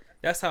 Right.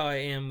 That's how I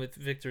am with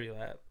Victory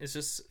Lap. It's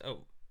just a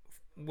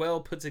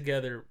well put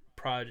together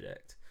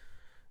project.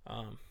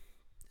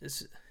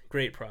 It's a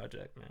great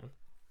project, man.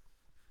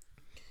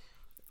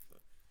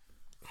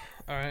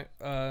 All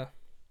right.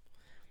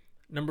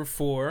 Number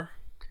 4,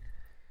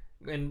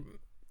 and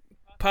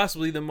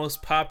possibly the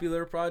most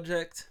popular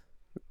project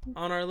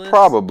on our list.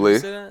 Probably. Would you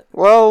say that?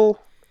 Well,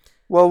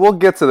 we'll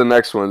get to the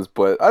next ones,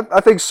 but I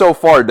think so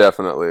far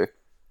definitely.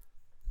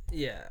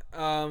 Yeah.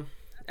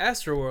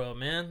 Astroworld,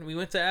 man. We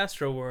went to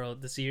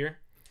Astroworld this year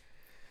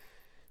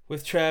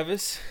with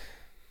Travis.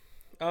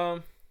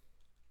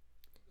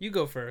 You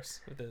go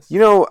first with this. You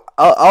know,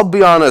 I'll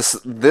be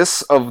honest.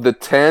 This, of the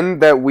 10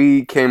 that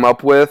we came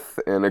up with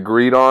and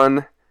agreed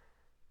on,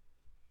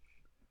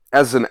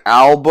 as an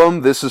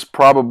album, this is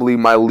probably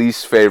my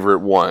least favorite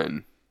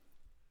one.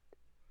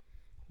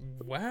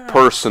 Wow.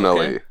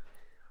 Personally.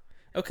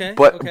 Okay.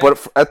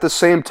 But at the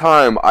same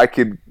time, I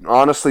could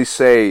honestly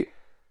say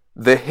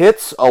the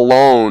hits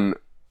alone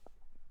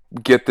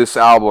get this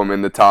album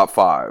in the top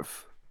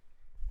 5.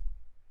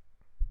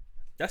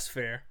 That's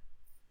fair.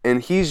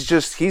 And he's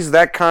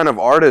that kind of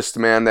artist,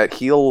 man, that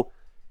he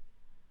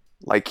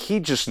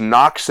just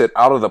knocks it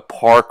out of the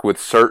park with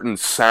certain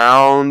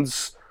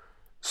sounds,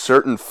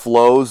 certain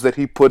flows that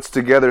he puts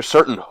together,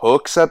 certain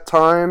hooks at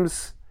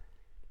times.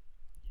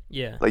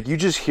 Yeah. Like, you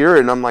just hear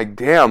it and I'm like,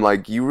 damn,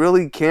 like, you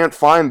really can't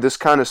find this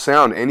kind of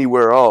sound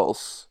anywhere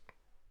else.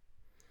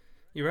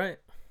 You're right.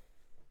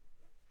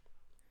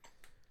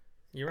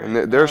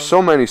 And there's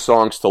so many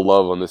songs to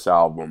love on this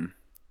album.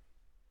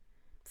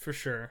 For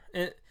sure.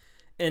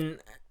 And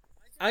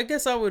I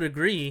guess I would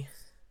agree.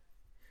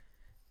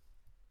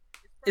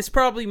 He's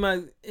probably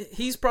my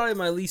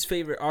least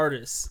favorite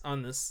artist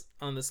on this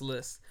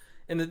list.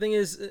 And the thing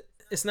is,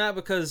 it's not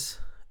because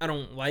I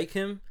don't like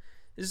him.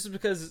 It's just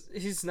because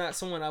he's not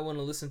someone I want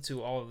to listen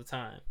to all the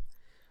time.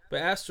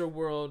 But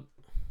Astroworld,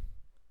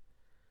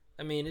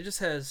 I mean, it does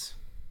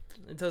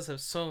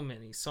have so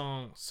many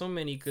songs, so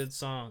many good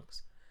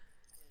songs.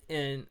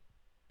 And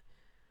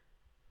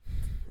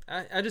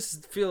I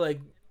just feel like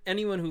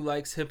anyone who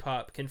likes hip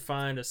hop can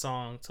find a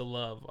song to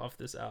love off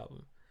this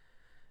album.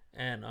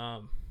 And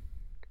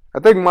I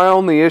think my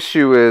only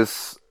issue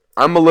is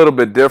I'm a little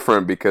bit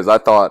different because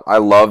I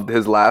loved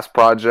his last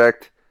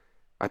project.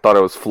 I thought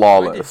it was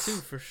flawless. I did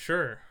too, for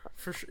sure.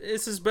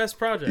 It's his best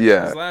project.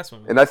 Yeah. His last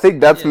one. And I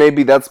think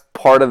that's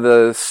part of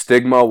the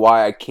stigma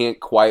why I can't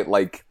quite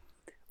like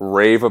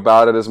rave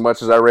about it as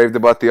much as I raved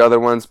about the other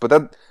ones.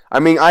 But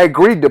I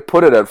agreed to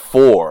put it at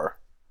 4.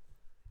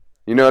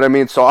 You know what I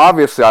mean? So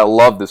obviously I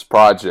love this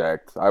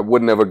project. I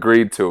wouldn't have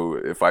agreed to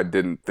it if I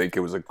didn't think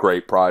it was a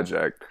great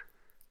project.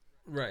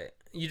 Right.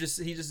 He just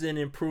didn't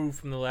improve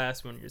from the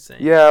last one, you're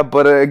saying. Yeah,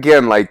 but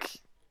again, like,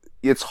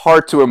 it's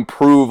hard to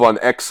improve on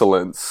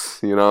excellence,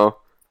 you know?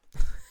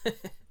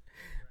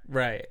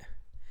 Right.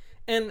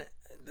 And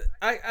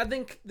I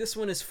think this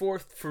one is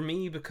 4th for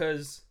me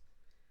because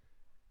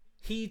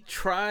he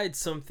tried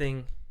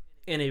something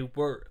and it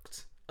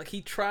worked. Like,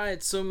 he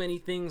tried so many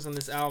things on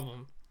this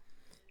album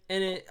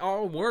and it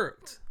all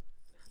worked.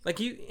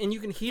 Like, you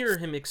can hear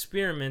him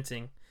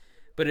experimenting,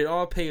 but it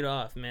all paid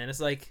off, man.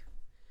 It's like,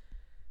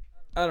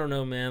 I don't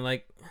know, man,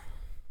 like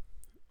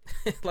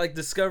like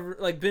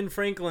Ben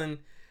Franklin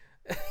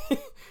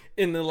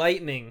in The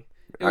Lightning.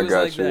 I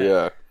got like you, that.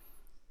 Yeah.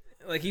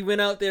 Like, he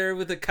went out there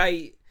with a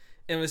kite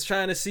and was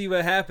trying to see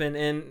what happened,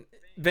 and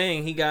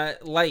bang, he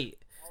got light.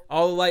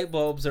 All the light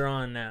bulbs are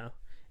on now,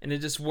 and it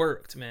just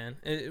worked, man.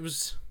 It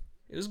was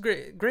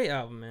great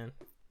album, man.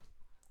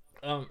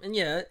 And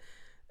yeah,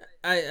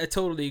 I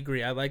totally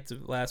agree. I liked the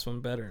last one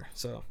better.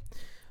 So,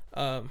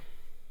 all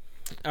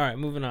right,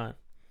 moving on.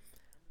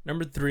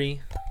 Number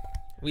 3,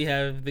 we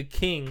have the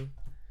King,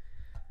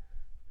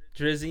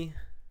 Drizzy,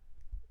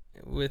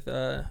 with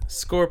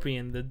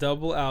Scorpion, the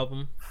double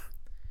album.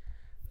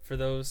 For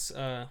those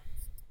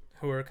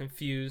who are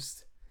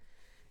confused,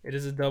 it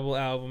is a double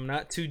album,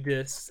 not 2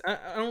 discs. I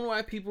don't know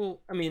why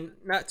people,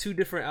 not 2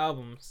 different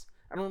albums.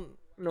 I don't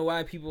know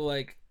why people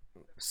like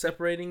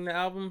separating the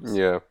albums.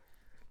 Yeah.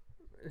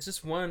 It's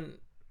just one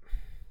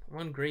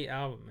great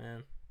album,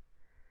 man.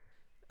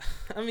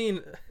 I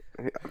mean,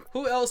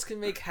 who else can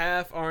make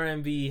half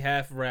R&B,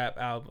 half rap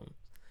album?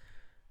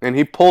 And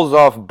he pulls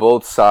off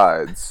both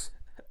sides.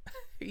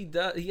 He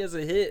does. He has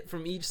a hit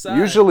from each side.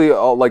 Usually,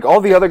 like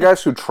all the other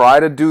guys who try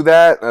to do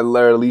that,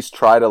 or at least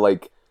try to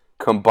like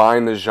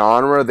combine the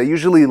genre, they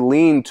usually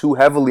lean too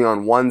heavily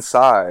on one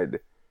side.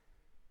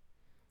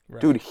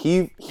 Right. Dude,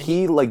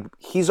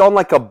 he's on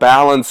like a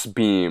balance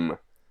beam.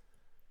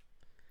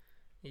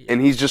 Yeah.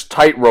 And he's just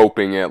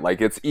tight-roping it. Like,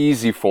 it's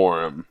easy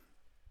for him.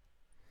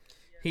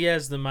 He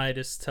has the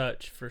Midas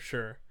touch, for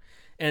sure.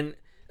 And,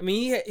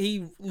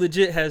 he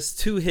legit has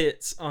 2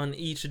 hits on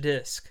each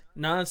disc.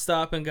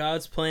 Nonstop and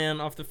God's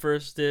Plan off the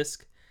first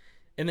disc.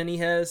 And then he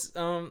has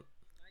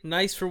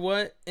Nice for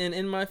What and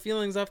In My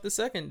Feelings off the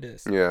second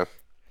disc. Yeah.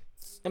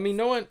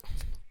 No one...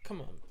 Come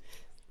on.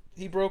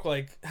 He broke,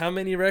 like, how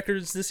many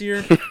records this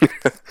year?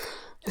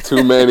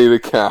 Too many to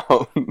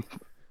count.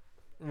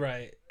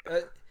 Right.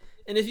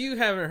 And if you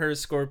haven't heard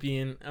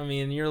Scorpion,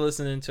 you're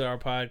listening to our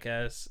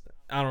podcast.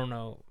 I don't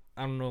know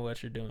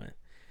what you're doing.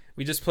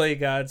 We just played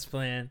God's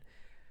Plan.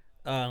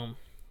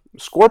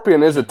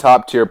 Scorpion is a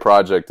top tier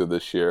project of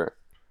this year.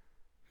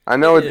 I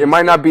know it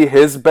might not be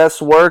his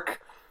best work,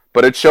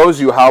 but it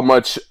shows you how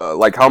much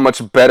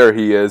better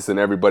he is than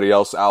everybody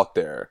else out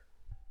there.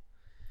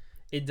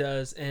 It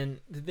does, and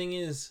the thing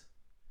is,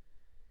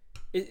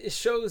 it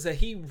shows that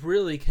he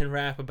really can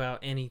rap about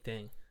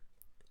anything.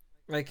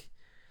 Like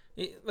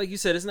you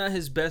said, it's not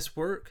his best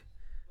work,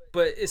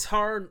 but it's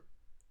hard.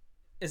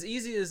 As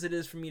easy as it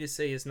is for me to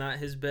say it's not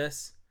his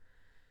best,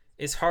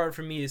 it's hard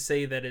for me to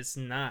say that it's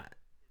not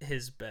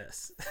his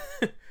best.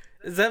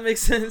 Does that make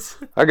sense?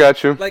 I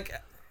got you. Like,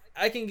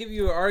 I can give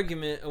you an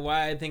argument of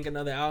why I think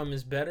another album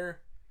is better,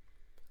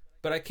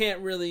 but I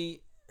can't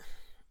really.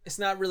 It's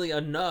not really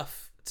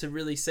enough to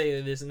really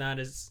say that it's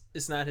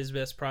not his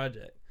best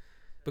project,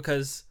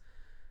 because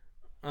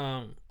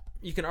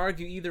you can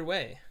argue either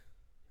way,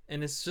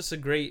 and it's just a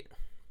great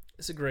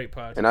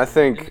project. And I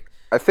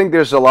think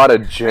there's a lot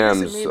of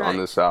gems on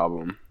this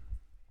album.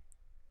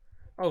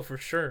 Oh, for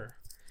sure.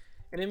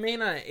 And it may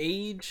not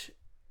age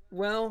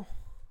well,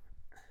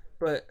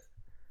 but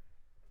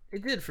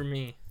it did for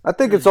me. I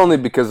think it's only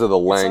because of the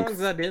length.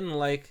 Songs I didn't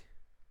like.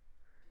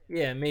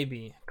 Yeah,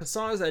 maybe. Because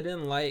songs I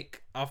didn't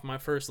like off my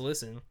first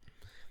listen,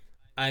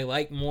 I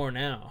like more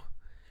now.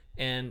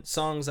 And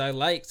songs I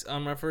liked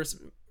on my first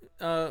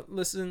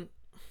listen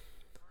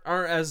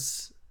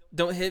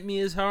don't hit me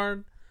as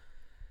hard.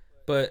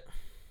 But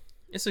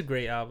it's a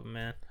great album,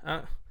 man.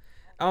 I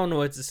don't know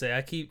what to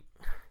say.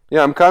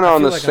 Yeah, I'm kind of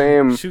on the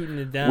same. I'm shooting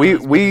it down.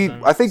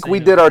 I think we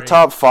did our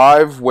top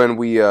 5 when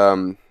we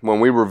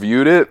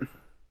reviewed it.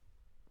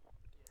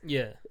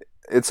 Yeah.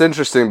 It's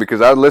interesting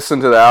because I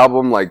listened to the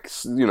album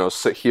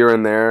here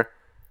and there,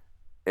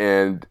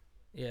 and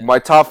my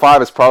top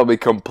 5 is probably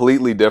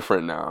completely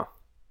different now.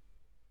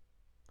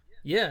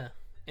 Yeah,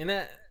 and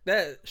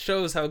that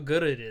shows how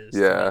good it is.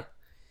 Yeah.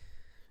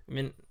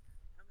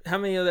 How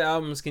many other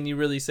albums can you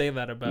really say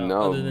that about?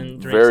 No, other than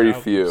Drake's very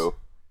albums? few.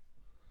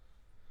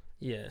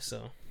 Yeah,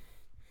 so.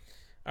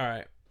 All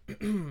right.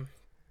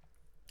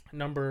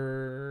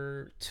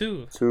 Number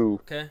 2. 2.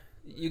 Okay.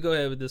 You go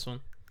ahead with this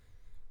one.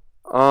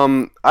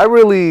 I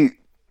really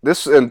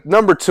this and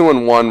number 2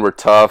 and 1 were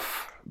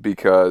tough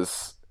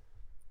because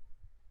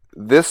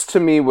this to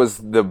me was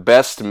the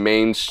best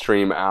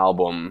mainstream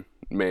album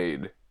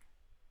made.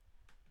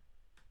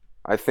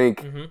 I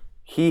think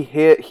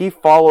he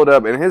followed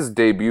up, and his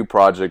debut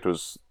project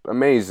was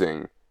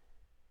amazing.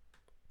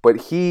 But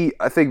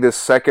I think this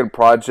second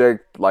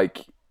project,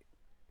 like,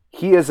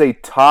 he is a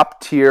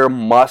top tier,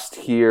 must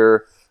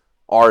hear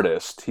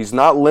artist. He's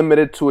not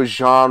limited to a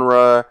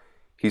genre.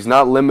 He's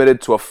not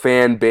limited to a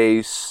fan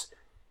base.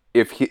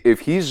 If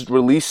he's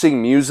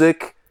releasing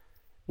music,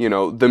 you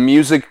know, the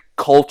music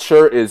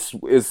culture is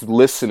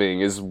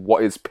listening,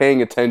 is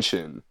paying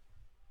attention.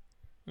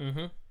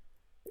 Mm-hmm.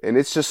 And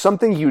it's just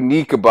something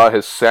unique about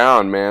his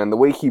sound, man. The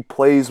way he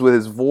plays with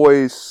his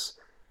voice.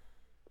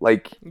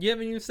 Like, you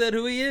haven't even said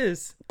who he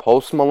is.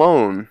 Post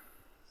Malone.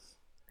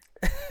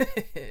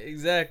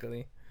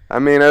 Exactly. I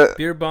mean,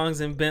 Beer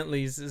Bongs and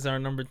Bentleys is our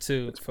number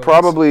 2. Folks.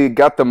 Probably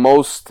got the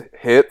most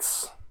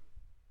hits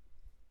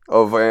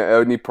of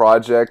any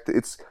project.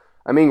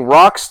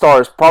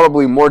 Rockstar is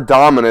probably more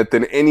dominant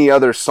than any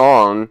other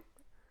song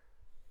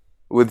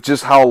with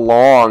just how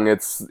long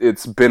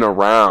it's been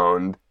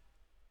around.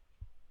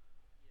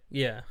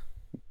 Yeah.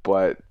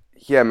 But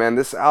yeah, man,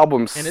 this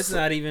album's... And it's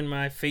not even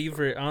my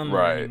favorite on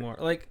there anymore.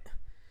 Like,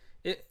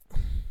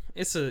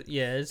 it's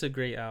a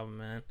great album,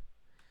 man.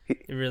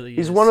 It really is.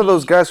 He's one of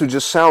those guys who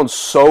just sounds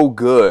so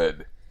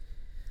good.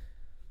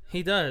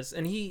 He does,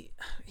 and he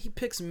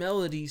picks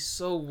melodies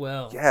so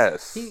well.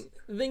 Yes. The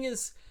thing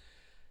is,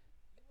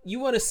 you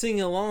want to sing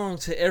along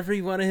to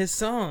every one of his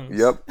songs.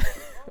 Yep.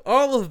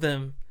 All of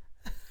them.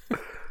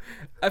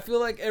 I feel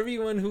like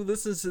everyone who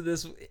listens to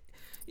this,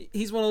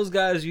 he's one of those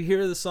guys, you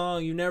hear the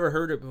song, you never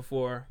heard it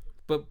before,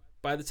 but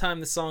by the time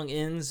the song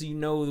ends, you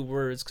know the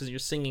words because you're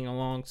singing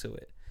along to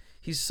it.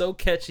 He's so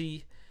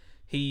catchy.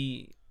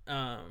 He's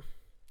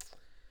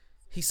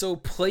so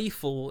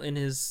playful in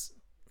his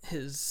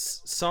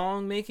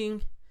song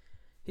making.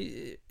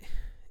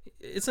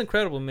 It's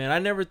incredible, man. I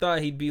never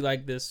thought he'd be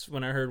like this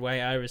when I heard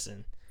White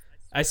Iverson.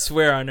 I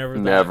swear I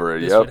never thought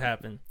this would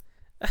happen.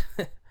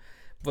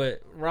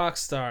 But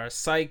Rockstar,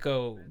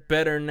 Psycho,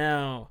 Better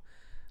Now,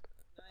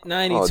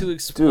 92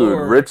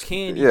 Explorer, dude,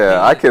 Candy.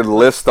 Yeah, I could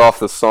list off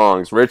the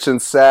songs. Rich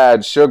and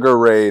Sad, Sugar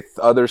Wraith,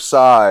 Other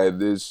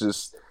Side. It's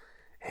just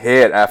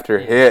hit after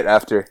hit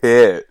after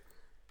hit.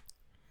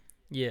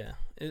 Yeah,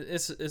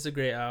 it's a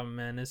great album,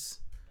 man. It's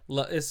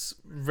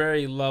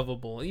very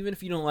lovable. Even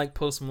if you don't like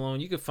Post Malone,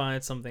 you could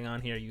find something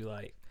on here you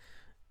like.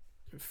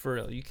 For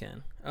real, you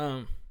can.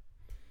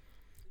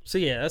 So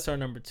yeah, that's our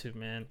number 2,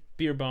 man.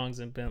 Beer Bongs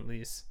and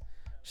Bentleys.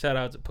 Shout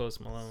out to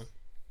Post Malone.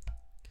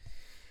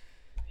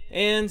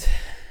 And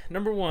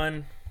number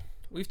 1,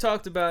 we've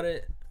talked about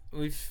it.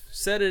 We've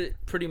said it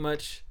pretty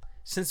much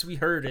since we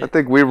heard it. I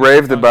think we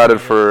raved about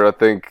it for, I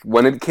think,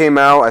 when it came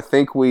out, I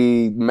think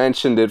we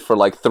mentioned it for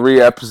like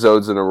 3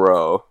 episodes in a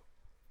row.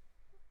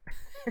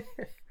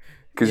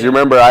 Because you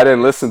remember I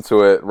didn't listen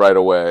to it right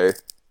away.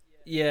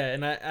 Yeah,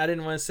 and I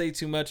didn't want to say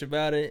too much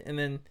about it. And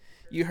then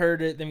you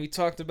heard it, then we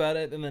talked about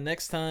it. Then the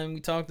next time we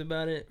talked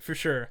about it, for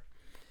sure.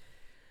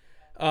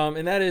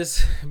 And that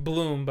is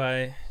Bloom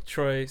by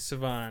Troye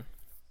Sivan.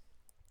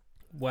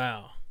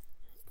 Wow.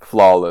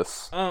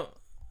 Flawless.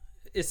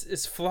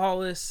 It's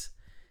flawless.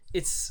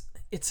 It's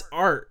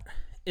art.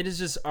 It is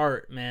just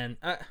art, man.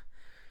 I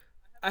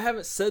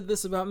haven't said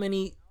this about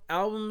many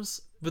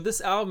albums, but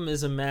this album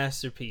is a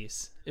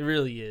masterpiece. It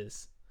really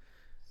is.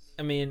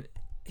 I mean,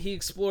 he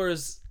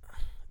explores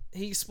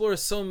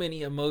so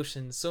many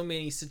emotions, so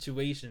many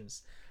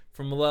situations,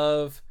 from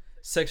love,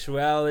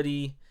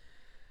 sexuality,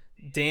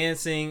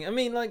 dancing. I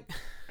mean, like,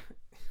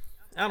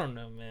 I don't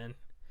know, man.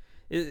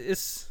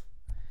 It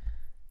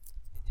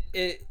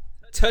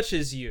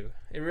touches you.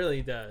 It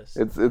really does.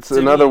 It's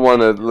another one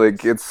that,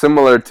 like, it's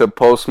similar to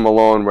Post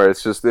Malone, where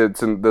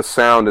the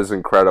sound is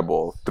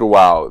incredible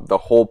throughout the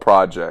whole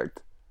project.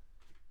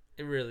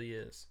 It really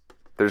is.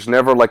 There's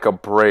never like a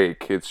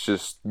break. It's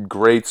just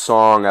great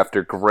song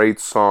after great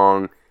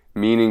song,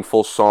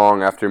 meaningful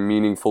song after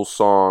meaningful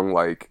song.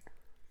 Like,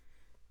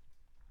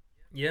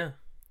 yeah.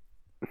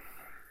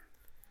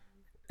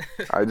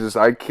 I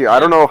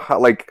don't know how,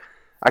 like,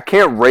 I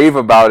can't rave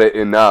about it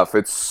enough.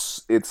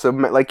 It's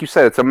like you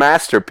said, it's a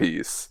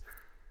masterpiece.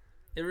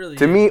 It really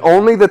to is, me, man.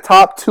 only the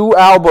top 2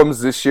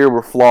 albums this year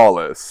were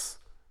flawless.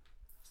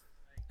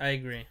 I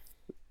agree.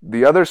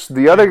 The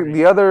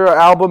other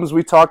albums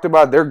we talked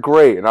about, they're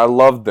great and I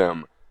love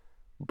them,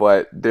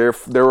 but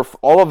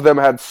all of them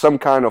had some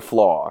kind of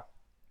flaw.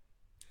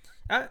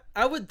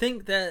 I would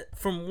think that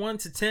from 1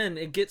 to 10,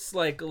 it gets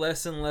like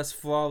less and less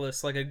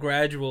flawless, like a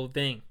gradual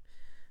thing.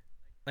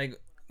 Like,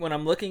 when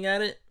I'm looking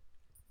at it,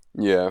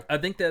 yeah, I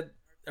think that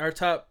our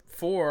top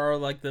 4 are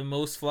like the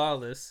most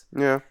flawless.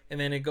 Yeah, and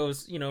then it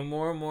goes,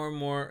 more and more and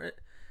more.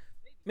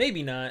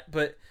 Maybe not,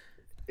 but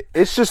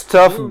it's just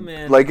tough. Ooh,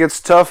 man. Like, it's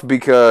tough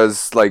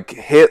because, like,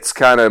 hits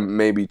kind of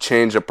maybe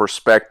change a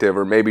perspective,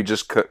 or maybe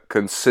just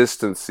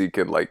consistency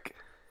could, like,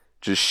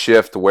 just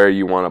shift where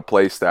you want to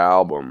place the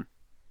album.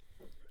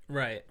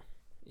 Right.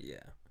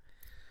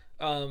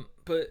 Yeah.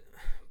 But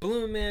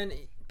Bloom, man,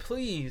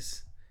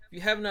 please, if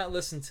you have not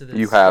listened to this,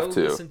 You have go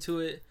to listen to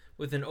it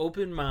with an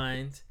open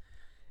mind.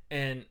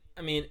 And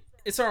I mean,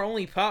 it's our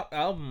only pop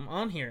album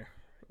on here,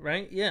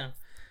 right? Yeah.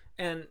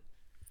 And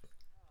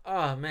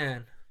oh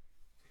man,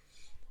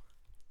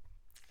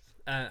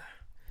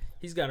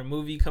 he's got a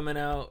movie coming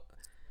out.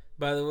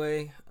 By the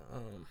way,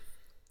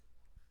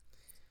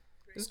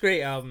 it's a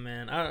great album,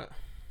 man. I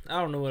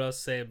don't know what else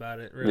to say about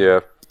it. Really.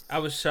 Yeah. I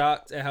was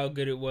shocked at how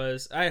good it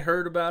was. I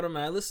heard about him.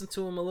 I listened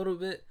to him a little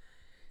bit.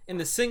 In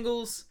the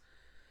singles,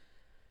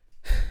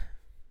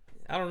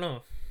 I don't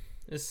know.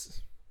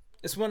 It's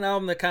one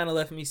album that kind of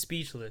left me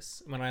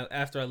speechless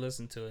after I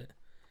listened to it.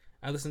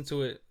 I listened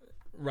to it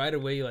right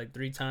away, like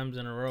 3 times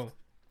in a row.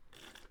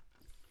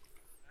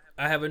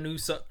 I have a new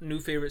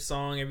favorite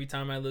song every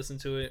time I listen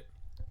to it,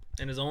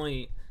 and it's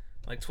only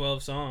like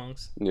 12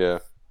 songs. Yeah.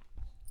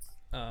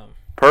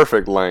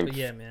 Perfect length. But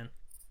yeah, man.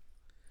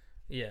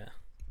 Yeah.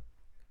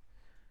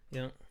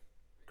 Yeah.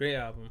 Great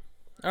album.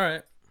 All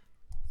right.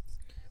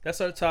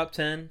 That's our top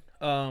 10.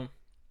 I'm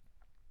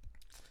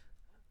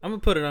gonna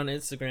put it on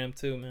Instagram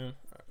too, man.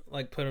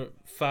 Like put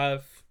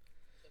 5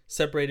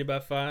 separated by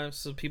 5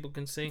 so people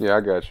can see. Yeah,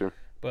 I got you.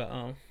 But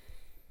all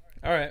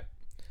right.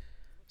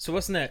 So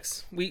what's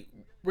next? We're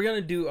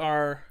gonna do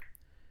our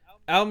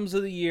albums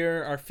of the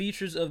year, our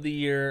features of the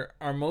year,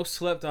 our most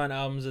slept on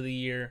albums of the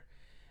year,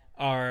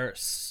 our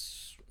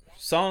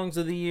songs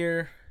of the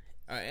year,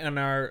 and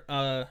our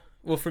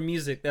well, for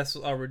music, that's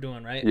all we're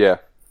doing, right? Yeah.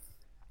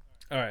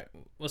 All right.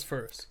 What's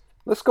first?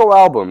 Let's go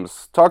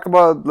albums.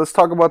 Let's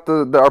talk about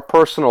our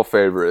personal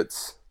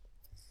favorites.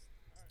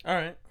 All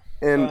right.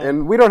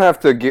 And we don't have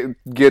to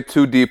get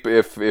too deep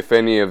if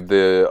any of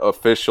the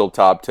official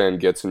top 10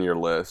 gets in your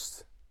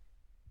list.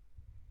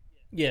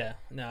 Yeah.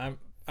 No,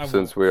 I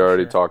since we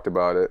already talked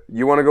about it.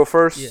 You want to go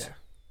first? Yeah.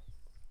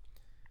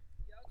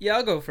 Yeah,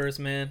 I'll go first,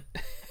 man.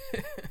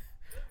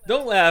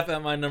 Don't laugh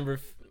at my number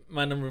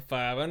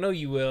 5. I know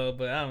you will,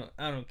 but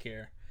I don't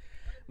care.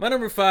 My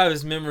number 5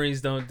 is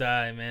Memories Don't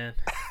Die, man.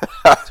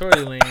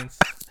 Tory Lanez.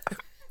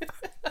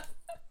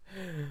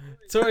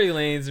 Tory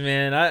Lanez,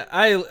 man.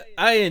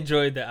 I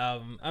enjoyed the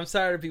album. I'm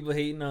sorry to people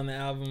hating on the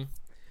album,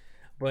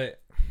 but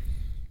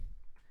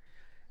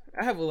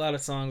I have a lot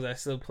of songs I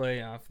still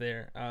play off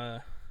there.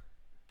 And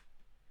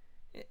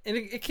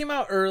it came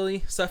out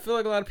early, so I feel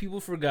like a lot of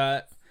people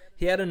forgot.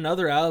 He had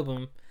another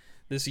album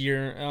this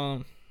year,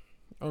 or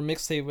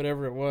mixtape,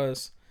 whatever it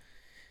was.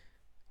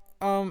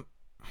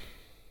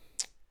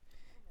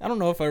 I don't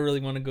know if I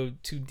really want to go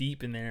too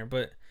deep in there,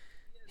 but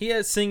he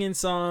had singing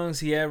songs,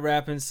 he had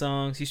rapping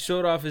songs, he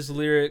showed off his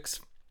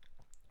lyrics.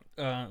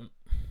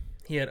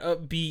 He had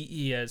upbeat,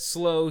 he had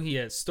slow, he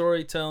had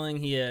storytelling,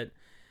 he had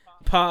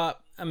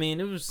pop. I mean,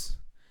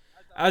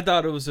 I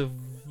thought it was it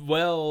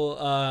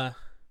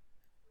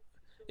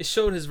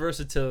showed his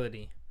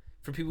versatility.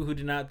 For people who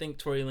did not think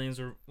Tory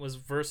Lanez was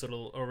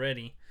versatile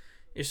already,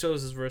 it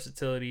shows his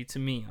versatility to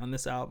me on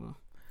this album.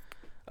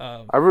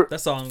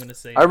 That's all I'm going to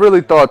say. I really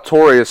thought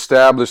Tory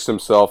established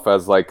himself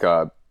as like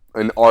an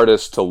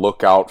artist to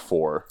look out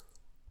for.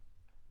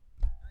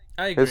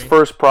 I agree. His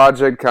first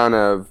project kind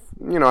of,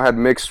 had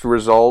mixed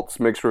results,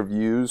 mixed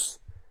reviews.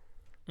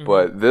 Mm-hmm.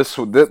 But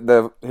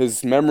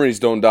his Memories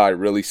Don't Die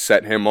really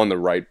set him on the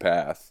right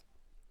path.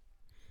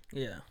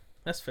 Yeah,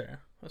 that's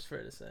fair. That's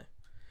fair to say.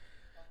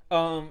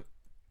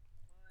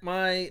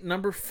 My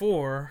number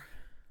 4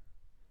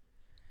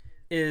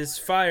 is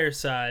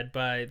Fireside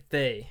by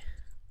They.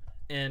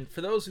 And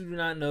for those who do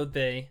not know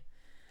they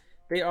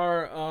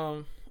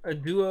are a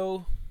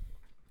duo.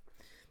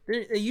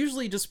 They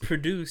usually just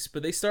produce,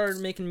 but they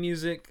started making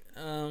music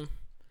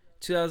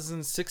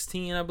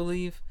 2016, I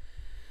believe.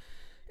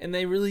 And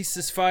they released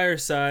this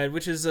Fireside,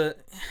 which is I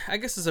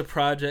guess is a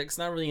project. It's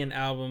not really an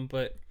album,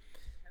 but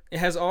it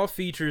has all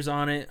features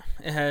on it.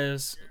 It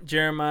has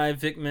Jeremiah,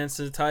 Vic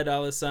Mensa, Ty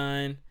Dolla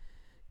 $ign,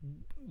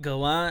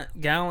 Gallant,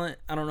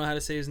 I don't know how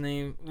to say his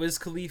name, Wiz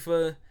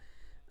Khalifa,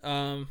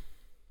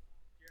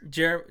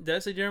 did I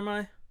say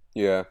Jeremiah?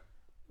 Yeah.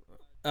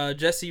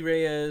 Jesse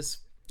Reyes.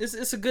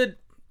 It's a good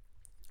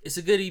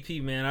EP,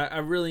 man. I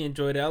really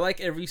enjoyed it. I like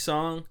every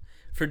song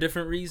for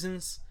different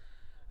reasons.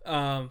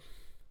 I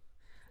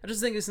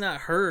just think it's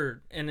not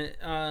heard, and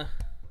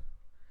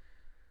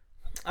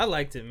I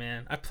liked it,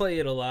 man. I play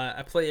it a lot.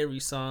 I play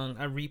every song.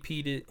 I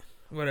repeat it.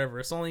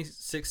 Whatever. It's only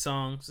 6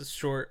 songs. It's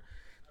short,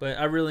 but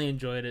I really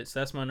enjoyed it. So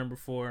that's my number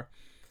 4.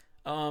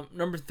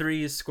 Number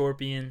 3 is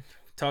Scorpion.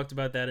 Talked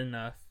about that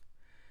enough.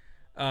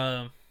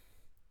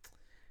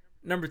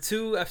 Number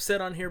 2, I've said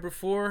on here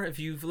before, if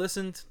you've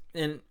listened,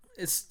 and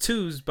it's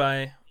Twos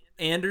by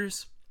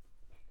Anders.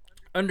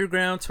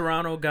 Underground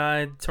Toronto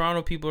guy.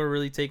 Toronto people are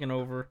really taking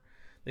over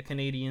the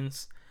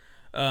Canadians.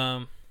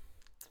 It's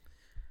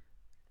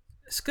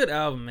a good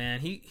album, man.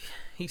 He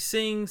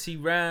sings, he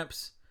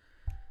raps.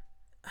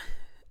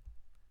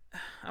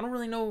 I don't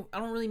really know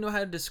how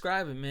to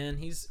describe it, man.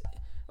 He's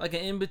like an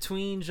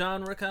in-between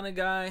genre kind of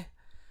guy.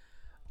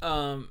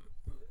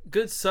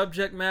 Good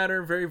subject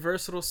matter, very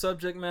versatile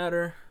subject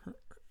matter.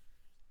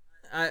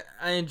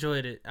 I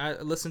enjoyed it. I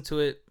listened to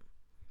it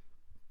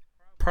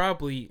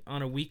probably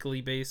on a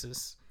weekly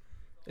basis.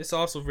 It's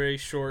also very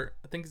short.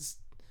 I think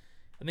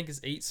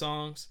it's 8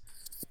 songs.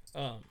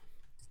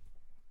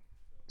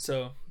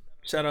 So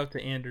shout out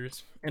to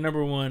Anders. And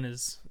number 1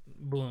 is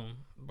Bloom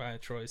by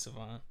Troye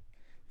Sivan.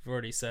 I've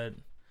already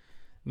said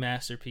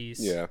masterpiece.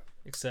 Yeah.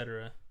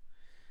 Etc.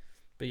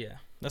 But yeah,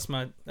 that's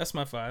my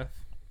 5.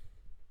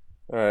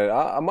 All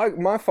right,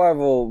 my 5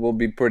 will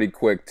be pretty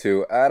quick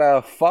too. At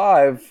a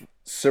 5,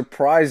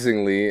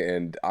 surprisingly,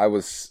 and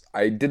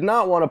I did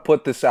not want to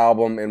put this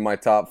album in my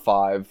top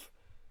 5,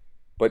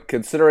 but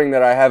considering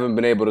that I haven't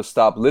been able to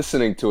stop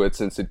listening to it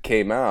since it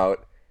came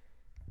out,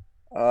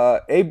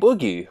 A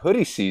Boogie,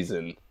 Hoodie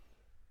Season.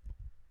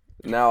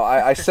 Now,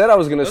 I said I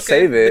was going to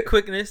save it. The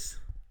quickness.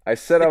 I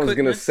said I was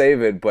going to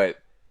save it, but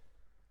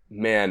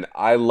man,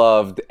 I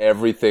loved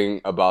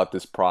everything about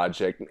this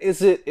project.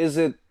 Is it,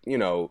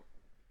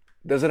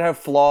 does it have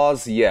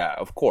flaws? Yeah,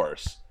 of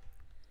course.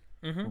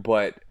 Mm-hmm.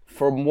 But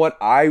from what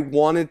I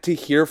wanted to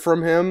hear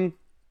from him,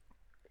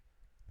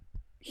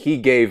 he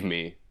gave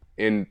me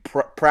in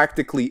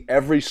practically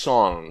every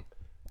song.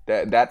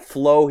 That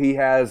flow he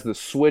has, the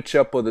switch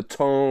up of the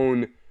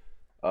tone,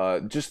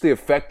 just the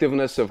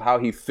effectiveness of how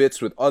he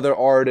fits with other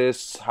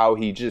artists, how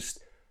he just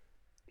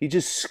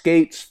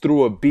skates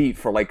through a beat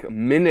for like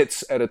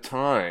minutes at a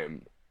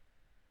time.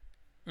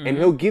 Mm-hmm. And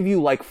he'll give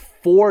you like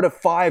 4 to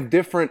 5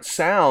 different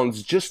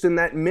sounds just in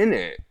that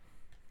minute.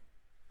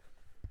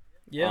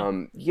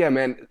 Yeah. Yeah,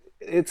 man.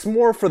 It's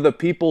more for the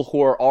people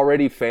who are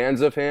already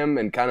fans of him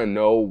and kind of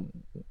know,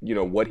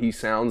 what he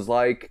sounds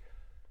like.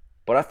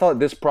 But I thought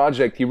this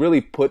project, he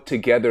really put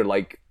together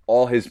like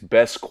all his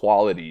best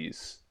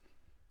qualities.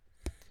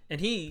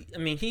 And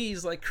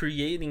he's like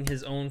creating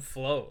his own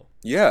flow.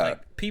 Yeah.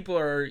 Like people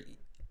are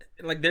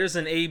like, there's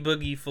an A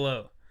Boogie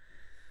flow.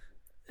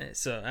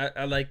 So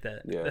I like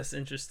that. Yeah. That's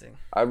interesting.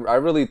 I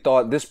really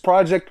thought this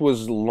project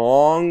was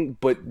long,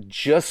 but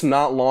just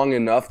not long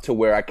enough to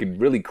where I could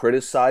really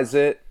criticize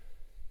it,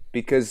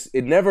 because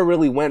it never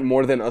really went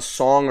more than a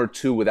song or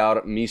 2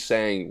 without me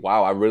saying,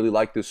 wow, I really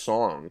like this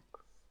song.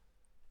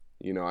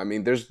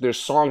 There's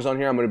songs on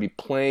here I'm going to be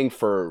playing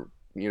for,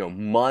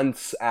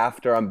 months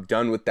after I'm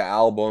done with the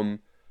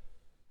album.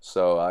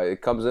 So it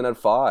comes in at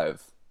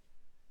 5.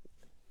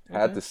 Okay.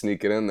 Had to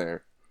sneak it in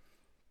there.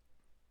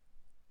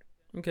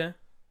 Okay.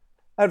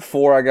 At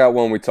 4, I got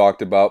one we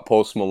talked about,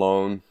 Post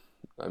Malone.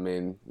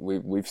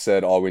 We've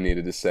said all we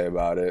needed to say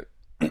about it.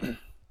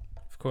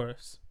 Of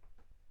course.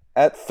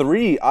 At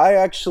 3,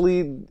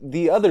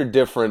 the other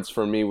difference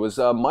for me was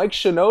Mike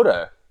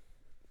Shinoda,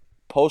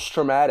 Post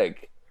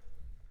Traumatic.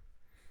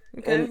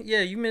 Okay, and,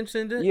 yeah, you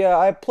mentioned it. Yeah,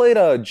 I played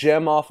a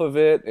gem off of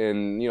it,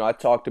 and, I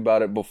talked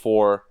about it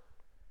before.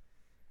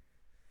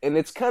 And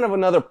it's kind of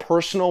another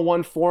personal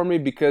one for me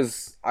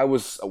because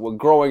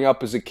growing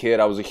up as a kid,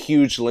 I was a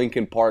huge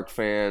Linkin Park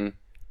fan.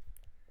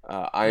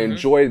 I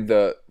enjoyed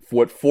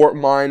what Fort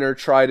Minor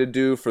tried to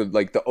do for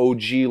like the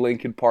OG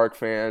Linkin Park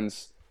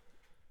fans.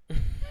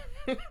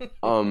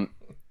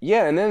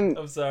 Yeah, and then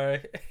I'm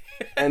sorry.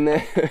 And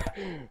then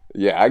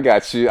yeah, I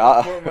got you.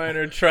 Fort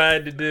Minor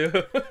tried to do.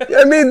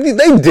 Yeah,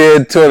 they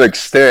did to an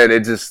extent.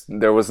 It just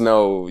there was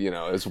no,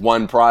 it's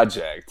one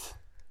project.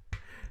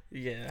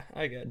 Yeah,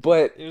 I got you.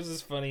 But it was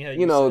just funny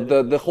how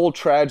the whole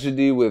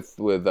tragedy with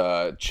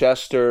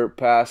Chester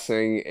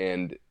passing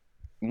and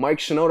Mike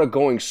Shinoda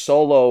going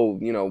solo,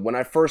 when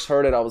I first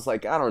heard it, I was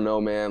like, I don't know,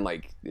 man,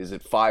 like, is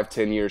it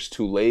 5-10 years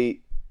too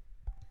late?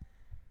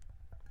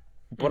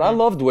 But I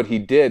loved what he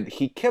did.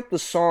 He kept the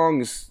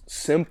songs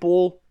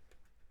simple,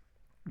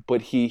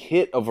 but he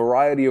hit a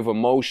variety of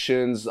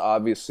emotions,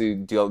 obviously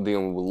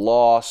dealing with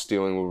loss,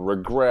 dealing with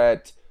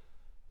regret,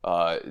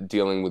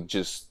 dealing with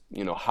just,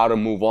 how to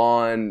move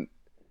on.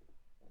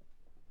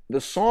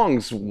 The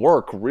songs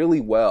work really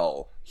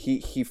well.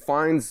 He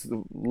finds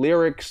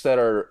lyrics that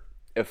are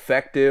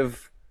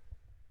effective.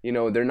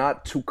 They're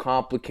not too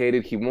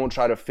complicated. He won't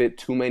try to fit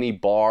too many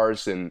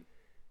bars in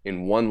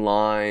one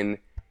line.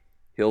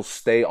 He'll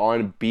stay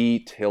on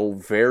beat. He'll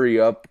vary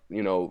up,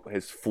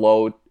 his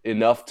flow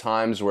enough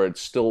times where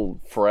it's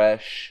still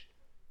fresh.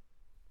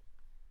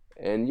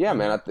 And yeah,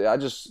 man,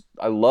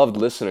 I loved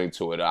listening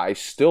to it. I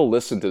still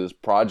listen to this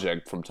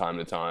project from time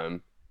to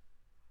time.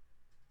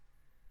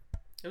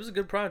 It was a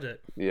good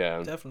project.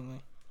 Yeah.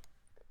 Definitely.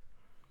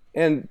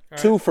 And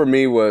two for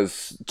me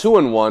was 2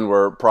 and 1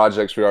 were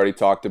projects we already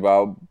talked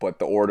about, but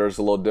the order's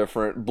a little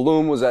different.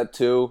 Bloom was at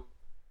 2.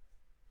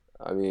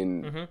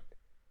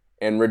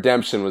 And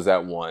Redemption was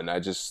at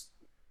 1.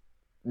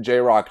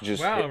 J-Rock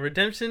just wow,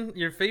 Redemption,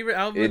 your favorite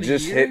album. It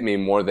just hit me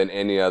more than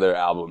any other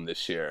album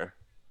this year.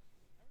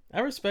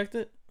 I respect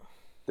it.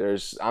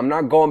 I'm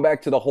not going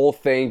back to the whole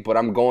thing, but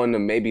I'm going to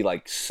maybe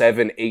like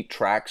 7-8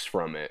 tracks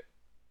from it.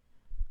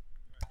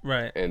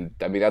 Right. And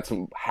that's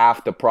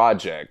half the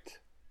project.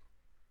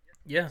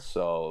 Yeah.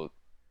 So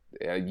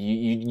yeah,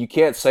 you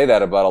can't say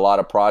that about a lot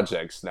of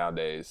projects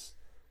nowadays.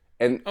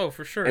 And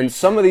for sure. And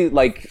some of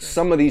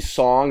these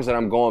songs that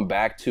I'm going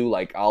back to,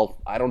 like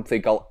I don't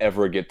think I'll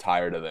ever get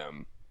tired of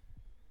them.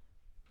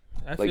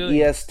 I like feel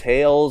you. ES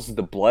Tails,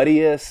 The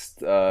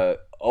Bloodiest,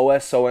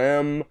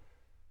 OSOM,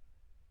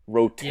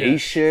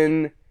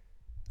 Rotation.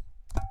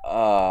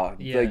 Yeah.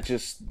 Like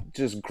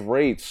just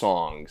great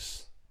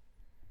songs.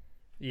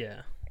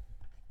 Yeah.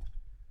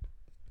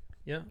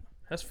 Yeah,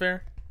 that's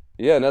fair.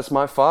 Yeah, and that's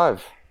my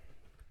 5.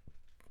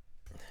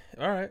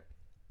 All right.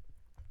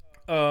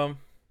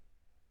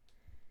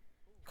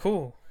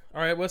 Cool.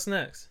 All right, what's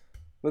next?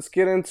 Let's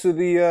get into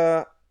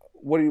the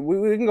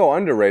we can go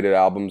underrated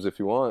albums if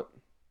you want.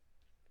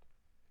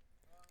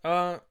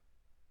 Now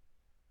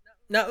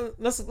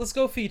let's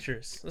go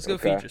features. Let's go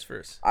Okay. features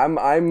first.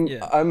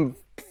 Yeah. I'm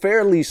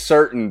fairly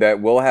certain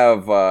that we'll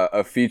have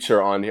a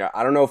feature on here.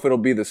 I don't know if it'll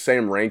be the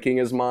same ranking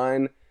as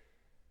mine,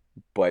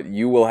 but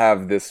you will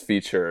have this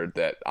feature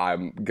that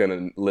I'm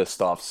gonna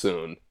list off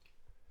soon.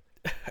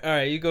 All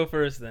right, you go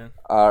first then.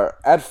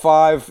 At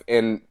 5,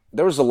 and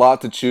there was a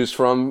lot to choose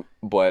from,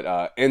 but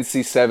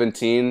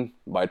NC-17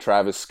 by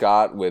Travis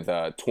Scott with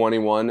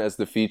 21 as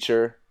the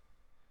feature.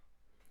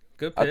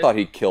 Good pick. I thought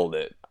he killed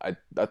it.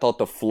 I thought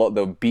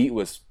the beat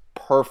was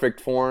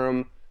perfect for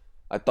him.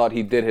 I thought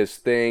he did his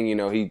thing. You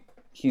know,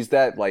 he's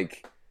that,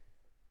 like,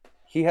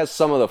 he has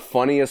some of the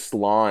funniest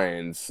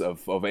lines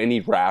of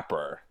any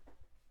rapper.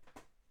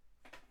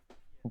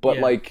 But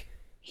like,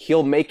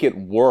 he'll make it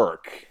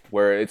work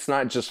where it's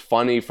not just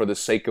funny for the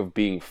sake of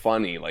being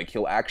funny. Like,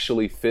 he'll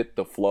actually fit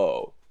the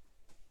flow.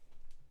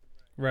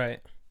 Right.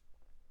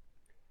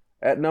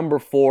 At number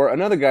 4,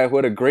 another guy who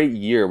had a great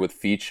year with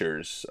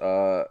features.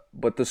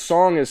 But the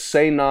song is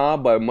Say Nah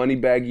by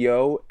Moneybagg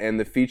Yo, and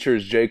the feature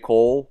is J.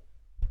 Cole.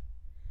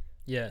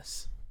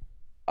 Yes.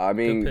 I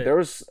mean, pick. there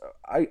was...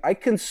 I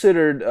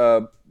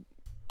considered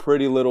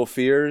Pretty Little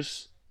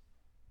Fears.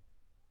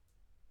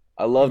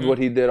 I loved what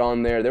he did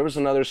on there. There was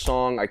another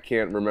song, I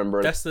can't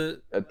remember That's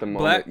the at the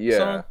moment. Black Yeah.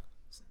 song?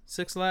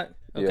 6 Lack?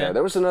 Okay. Yeah,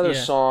 there was another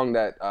song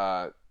that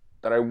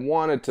I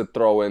wanted to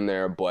throw in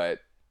there, but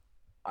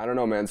I don't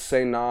know, man.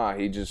 Say Nah,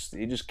 he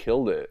just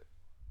killed it.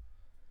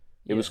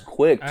 It was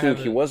quick too.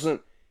 He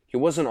wasn't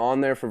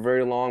on there for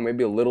very long,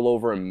 maybe a little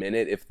over a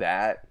minute, if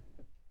that.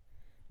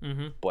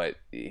 But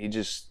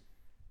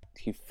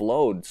he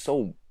flowed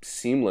so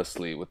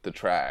seamlessly with the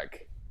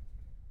track.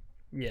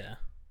 Yeah.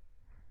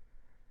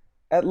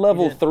 At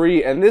level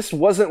 3, and this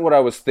wasn't what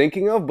I was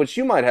thinking of, but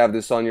you might have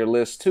this on your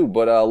list too.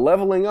 But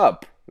Leveling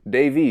Up,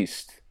 Dave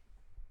East.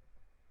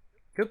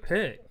 Good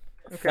pick.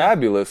 Okay.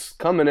 Fabulous,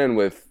 coming in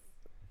with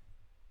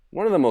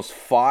one of the most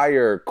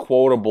fire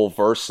quotable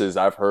verses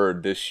I've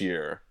heard this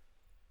year.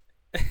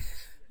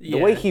 The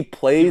way he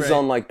plays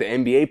on like the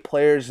NBA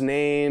players'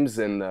 names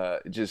and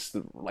just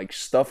like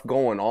stuff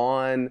going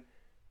on.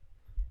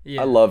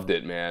 Yeah. I loved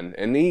it, man.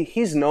 And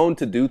he's known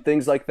to do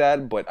things like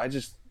that, but I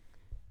just,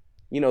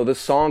 you know, the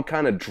song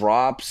kind of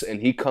drops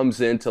and he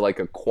comes into like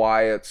a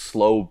quiet,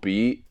 slow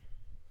beat.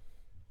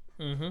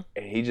 And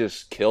he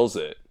just kills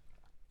it.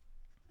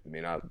 I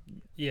mean,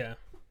 yeah.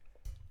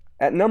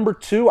 At number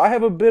 2, I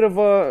have a bit of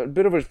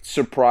a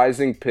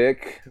surprising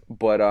pick,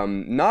 but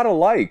Not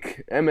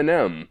Alike,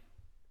 Eminem,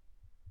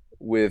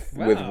 with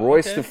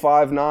Royce da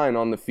 5'9"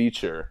 on the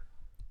feature.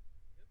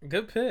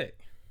 Good pick.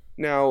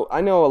 Now,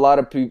 I know a lot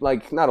of people,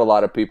 like, not a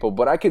lot of people,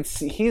 but I could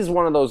see he's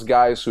one of those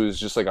guys who's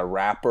just like a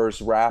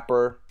rapper's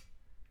rapper.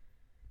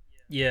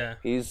 Yeah.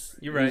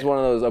 You're right. He's one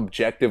of those,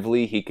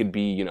 objectively, he could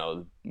be, you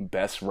know,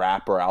 best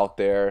rapper out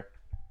there.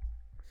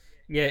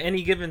 Yeah,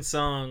 any given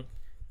song,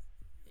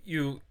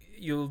 you'll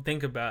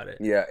think about it.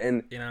 Yeah,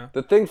 and you know,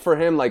 the thing for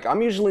him, like,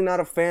 I'm usually not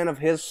a fan of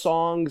his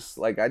songs.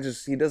 Like,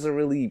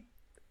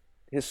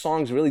 his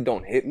songs really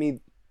don't hit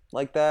me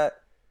like that.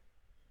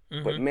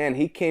 But man,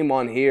 he came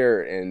on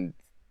here and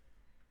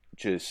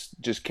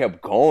just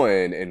kept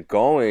going and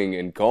going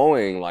and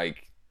going.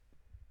 Like,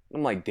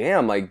 I'm like,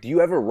 damn, like, do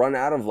you ever run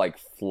out of like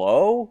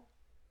flow?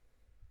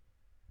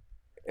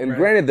 And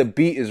granted, the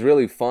beat is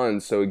really fun,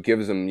 so it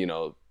gives him,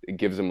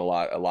 a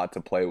lot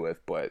to play with.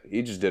 But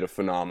he just did a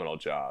phenomenal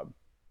job.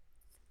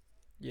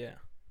 Yeah.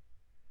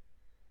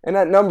 And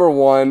at number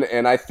 1,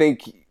 and I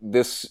think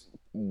this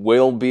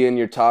will be in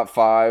your top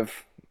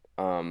 5.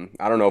 I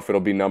don't know if it'll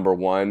be number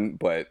 1,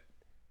 but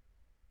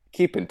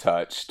Keep in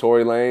Touch,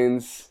 Tory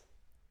Lanez.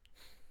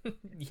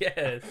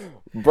 Yes.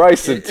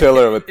 Bryson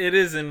Tiller with it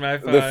is in my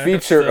 5. The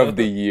feature of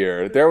the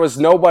year. There was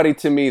nobody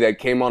to me that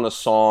came on a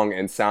song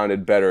and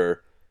sounded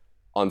better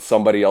on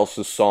somebody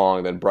else's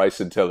song than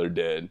Bryson Tiller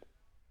did.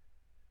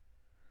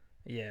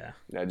 Yeah.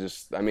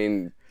 I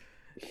mean,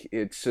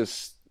 it's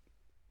just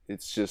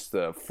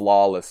a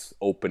flawless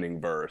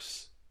opening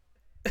verse.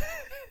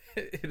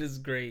 It is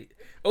great.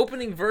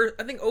 Opening verse.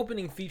 I think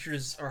opening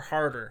features are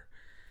harder,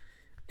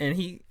 and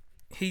he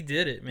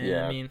did it, man.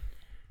 Yeah. I mean,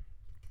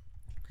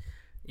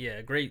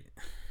 yeah, great,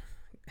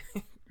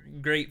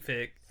 great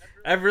pick.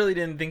 I really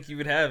didn't think you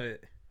would have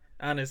it,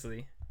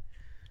 honestly,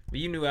 but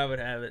you knew I would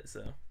have it.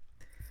 So,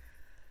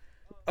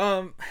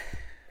 all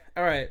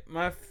right,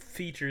 my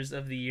features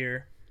of the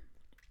year.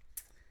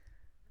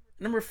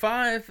 Number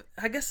 5,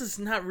 I guess it's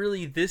not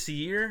really this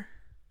year,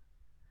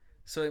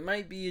 so it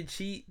might be a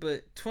cheat,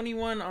 but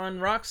 21 on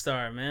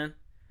Rockstar, man.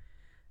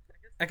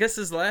 I guess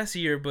this last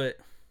year, but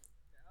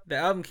the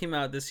album came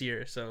out this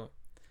year, so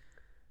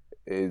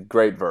A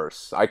great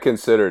verse. I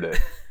considered it.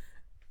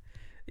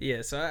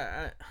 yeah. So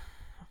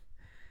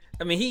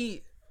I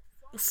mean,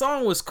 the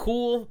song was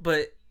cool,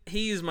 but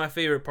he's my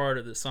favorite part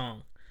of the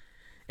song,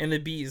 and the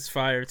beat is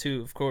fire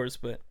too, of course.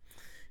 But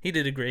he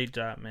did a great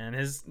job, man.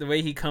 The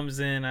way he comes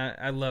in,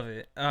 I love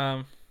it.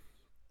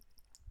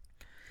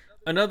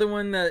 Another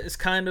one that is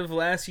kind of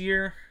last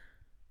year.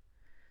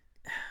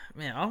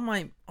 Man, all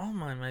mine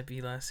might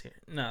be last year.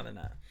 No, they're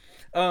not.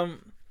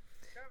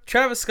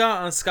 Travis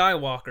Scott on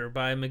Skywalker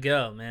by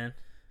Miguel, man.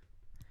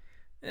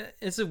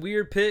 It's a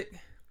weird pick,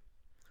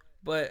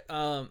 but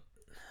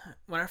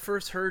when I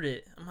first heard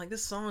it, I'm like,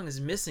 this song is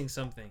missing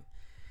something.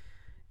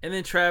 And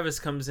then Travis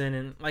comes in,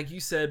 and like you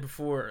said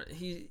before,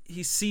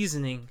 he's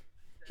seasoning.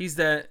 He's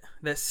that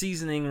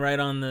seasoning right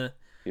on the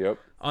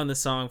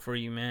song for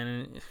you,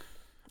 man.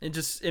 And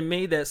it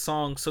made that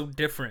song so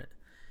different.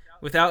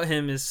 Without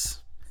him, is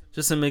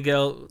just a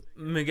Miguel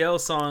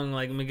song,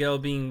 like Miguel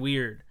being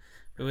weird.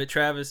 But with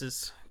Travis,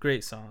 it's a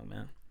great song,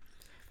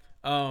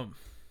 man.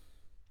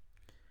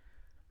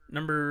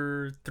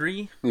 Number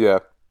 3. Yeah.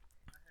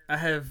 I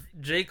have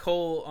J.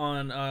 Cole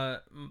on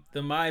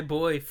the My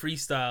Boy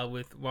freestyle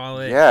with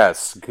Wale.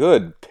 Yes,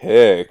 good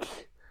pick.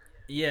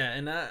 Yeah,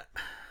 and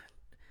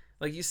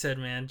like you said,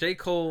 man, J.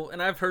 Cole,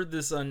 and I've heard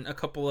this on a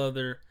couple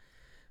other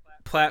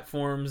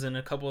platforms and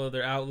a couple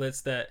other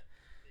outlets that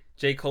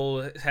J.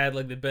 Cole had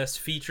like the best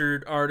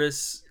featured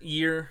artist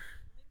year,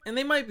 and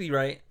they might be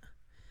right,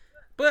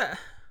 but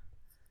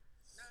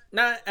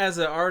not as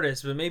an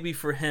artist, but maybe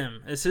for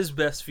him, it's his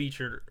best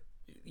featured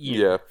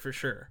year for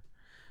sure.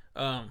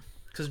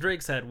 Because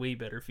Drake's had way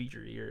better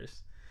feature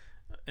years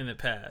in the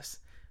past,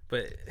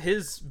 but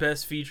his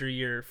best feature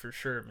year for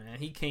sure, man.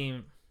 He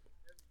came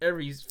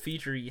every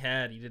feature he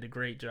had, he did a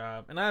great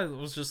job, and I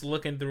was just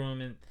looking through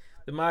them, and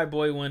the My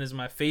Boy one is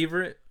my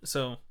favorite,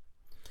 so.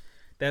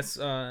 That's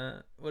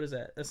what is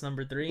that? That's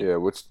number 3. Yeah,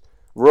 which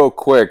real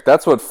quick,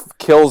 that's what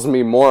kills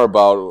me more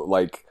about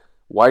like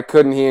why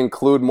couldn't he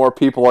include more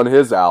people on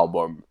his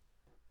album?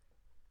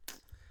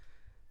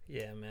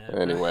 Yeah, man.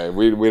 Anyway,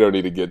 we don't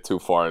need to get too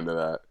far into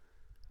that.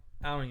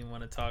 I don't even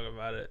want to talk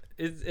about it.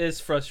 It's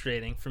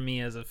frustrating for me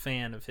as a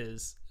fan of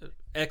his,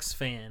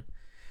 ex-fan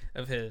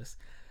of his.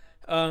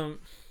 And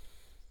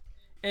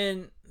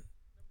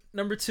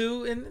number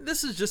 2, and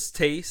this is just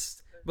taste.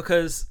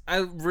 Because I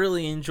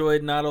really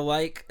enjoyed Not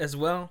Alike as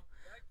well.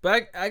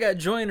 But I got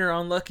Joyner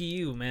on Lucky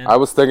You, man. I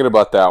was thinking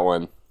about that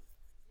one.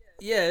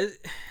 Yeah,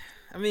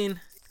 I mean,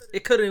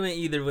 it could have went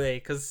either way.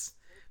 Because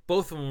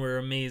both of them were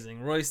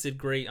amazing. Royce did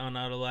great on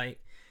Not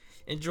Alike.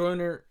 And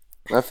Joyner...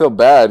 I feel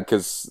bad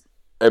because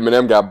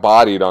Eminem got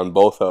bodied on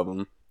both of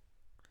them.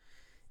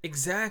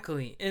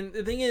 Exactly. And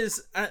the thing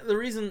is, the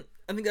reason...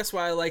 I think that's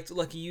why I liked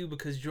Lucky You.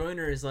 Because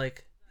Joyner is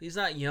like... He's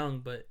not young,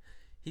 but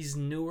he's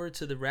newer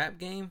to the rap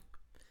game.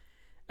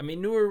 I mean,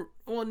 newer,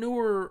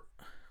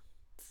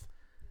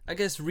 I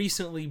guess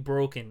recently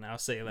broken, I'll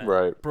say that.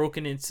 Right.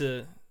 Broken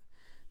into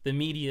the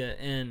media,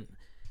 and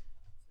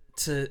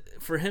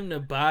for him to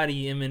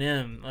body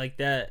Eminem like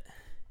that,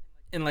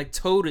 and like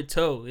toe to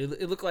toe,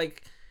 it looked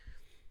like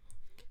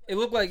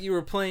you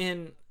were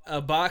playing a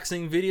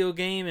boxing video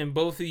game and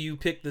both of you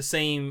picked the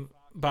same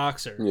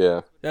boxer.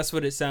 Yeah. That's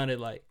what it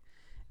sounded like.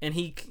 And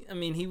he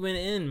went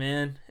in,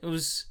 man.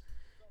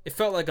 It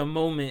felt like a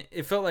moment.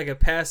 It felt like a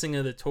passing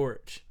of the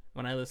torch.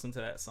 When I listened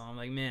to that song, I'm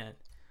like, man,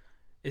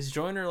 is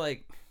Joyner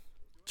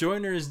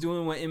is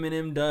doing what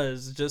Eminem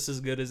does just as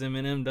good as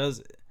Eminem does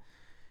it.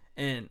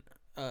 And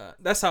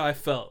that's how I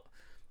felt.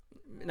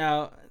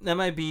 Now, that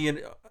might be an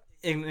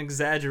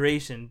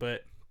exaggeration,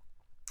 but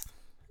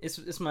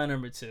it's my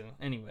number 2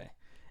 anyway.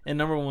 And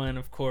number 1,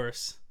 of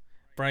course,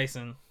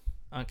 Bryson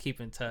on Keep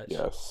in Touch.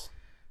 Yes.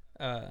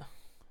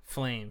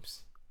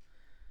 Flames.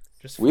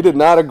 We did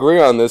not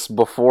agree on this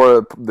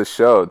before the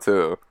show,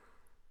 too.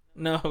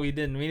 No, we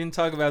didn't. We didn't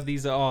talk about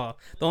these at all.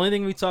 The only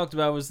thing we talked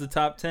about was the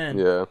top 10.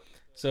 Yeah.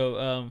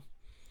 So,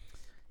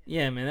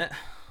 yeah, man,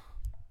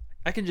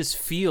 I can just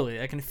feel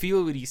it. I can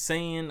feel what he's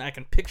saying. I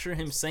can picture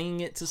him saying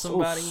it to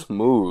somebody.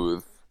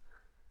 So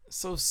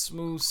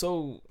smooth,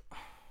 so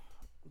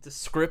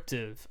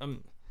descriptive.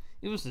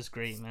 It was just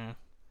great, man.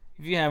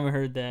 If you haven't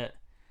heard that,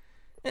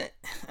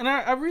 and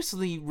I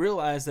recently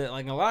realized that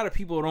like a lot of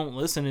people don't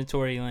listen to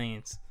Tory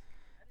Lanez.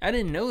 I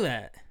didn't know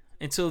that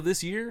until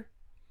this year.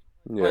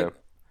 Yeah. Like,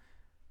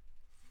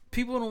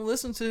 people don't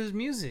listen to his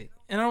music,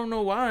 and I don't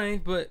know why,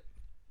 but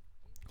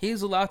he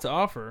has a lot to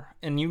offer,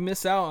 and you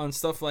miss out on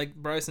stuff like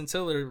Bryson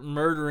Tiller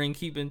murdering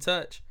Keep in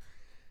Touch.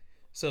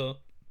 So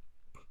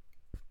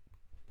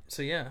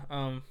yeah,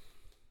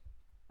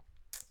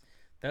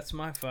 that's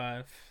my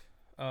 5.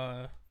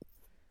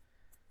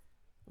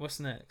 What's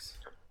next?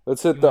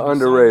 Let's hit the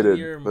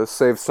underrated. Let's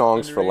save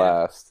songs for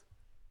last.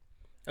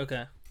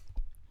 Okay.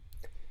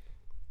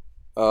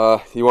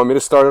 You want me to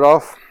start it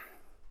off?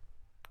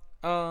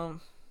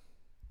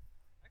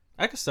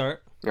 I can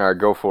start. All right,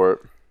 go for it.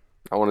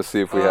 I want to see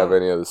if we have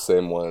any of the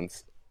same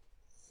ones.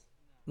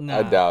 Nah,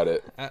 I doubt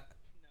it.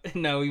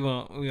 No, we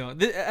won't. We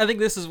won't. I think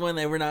this is one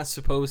that we're not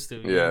supposed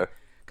to. Yeah.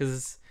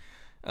 Because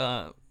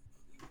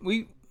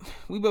we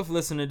both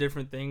listen to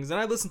different things, and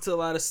I listen to a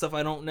lot of stuff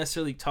I don't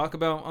necessarily talk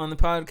about on the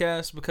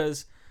podcast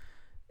because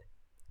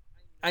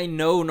I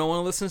know no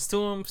one listens to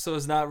them, so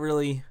it's not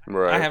really.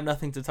 Right. I have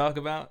nothing to talk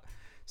about.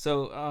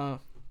 So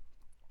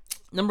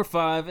number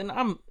 5,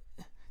 and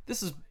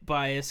this is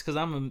biased because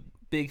I'm a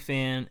big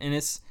fan, and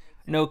it's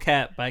No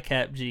Cap by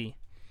Cap G.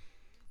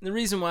 The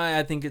reason why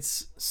I think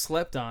it's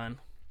slept on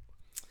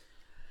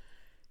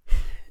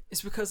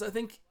is because I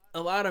think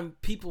a lot of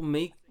people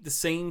make the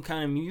same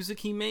kind of music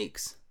he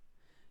makes,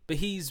 but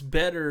he's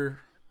better.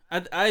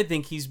 I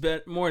think he's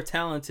more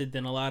talented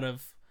than a lot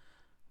of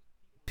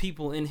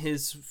people in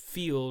his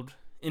field,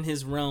 in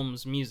his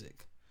realm's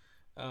music.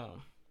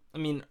 I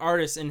mean,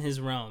 artists in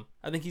his realm.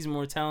 I think he's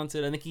more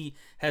talented. I think he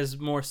has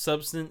more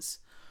substance.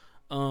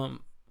 I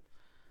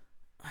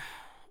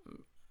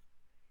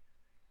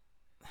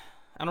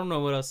don't know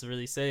what else to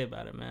really say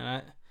about it,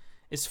 man.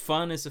 It's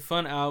fun. It's a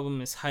fun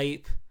album. It's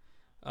hype.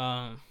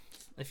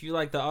 If you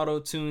like the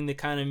auto-tune, the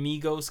kind of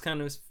Migos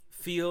kind of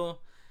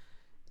feel,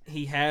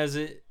 he has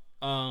it.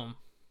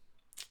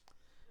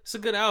 It's a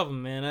good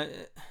album, man.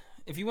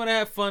 If you want to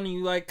have fun and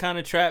you like kind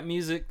of trap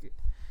music,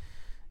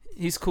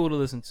 he's cool to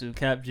listen to.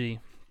 Cap G.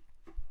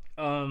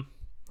 My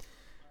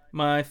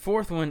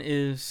 4th one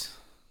is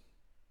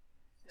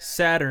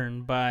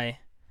Saturn by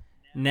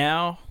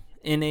Now,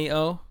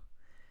 N-A-O.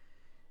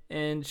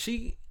 And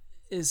she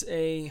is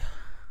I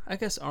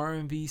guess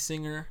R&B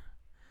singer.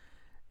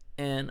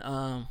 And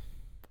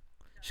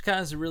she kind of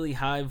has a really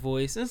high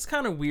voice. And it's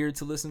kind of weird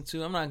to listen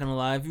to. I'm not going to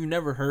lie. If you've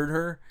never heard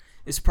her,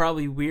 it's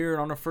probably weird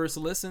on a first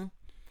listen.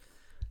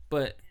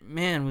 But,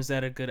 man, was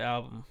that a good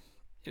album.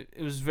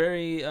 It was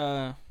very,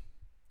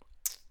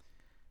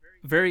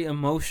 very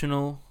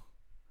emotional.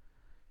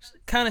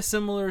 Kind of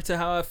similar to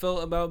how I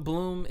felt about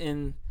Bloom.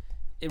 And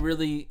it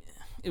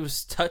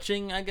was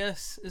touching, I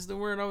guess, is the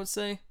word I would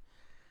say.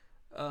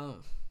 It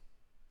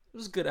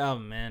was a good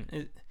album,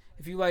 man.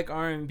 If you like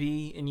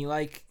R&B and you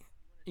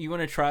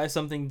want to try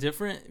something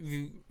different, if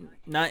you're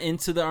not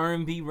into the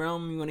R&B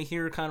realm, you want to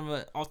hear kind of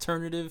an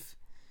alternative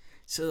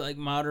to like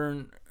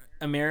modern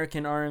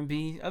American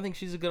R&B, I think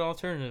she's a good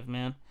alternative,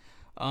 man.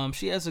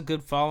 She has a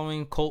good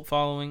following, cult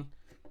following.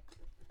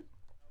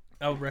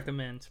 I would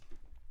recommend.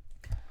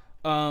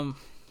 My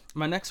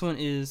next one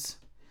is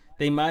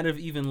They Might Have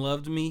Even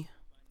Loved Me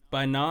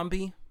by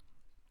Nambi.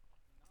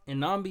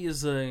 And Nambi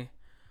is a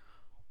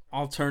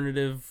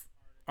alternative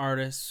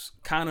artist,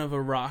 kind of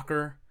a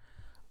rocker.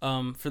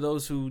 For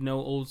those who know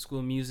old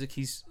school music,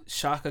 he's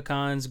Shaka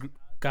Khan's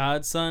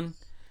godson.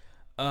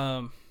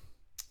 And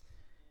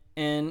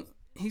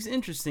he's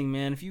interesting,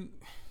 man. If you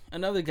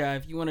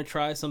want to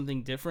try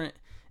something different,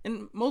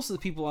 and most of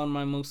the people on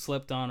my most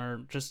slept on are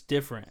just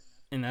different,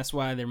 and that's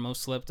why they're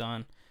most slept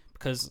on,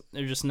 because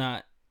they're just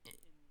not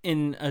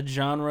in a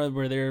genre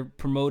where they're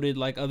promoted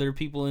like other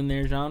people in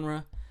their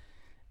genre.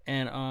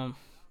 And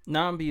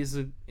Nambi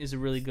is a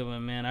really good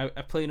one, man.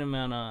 I played him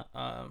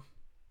on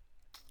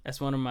that's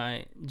one of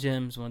my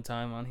gems one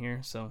time on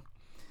here. So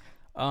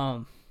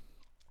the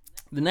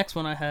next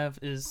one I have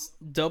is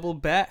Double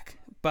Back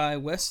by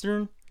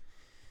Western,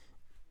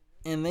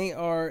 and they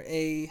are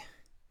a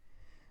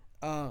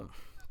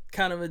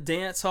kind of a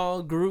dance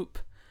hall group,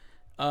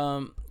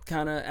 kind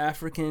of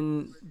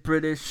African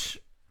British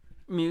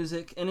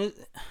music, and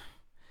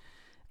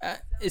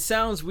it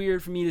sounds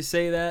weird for me to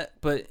say that,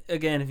 but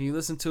again, if you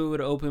listen to it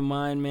with an open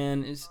mind,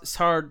 man, it's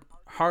hard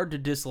to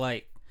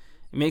dislike.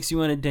 It makes you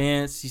want to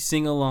dance, you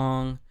sing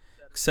along,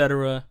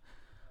 etc.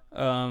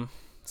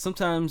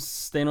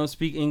 Sometimes they don't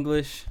speak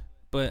English,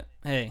 but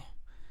hey,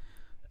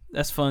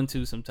 that's fun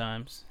too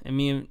sometimes. And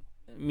me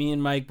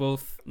and Mike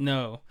both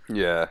know.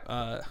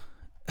 Yeah.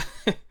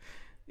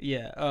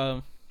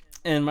 Yeah.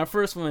 And my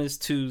first one is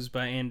Twos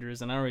by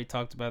Anders, and I already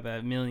talked about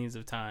that millions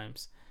of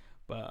times.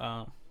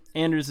 But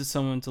Anders is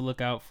someone to look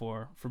out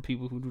for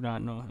people who do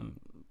not know him.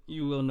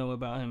 You will know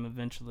about him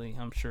eventually,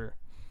 I'm sure.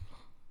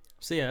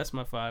 So yeah, that's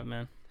my 5,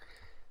 man.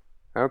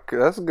 Okay,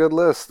 that's a good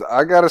list.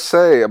 I gotta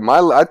say,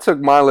 I took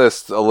my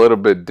list a little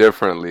bit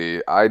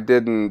differently. I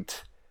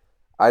didn't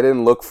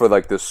look for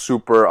like the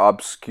super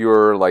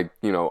obscure, like,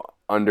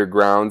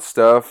 underground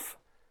stuff.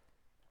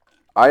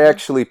 I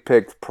actually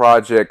picked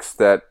projects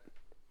that,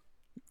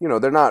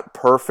 they're not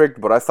perfect,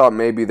 but I thought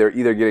maybe they're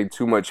either getting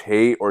too much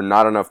hate or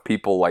not enough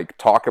people like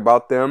talk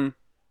about them.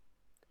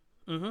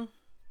 Mm-hmm.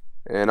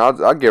 And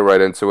I'll get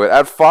right into it.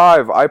 At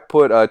 5, I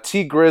put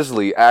T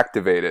Grizzly,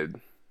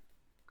 Activated.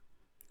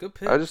 Good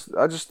pick. I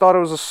just thought it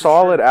was a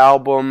solid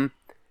album,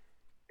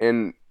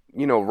 and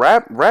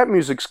rap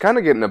music's kind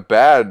of getting a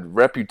bad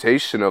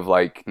reputation of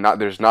like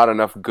there's not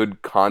enough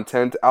good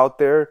content out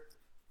there.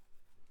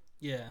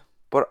 Yeah.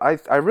 But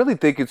I really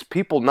think it's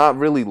people not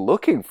really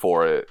looking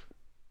for it.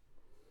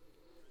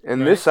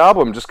 And Right. This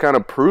album just kind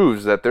of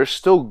proves that there's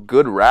still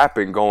good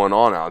rapping going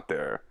on out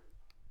there.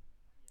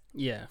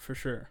 Yeah, for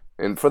sure.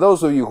 And for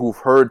those of you who've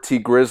heard T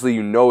Grizzly,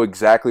 you know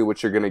exactly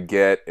what you're gonna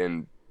get,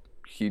 and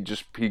he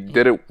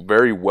did it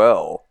very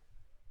well.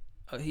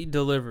 He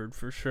delivered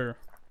for sure.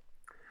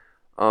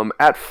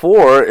 At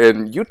 4,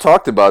 and you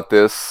talked about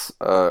this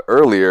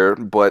earlier,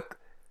 but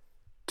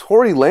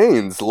Tory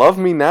Lanez, Love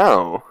Me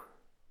Now.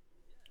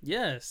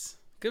 Yes,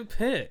 good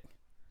pick.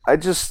 I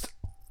just,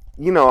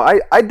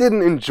 I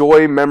didn't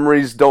enjoy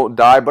Memories Don't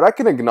Die, but I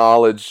can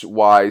acknowledge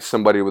why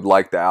somebody would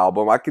like the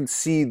album. I can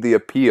see the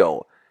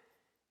appeal.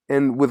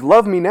 And with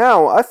Love Me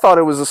Now, I thought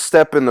it was a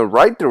step in the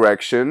right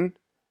direction,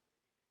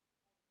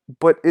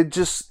 but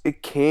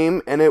it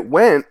came and it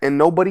went and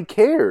nobody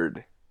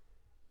cared.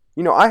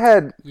 I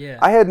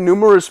had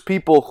numerous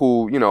people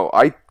who,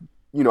 I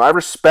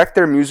respect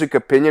their music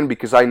opinion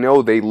because I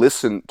know they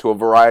listen to a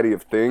variety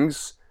of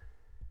things.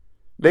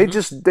 They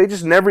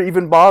just never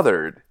even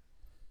bothered.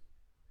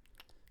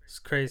 It's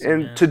crazy,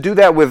 and man. To do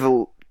that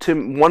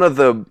to one of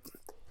the,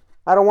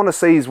 I don't want to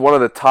say he's one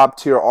of the top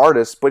tier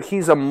artists, but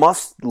he's a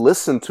must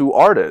listen to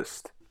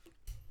artist.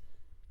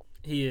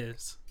 He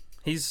is.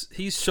 He's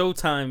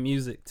Showtime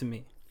music to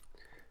me.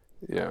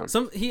 Yeah.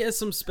 He has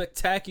some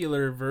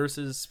spectacular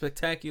verses,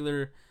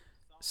 spectacular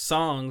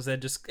songs that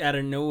just out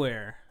of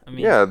nowhere. I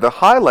mean, yeah, the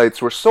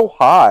highlights were so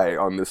high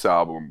on this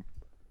album.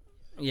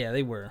 Yeah,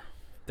 they were.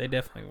 They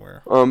definitely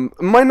were.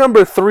 My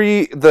number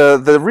 3,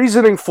 the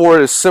reasoning for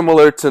it is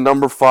similar to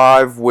number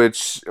 5,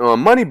 which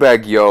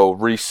Moneybagg Yo,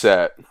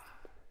 Reset.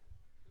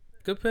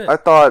 Good pick. I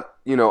thought,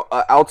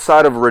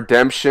 outside of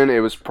Redemption,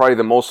 it was probably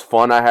the most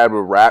fun I had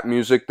with rap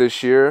music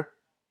this year.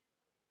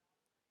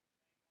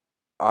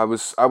 I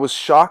was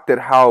shocked at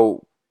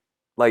how,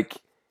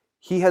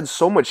 he had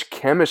so much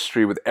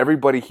chemistry with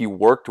everybody he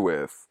worked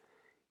with.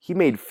 He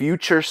made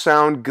Future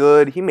sound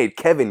good. He made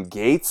Kevin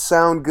Gates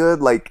sound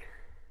good.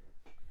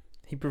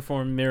 He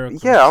performed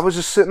miracles. Yeah, I was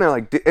just sitting there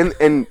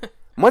and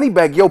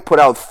Moneybagg Yo put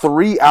out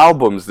 3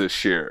 albums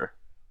this year.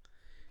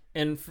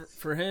 And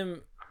for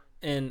him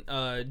and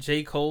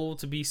J. Cole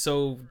to be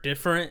so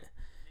different,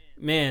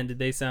 man, did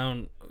they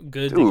sound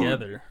good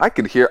together. I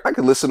could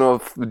listen to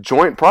a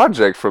joint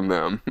project from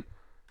them.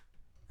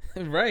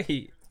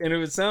 Right. And it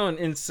would sound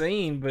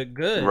insane, but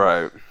good.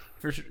 Right.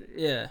 For sure.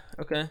 Yeah.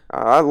 Okay.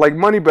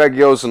 Moneybagg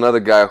Yo is another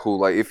guy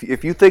who,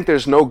 if you think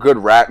there's no good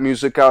rap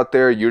music out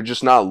there, you're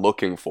just not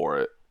looking for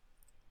it.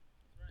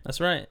 That's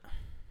right.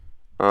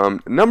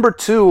 Number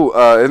 2,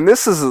 and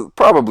this is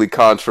probably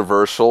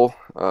controversial.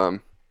 The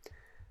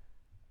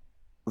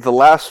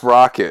Last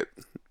Rocket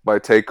by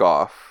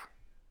Takeoff.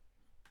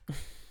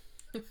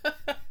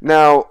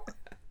 Now,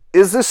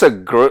 is this a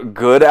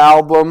good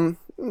album?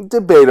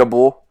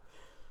 Debatable.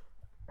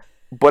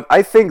 But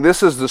I think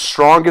this is the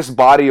strongest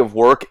body of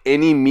work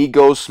any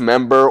Migos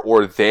member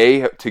or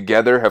they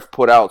together have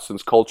put out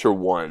since Culture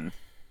 1.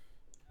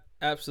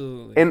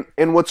 Absolutely.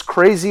 And what's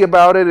crazy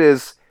about it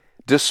is,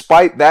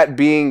 despite that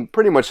being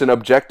pretty much an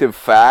objective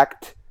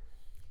fact,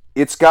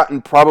 it's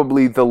gotten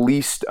probably the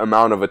least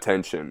amount of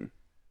attention.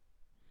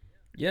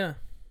 Yeah.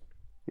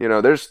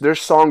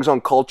 There's songs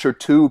on Culture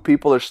 2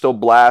 people are still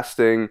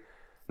blasting,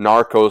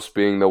 Narcos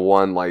being the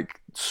one,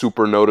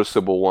 super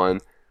noticeable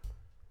one.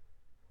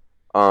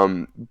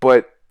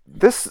 But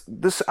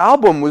this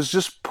album was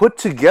just put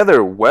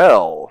together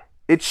well.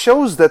 It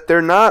shows that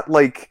they're not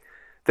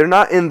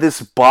in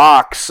this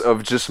box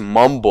of just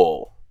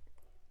mumble.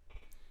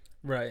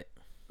 Right.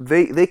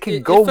 They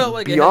can go felt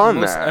like beyond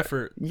it had the most that.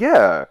 effort.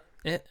 Yeah.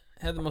 It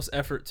had the most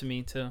effort to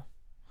me too.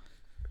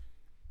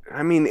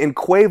 I mean, and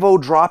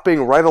Quavo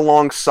dropping right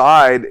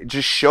alongside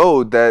just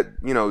showed that,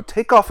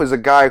 Takeoff is a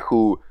guy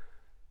who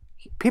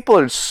people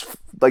are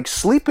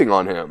sleeping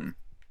on him.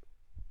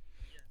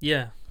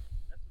 Yeah.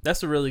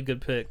 That's a really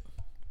good pick.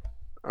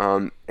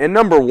 And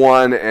number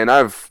 1, and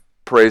I've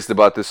praised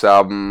about this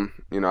album,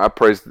 I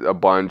praised a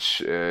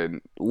bunch,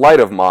 Light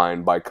of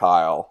Mine by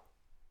Kyle.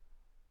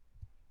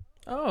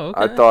 Oh,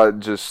 okay. I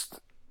thought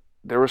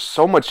there was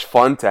so much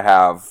fun to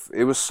have.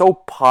 It was so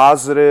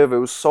positive. It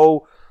was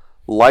so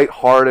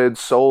lighthearted,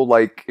 so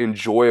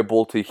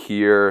enjoyable to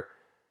hear.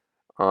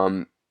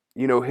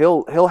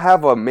 He'll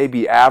have a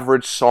maybe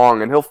average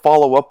song, and he'll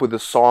follow up with a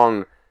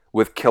song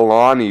with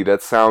Kehlani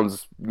that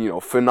sounds,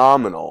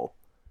 phenomenal.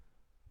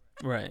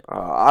 Right.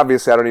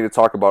 Obviously, I don't need to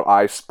talk about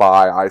I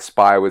Spy. I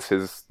Spy was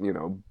his,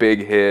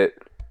 big hit.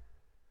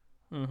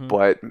 Mm-hmm.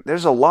 But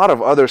there's a lot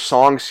of other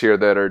songs here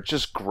that are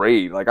just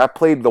great. I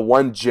played the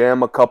one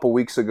gem a couple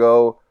weeks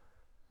ago.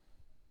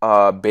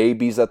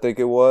 Babies, I think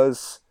it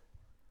was.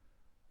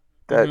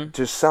 That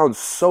just sounds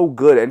so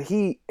good.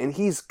 And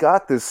he's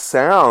got this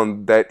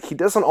sound that he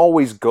doesn't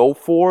always go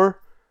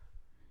for.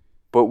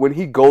 But when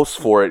he goes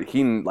for it,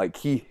 he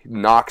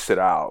knocks it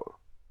out.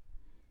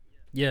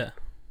 Yeah.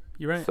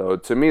 You're right. So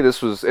to me,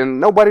 this was, and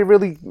nobody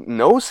really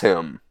knows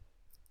him.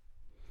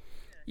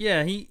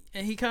 Yeah, he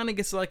kind of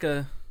gets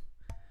a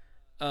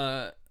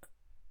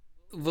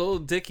Lil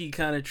Dicky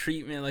kind of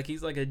treatment, like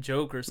he's like a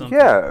joke or something.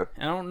 Yeah.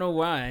 I don't know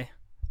why,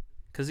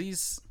 cause he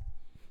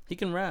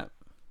can rap.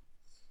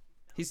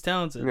 He's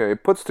talented. Yeah, he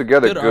puts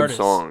together good artist.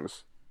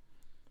 songs.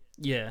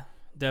 Yeah,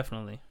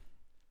 definitely.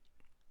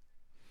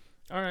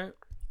 All right.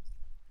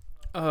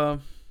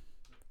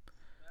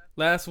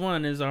 Last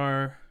one is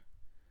our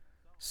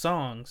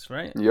songs,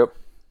 right? Yep.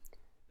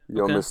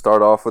 You want me to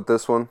start off with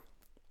this one?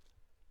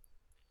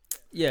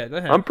 Yeah, go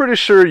ahead. I'm pretty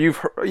sure you've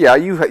heard, yeah,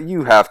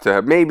 you have to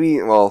have, maybe,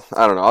 well,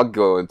 I don't know, I'll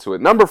go into it.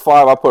 Number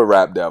 5, I put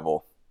Rap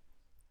Devil.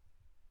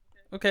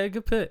 Okay,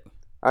 good pick.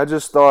 I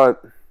just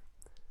thought,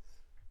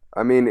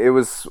 I mean, it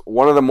was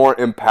one of the more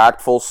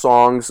impactful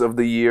songs of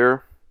the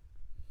year.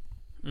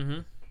 Mm-hmm.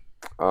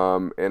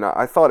 And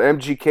I thought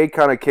MGK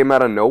kind of came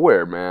out of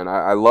nowhere, man.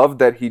 I love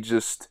that he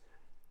just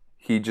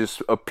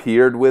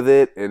appeared with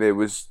it, and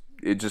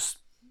it just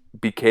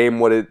became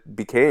what it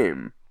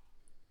became.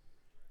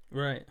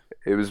 Right.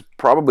 It was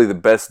probably the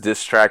best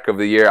diss track of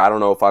the year. I don't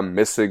know if I'm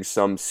missing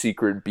some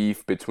secret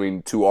beef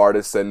between two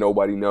artists that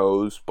nobody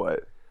knows,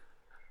 but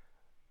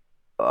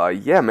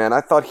yeah, man,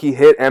 I thought he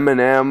hit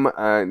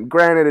Eminem.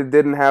 Granted, it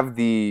didn't have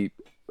the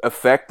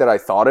effect that I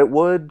thought it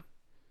would.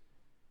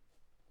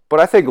 But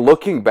I think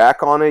looking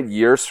back on it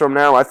years from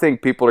now, I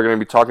think people are going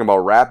to be talking about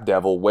Rap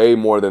Devil way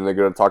more than they're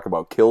going to talk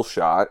about Kill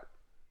Shot.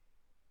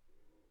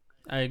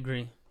 I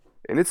agree.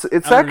 And it's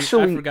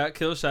actually... I forgot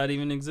Kill Shot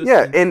even existed.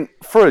 Yeah, and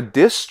for a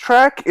diss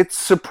track, it's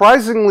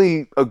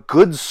surprisingly a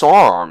good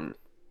song.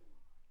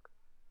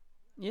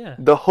 Yeah.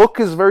 The hook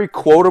is very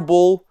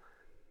quotable.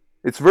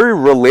 It's very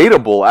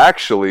relatable,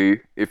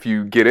 actually, if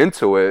you get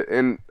into it.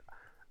 And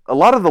a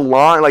lot of the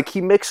line, like, he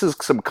mixes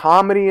some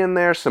comedy in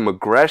there, some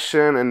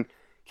aggression, and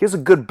he has a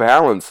good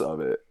balance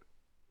of it.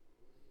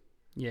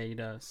 Yeah, he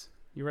does.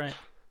 You're right.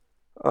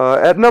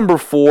 At number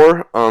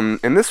 4,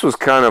 and this was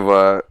kind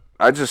of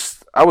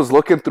I was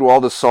looking through all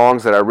the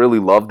songs that I really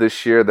loved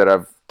this year that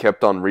I've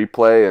kept on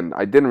replay, and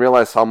I didn't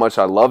realize how much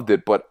I loved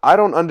it, but I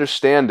Don't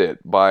Understand It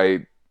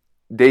by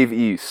Dave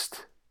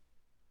East.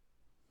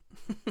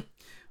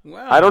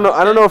 Wow. I don't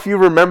know if you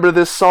remember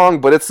this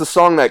song, but it's the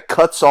song that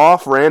cuts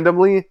off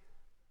randomly.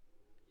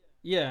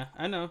 Yeah,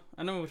 I know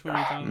which one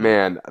you're talking about.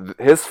 Man,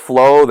 his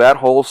flow, that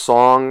whole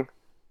song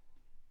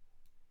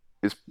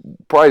is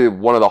probably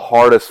one of the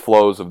hardest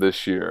flows of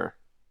this year.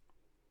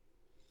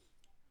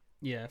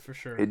 Yeah, for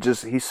sure.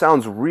 He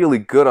sounds really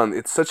good on,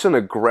 it's such an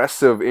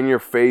aggressive,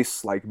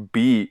 in-your-face, like,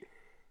 beat,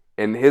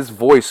 and his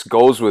voice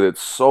goes with it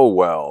so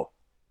well.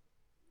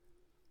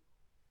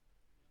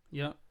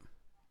 Yep.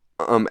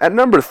 At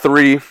number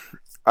 3,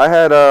 I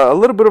had a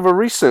little bit of a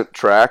recent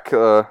track,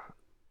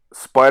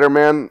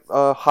 Spider-Man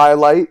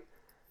highlight,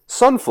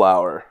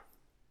 Sunflower.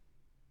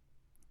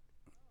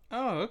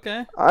 Oh,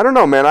 okay. I don't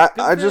know, man.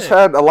 I just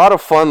had a lot of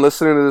fun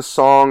listening to this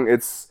song.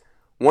 It's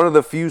one of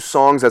the few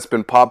songs that's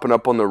been popping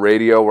up on the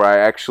radio where I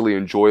actually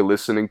enjoy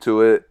listening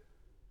to it.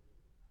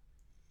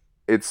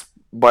 It's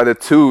by the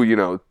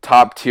two,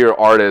 top tier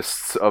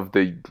artists of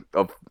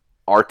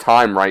our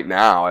time right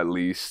now, at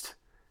least.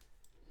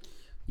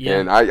 Yeah.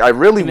 And I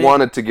really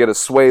wanted to get a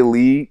Sway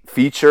Lee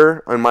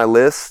feature on my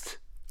list.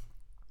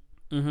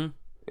 Mm-hmm.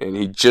 And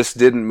he just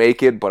didn't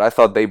make it, but I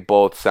thought they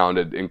both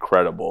sounded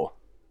incredible.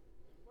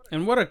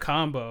 And what a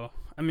combo.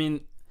 I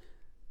mean,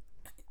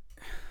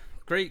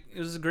 great. It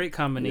was a great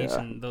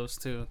combination, those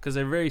two, because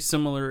they're very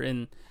similar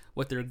in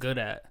what they're good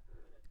at.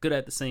 Good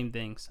at the same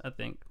things, I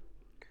think.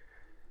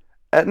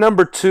 At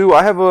number 2,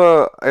 I have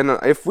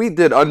if we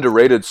did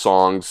underrated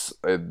songs,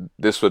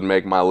 this would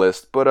make my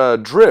list,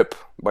 but Drip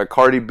by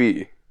Cardi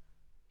B.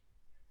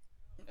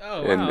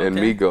 Oh, wow, and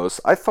Migos.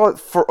 I thought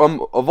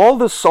of all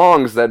the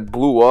songs that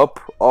blew up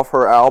off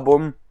her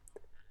album,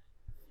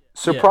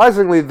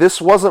 surprisingly, this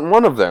wasn't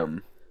one of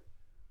them.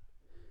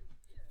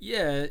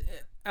 Yeah,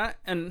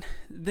 and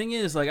the thing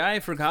is, like, I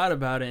forgot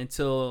about it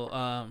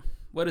until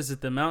what is it?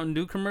 The Mountain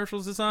Dew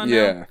commercials is on.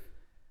 Yeah. Now?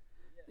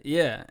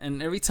 Yeah,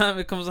 and every time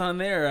it comes on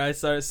there, I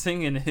start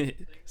singing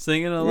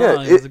along.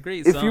 Yeah, it's a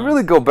great song. If you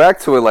really go back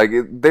to it, like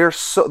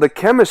the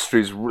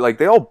chemistry's like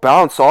they all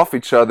bounce off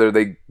each other.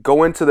 They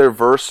go into their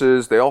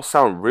verses. They all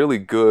sound really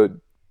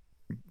good.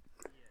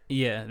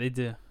 Yeah, they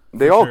do.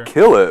 They all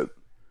kill it.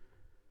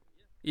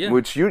 Yeah.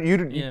 Which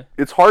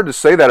it's hard to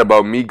say that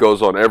about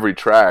Migos on every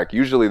track.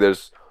 Usually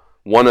there's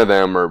one of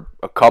them or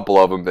a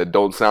couple of them that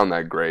don't sound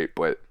that great,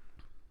 but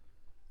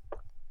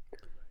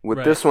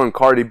with this one,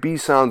 Cardi B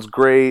sounds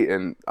great,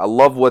 and I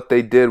love what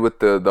they did with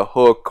the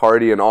hook.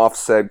 Cardi and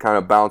Offset kind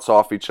of bounce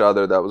off each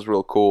other. That was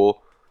real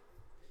cool.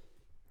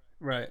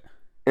 Right.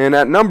 And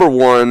at number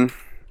 1,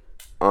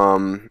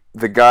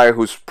 the guy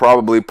who's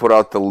probably put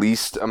out the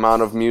least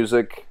amount of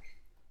music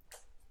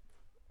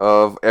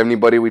of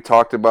anybody we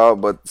talked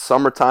about, but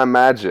Summertime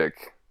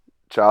Magic,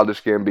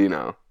 Childish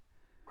Gambino.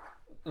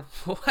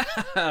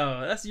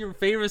 Wow, that's your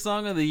favorite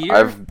song of the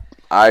year?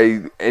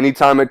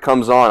 Anytime it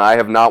comes on, I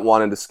have not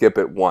wanted to skip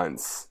it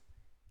once.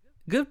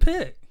 Good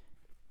pick.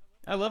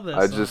 I love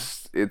that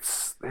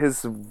song.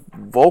 His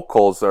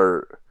vocals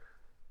are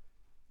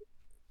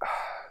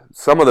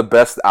some of the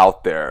best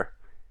out there.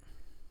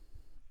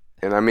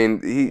 And I mean,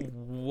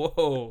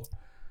 whoa.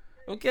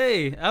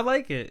 Okay, I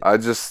like it.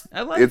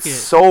 It's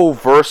so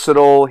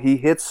versatile. He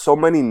hits so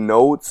many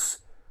notes.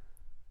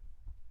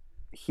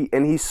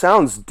 He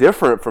sounds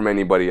different from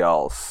anybody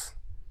else.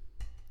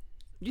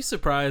 You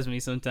surprise me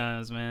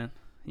sometimes, man.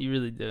 You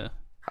really do.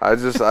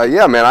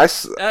 Yeah, man. I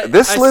swear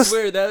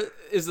that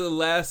is the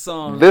last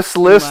song. This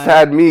list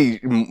had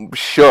me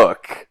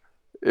shook.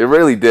 It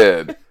really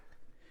did.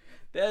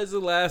 That is the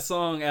last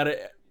song out of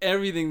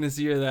everything this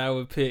year that I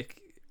would pick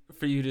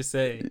for you to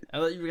say. I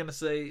thought you were gonna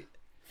say,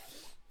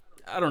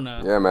 I don't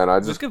know. Yeah, man, I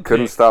just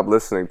couldn't stop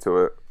listening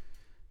to it.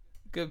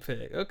 Good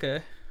pick.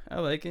 Okay, I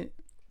like it.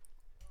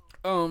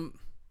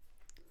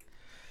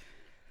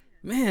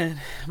 Man,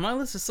 my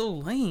list is so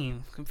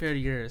lame compared to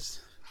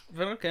yours.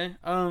 But okay.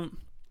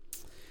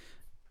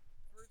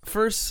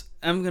 First,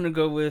 I'm gonna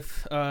go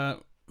with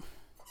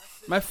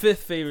my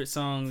fifth favorite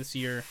song this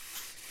year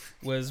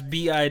was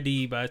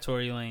 "B.I.D." by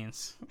Tory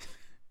Lanez,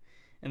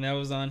 and that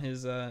was on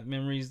his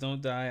 "Memories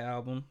Don't Die"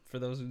 album. For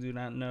those who do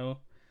not know,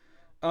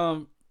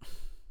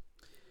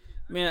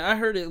 man, I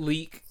heard it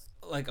leak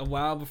like a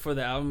while before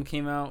the album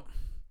came out,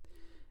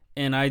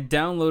 and I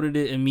downloaded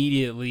it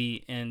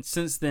immediately. And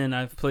since then,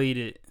 I've played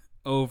it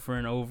over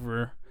and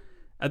over.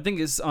 I think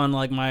it's on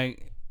like my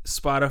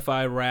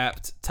Spotify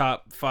Wrapped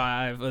top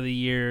 5 of the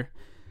year.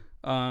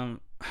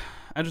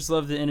 I just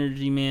love the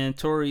energy, man.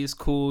 Tory is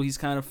cool. He's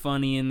kind of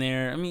funny in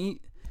there. I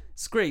mean,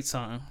 it's a great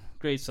song.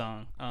 Great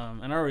song.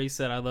 And I already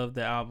said I love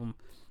the album.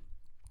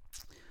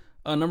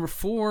 Number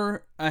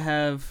 4, I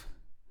have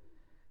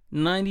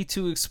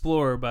 92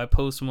 Explorer by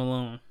Post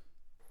Malone.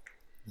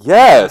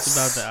 Yes. Talked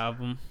about the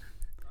album.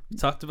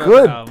 Talked about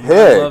Good the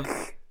album.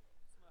 pick.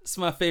 It's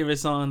my favorite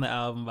song on the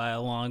album by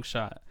a long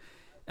shot.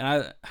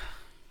 And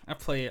I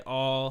play it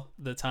all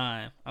the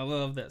time. I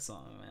love that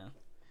song, man.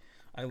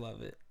 I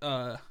love it.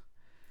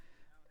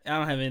 I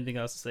don't have anything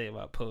else to say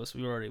about Post.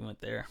 We already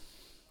went there.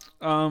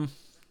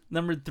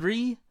 Number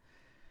 3,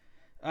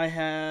 I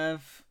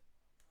have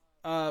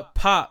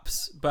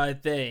Pops by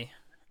They.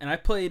 And I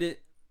played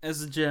it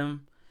as a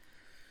gym.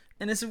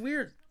 And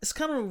it's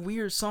kind of a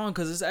weird song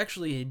because it's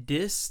actually a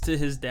diss to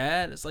his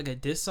dad. It's like a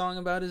diss song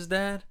about his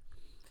dad.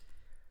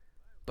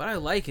 But I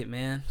like it,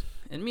 man.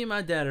 And me and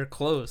my dad are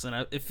close,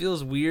 and it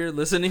feels weird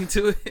listening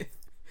to it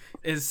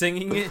and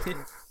singing it.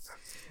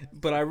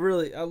 But I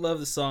love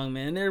the song,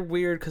 man. And they're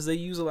weird because they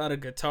use a lot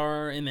of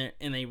guitar and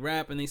they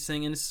rap and they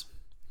sing. And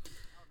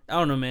I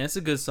don't know, man. It's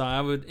a good song.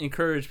 I would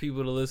encourage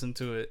people to listen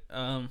to it.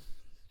 I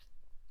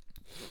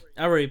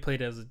already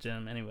played it as a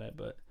gym anyway,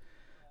 but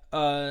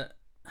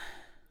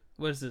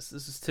what is this?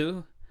 This is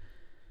 2.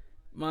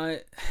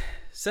 My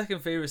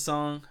second favorite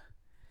song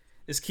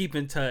is "Keep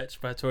in Touch"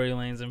 by Tory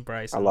Lanez and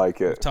Bryson. I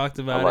like it. We've talked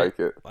about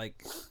it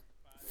like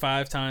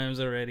 5 times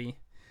already.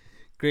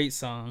 Great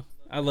song.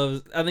 I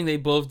think they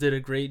both did a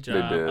great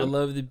job. They did. I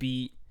love the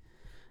beat.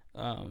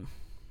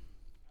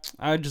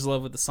 I just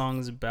love what the song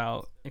is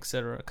about,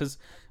 etc. Because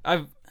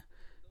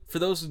for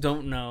those who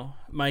don't know,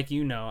 Mike,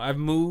 you know, I've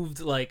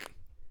moved like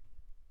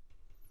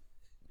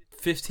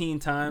 15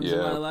 times in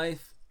my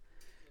life.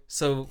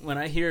 So when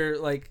I hear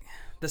like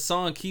the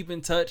song "Keep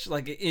in Touch,"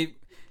 like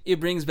it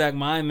brings back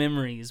my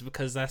memories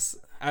because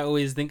I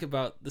always think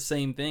about the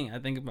same thing. I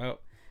think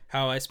about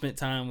how I spent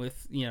time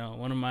with,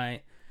 one of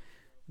my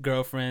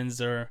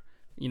girlfriends, or,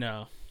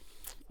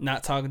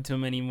 not talking to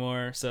him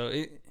anymore. So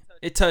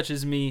it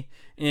touches me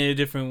in a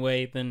different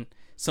way than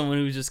someone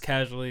who's just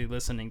casually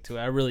listening to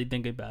it. I really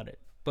think about it.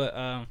 But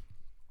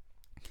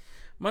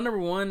my number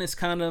 1 is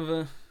kind of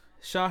a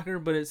shocker,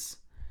 but it's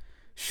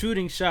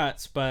 "Shooting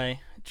Shots"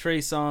 by Trey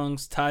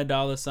Songz, Ty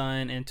Dolla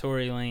 $ign, and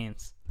Tory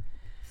Lanez.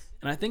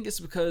 And I think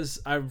it's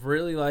because I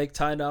really like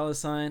Ty Dolla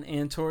 $ign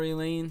and Tory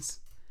Lanez.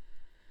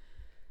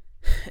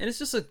 And it's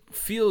just a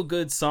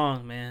feel-good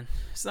song, man.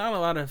 It's not a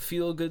lot of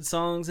feel-good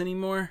songs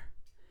anymore.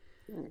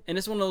 And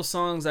it's one of those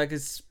songs I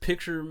could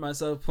picture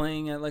myself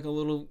playing at like a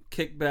little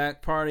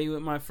kickback party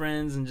with my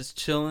friends and just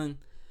chilling.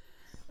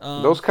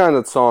 Those kind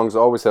of songs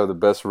always have the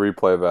best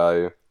replay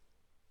value.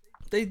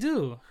 They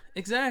do.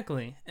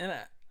 Exactly. And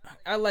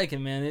I like it,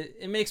 man.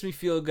 It makes me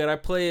feel good. I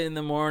play it in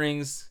the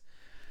mornings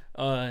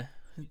to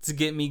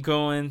get me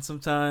going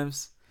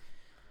sometimes.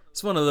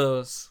 It's one of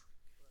those.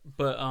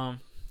 But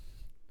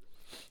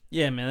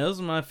yeah, man, those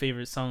are my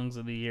favorite songs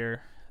of the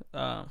year.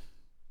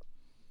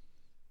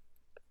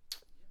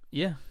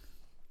 Yeah.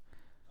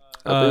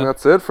 I think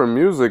that's it for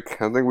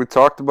music. I think we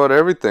talked about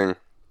everything.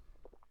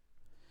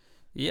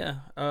 Yeah.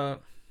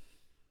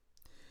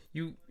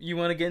 You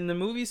want to get in the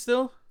movie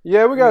still?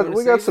 Yeah, we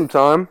got some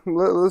time.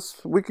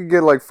 We could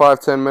get like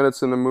 5-10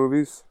 minutes in the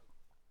movies.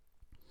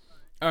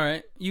 All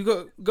right,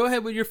 you go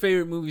ahead with your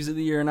favorite movies of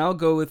the year, and I'll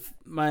go with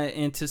my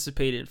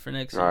anticipated for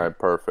next year. All right,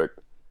 perfect.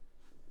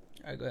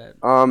 All right, go ahead.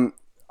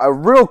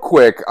 Real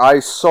quick, I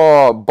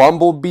saw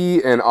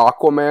Bumblebee and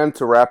Aquaman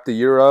to wrap the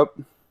year up.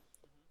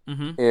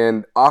 Mm-hmm.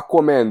 And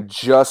Aquaman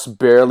just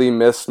barely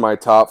missed my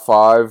top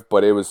 5,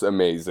 but it was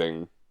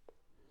amazing.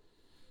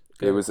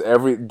 Good. It was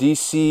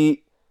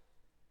DC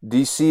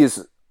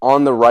is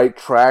on the right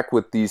track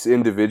with these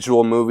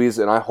individual movies,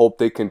 and I hope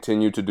they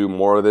continue to do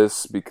more of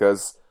this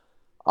because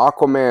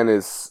Aquaman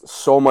is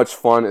so much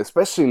fun,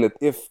 especially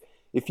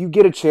if you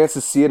get a chance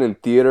to see it in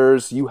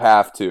theaters, you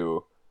have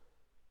to.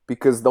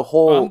 Because the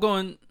whole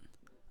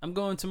I'm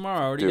going tomorrow.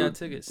 I already got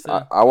tickets.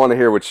 So. I want to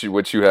hear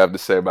what you have to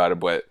say about it,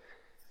 but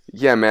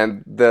yeah,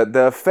 man,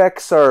 the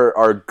effects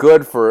are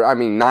good for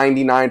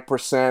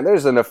 99%.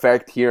 There's an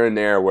effect here and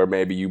there where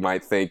maybe you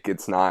might think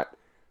it's not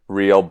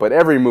real, but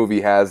every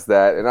movie has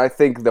that, and I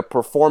think the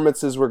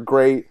performances were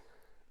great.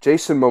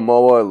 Jason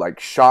Momoa like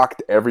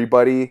shocked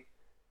everybody.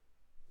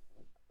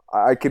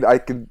 I think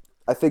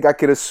I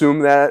could assume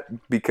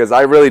that because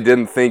I really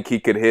didn't think he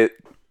could hit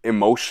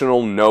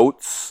emotional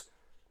notes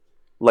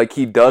like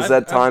he does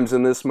at times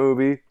in this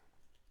movie.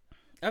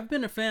 I've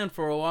been a fan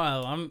for a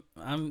while.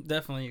 I'm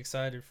definitely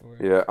excited for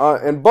it. Yeah,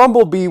 and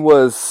Bumblebee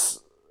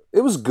was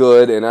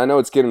good, and I know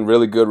it's getting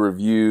really good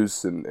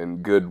reviews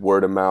and good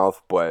word of mouth,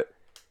 but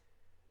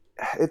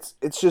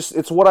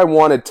it's what I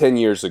wanted 10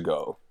 years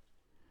ago.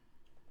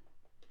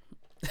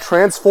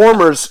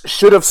 Transformers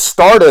should have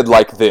started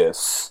like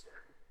this.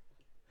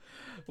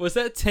 Was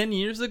that 10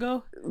 years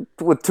ago?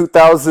 With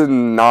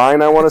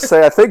 2009, I want to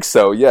say. I think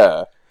so,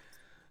 yeah.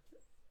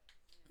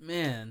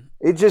 Man.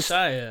 It just...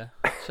 Shia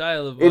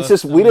LaBeouf. It's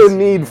just, we didn't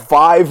need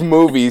 5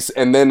 movies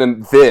and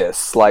then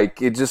this.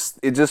 Like, it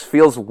just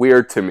feels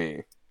weird to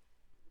me.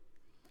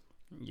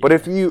 Yeah. But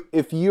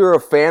if you're a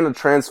fan of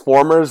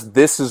Transformers,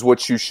 this is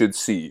what you should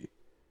see.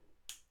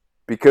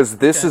 Because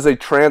this is a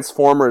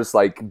Transformers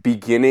like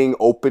beginning,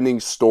 opening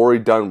story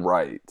done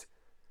right.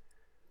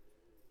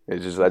 I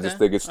just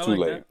think it's too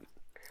late. That.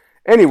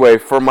 Anyway,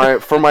 for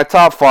my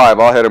top 5,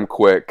 I'll hit them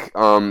quick.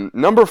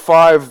 Number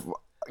 5,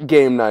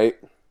 Game Night.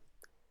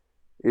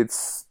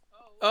 It's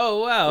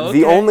okay.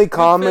 the only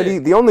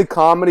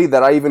comedy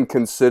that I even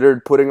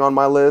considered putting on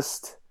my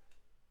list.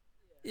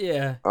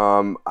 Yeah.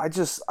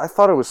 I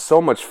thought it was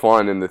so much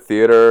fun in the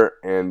theater,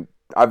 and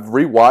I've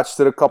rewatched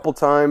it a couple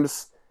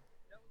times.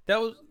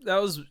 That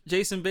was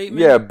Jason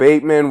Bateman? Yeah,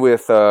 Bateman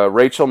with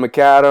Rachel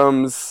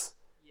McAdams.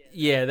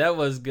 Yeah, that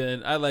was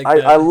good. I like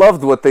that. I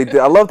loved what they did.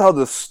 I loved how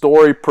the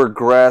story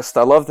progressed.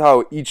 I loved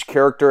how each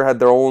character had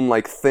their own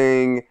like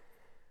thing.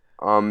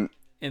 And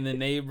the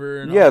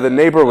neighbor. And the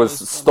neighbor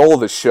stole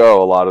the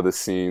show. A lot of the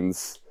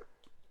scenes.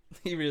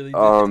 He really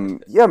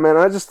did. Yeah, man.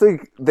 I just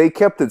think they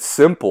kept it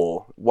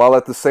simple while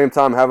at the same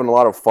time having a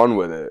lot of fun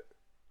with it.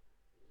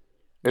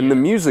 And the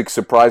music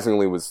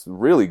surprisingly was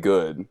really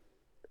good.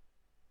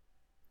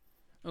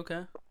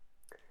 Okay.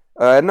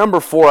 At number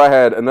 4, I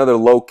had another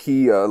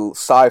low-key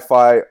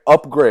sci-fi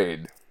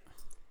Upgrade.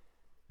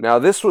 Now,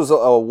 this was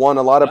one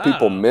a lot of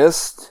people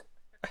missed.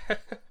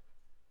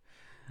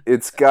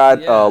 It's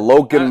got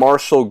Logan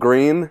Marshall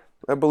Green,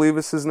 I believe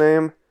is his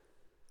name.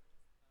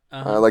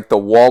 Like the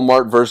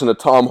Walmart version of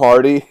Tom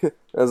Hardy,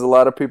 as a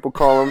lot of people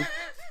call him.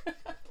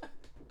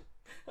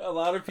 A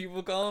lot of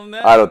people call him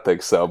that? I don't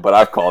think so, but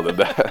I've called him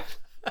that.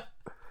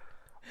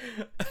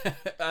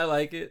 I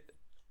like it.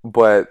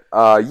 But,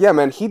 yeah,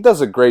 man, he does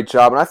a great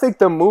job. And I think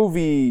the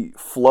movie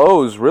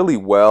flows really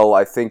well.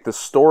 I think the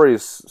story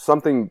is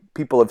something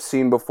people have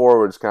seen before,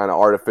 where it's kind of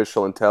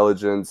artificial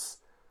intelligence.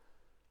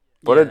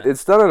 But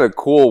it's done in a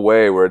cool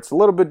way, where it's a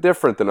little bit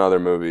different than other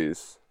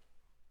movies.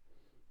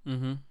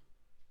 Mm-hmm.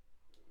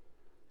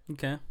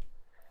 Okay.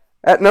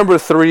 At number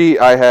 3,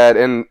 I had,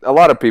 and a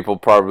lot of people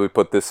probably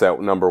put this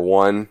at number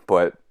 1,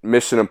 but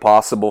Mission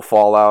Impossible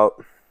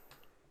Fallout.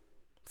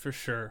 For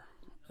sure.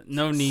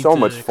 No need so to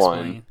much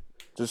explain. Fun.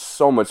 Just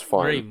so much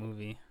fun. Great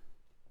movie.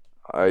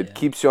 It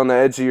keeps you on the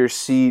edge of your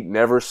seat,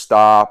 never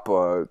stop.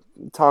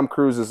 Tom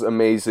Cruise is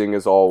amazing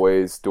as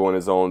always, doing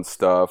his own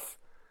stuff.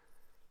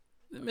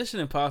 The Mission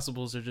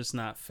Impossibles are just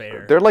not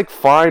fair. They're like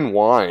fine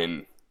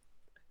wine.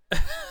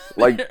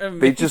 Like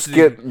they just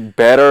get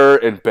better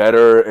and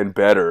better and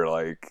better.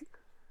 Like,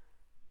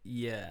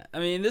 yeah, I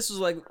mean, this was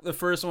like the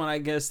first one. I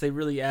guess they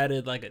really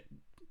added like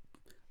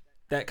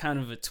that kind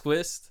of a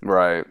twist.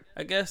 Right.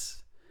 I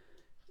guess.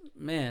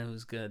 Man, it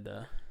was good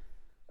though.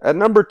 At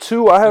number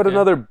 2, I had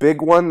another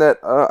big one that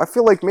I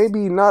feel like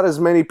maybe not as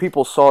many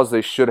people saw as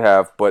they should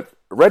have, but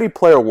Ready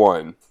Player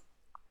One.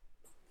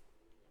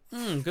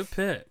 Good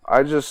pick.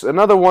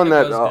 Another one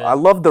that I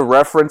love the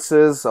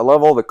references. I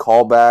love all the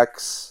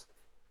callbacks.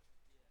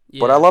 Yeah.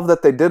 But I love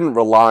that they didn't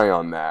rely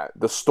on that.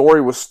 The story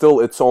was still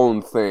its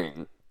own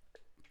thing.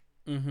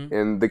 Mm-hmm.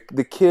 And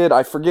the kid,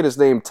 I forget his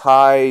name,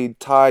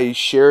 Ty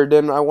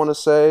Sheridan, I want to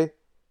say.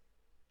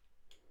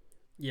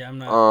 Yeah, I'm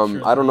not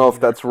sure. I don't know if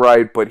that's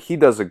right, but he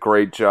does a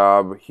great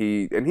job.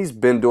 He's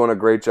been doing a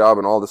great job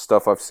in all the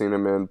stuff I've seen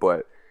him in,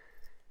 but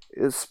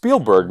it's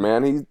Spielberg,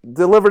 man. He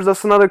delivers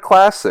us another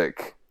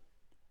classic.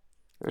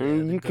 I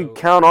mean, you can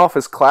count off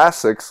his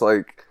classics,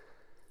 like,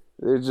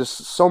 there's just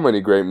so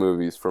many great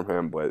movies from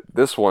him, but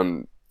this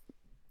one,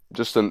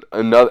 just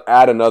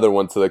add another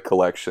one to the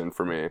collection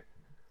for me.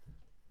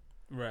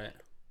 Right.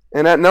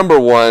 And at number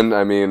 1,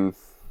 I mean,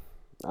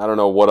 I don't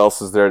know what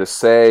else is there to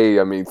say.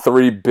 I mean,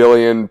 3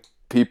 billion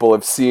people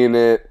have seen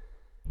it.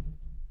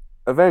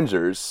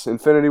 Avengers: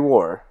 Infinity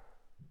War.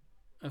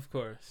 Of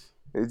course.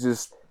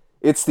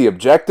 It's the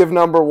objective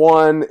number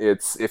 1.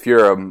 It's, if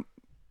you're a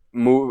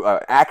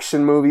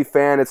action movie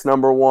fan, it's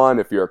number 1.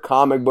 If you're a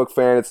comic book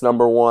fan, it's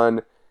number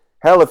 1.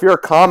 Hell, if you're a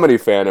comedy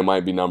fan, it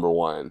might be number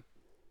 1.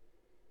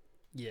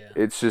 Yeah.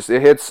 It's just,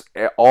 it hits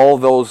all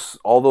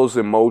those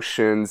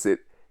emotions.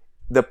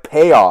 The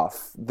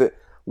payoff,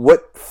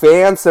 what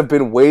fans have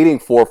been waiting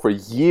for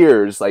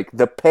years, like,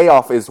 the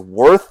payoff is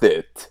worth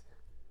it.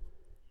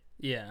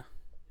 Yeah.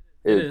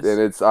 It is. And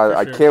it's For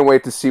I sure. can't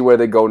wait to see where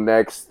they go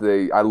next.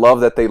 I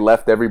love that they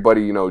left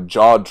everybody,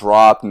 jaw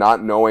dropped,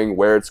 not knowing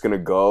where it's gonna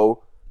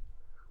go.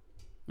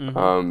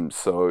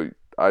 So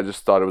I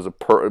just thought it was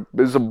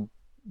a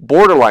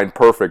borderline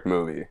perfect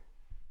movie,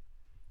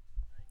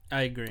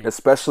 I agree.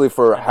 especially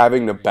for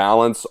having to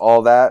balance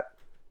all that.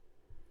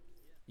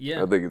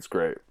 Yeah. I think it's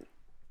great.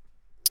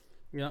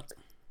 Yeah.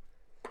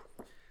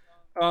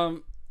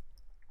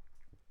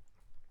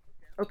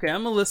 Okay,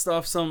 I'm gonna list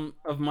off some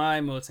of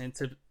my most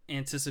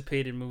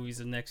anticipated movies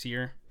of next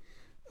year.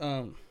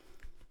 Um,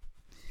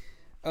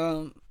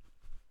 um,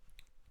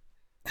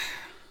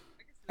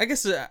 I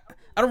guess I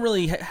don't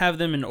really have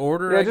them in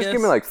order. Yeah, I just guess.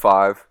 give me like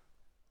 5.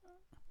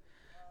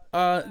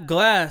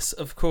 Glass,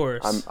 of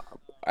course. I'm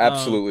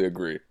absolutely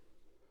agree.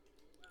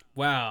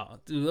 Wow,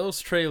 dude, those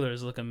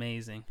trailers look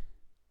amazing.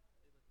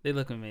 They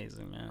look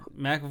amazing, man.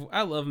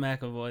 I love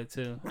McAvoy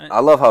too. I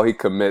love how he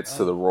commits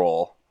to the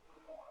role.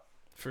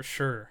 For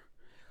sure.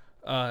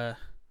 And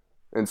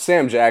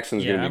Sam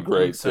Jackson's gonna be I'm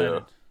great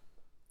excited. too.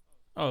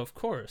 Oh, of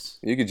course.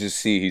 You could just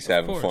see he's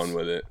having fun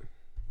with it.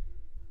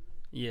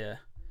 Yeah.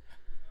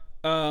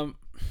 And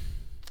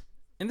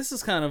this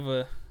is kind of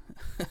a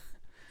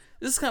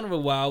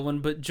wild one,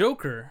 but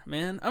Joker,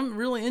 man, I'm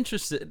really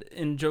interested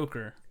in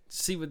Joker.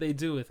 See what they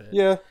do with it.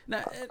 Yeah.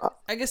 Now,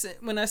 I guess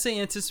when I say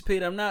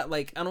anticipate, I'm not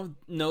like I don't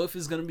know if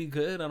it's gonna be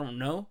good. I don't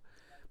know,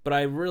 but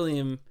I really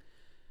am.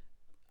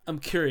 I'm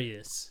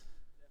curious.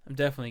 I'm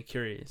definitely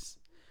curious,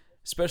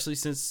 especially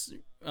since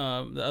the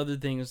other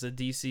things that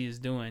DC is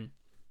doing.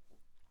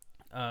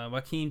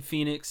 Joaquin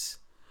Phoenix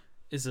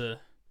is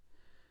a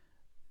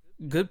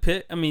good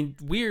pick. I mean,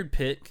 weird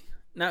pick.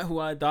 Not who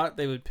I thought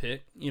they would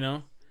pick.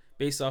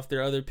 Based off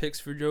their other picks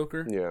for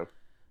Joker. Yeah.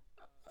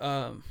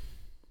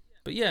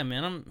 But yeah,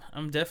 man,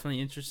 I'm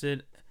definitely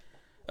interested.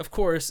 Of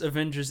course,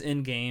 Avengers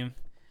Endgame.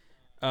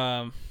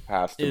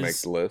 Has to make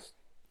the list.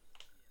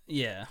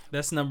 Yeah,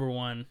 that's number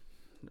 1.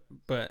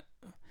 But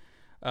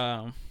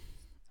I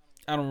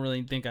don't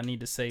really think I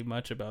need to say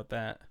much about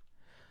that.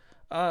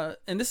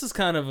 And this is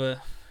kind of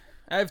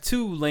I have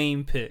 2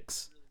 lame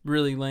picks.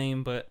 Really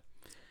lame, but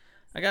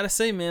I gotta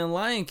say, man,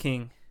 Lion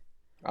King.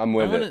 I'm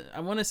with it. I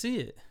want to see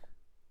it.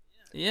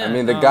 Yeah. I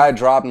mean, the guy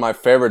dropped my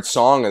favorite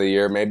song of the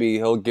year. Maybe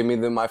he'll give me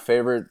my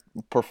favorite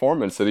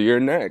performance of the year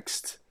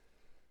next.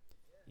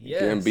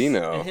 Yes.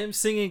 Gambino. And him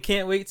singing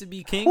 "Can't Wait to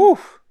Be King." Whew.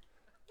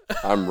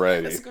 I'm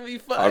ready. That's gonna be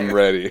fire. I'm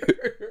ready.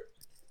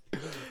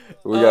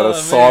 We got a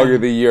song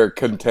of the year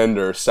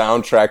contender,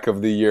 soundtrack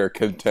of the year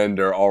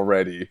contender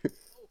already.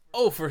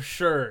 Oh, for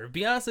sure.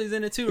 Beyonce's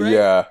in it too, right?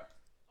 Yeah.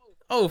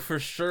 Oh, for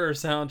sure.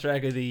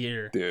 Soundtrack of the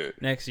year. Dude.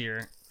 Next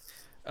year.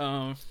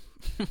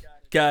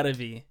 Gotta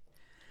be.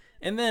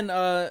 And then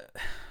the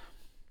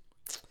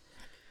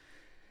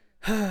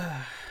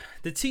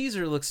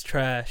teaser looks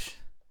trash.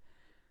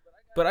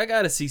 But I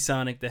gotta see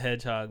Sonic the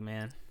Hedgehog,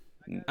 man.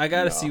 I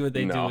gotta see what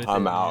they do with it.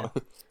 I'm out.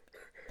 Man.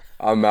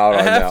 I'm out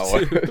on that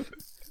one.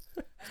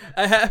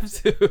 I have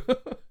to.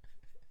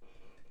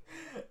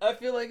 I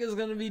feel like it's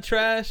gonna be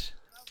trash,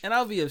 and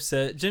I'll be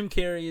upset. Jim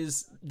Carrey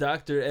is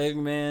Dr.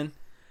 Eggman,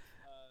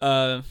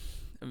 Dr.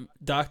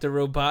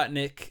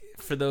 Robotnik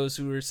for those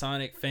who are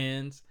Sonic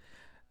fans.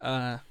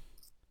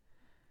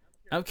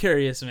 I'm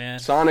curious, man.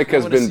 Sonic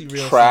has been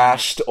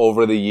trashed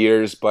over the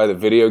years by the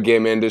video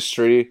game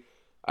industry.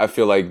 I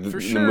feel like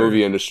the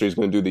movie industry is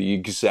going to do the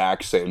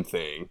exact same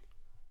thing.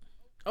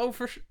 Oh,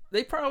 for sure.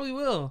 They probably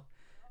will.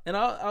 And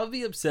I'll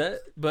be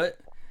upset, but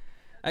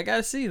I got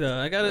to see,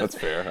 though. That's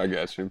fair. I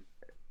got you.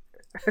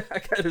 I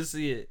got to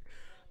see it.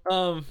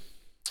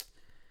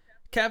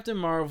 Captain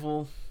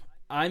Marvel,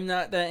 I'm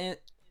not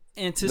that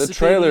anticipating. The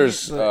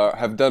trailers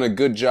have done a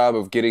good job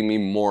of getting me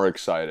more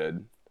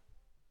excited.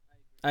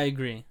 I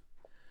agree.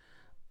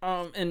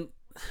 And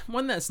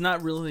one that's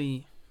not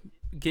really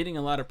getting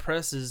a lot of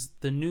press is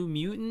the New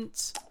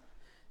Mutants.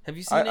 Have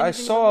you seen anything? I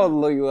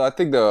saw, I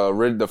think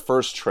the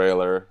first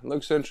trailer. It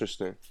looks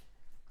interesting.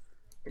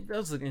 It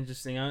does look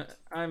interesting.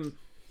 I'm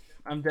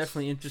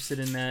definitely interested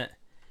in that.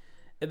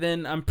 And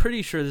then I'm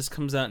pretty sure this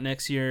comes out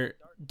next year.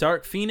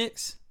 Dark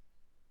Phoenix.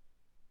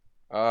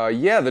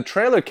 Yeah, the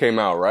trailer came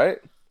out, right?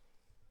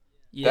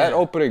 Yeah. That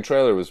opening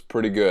trailer was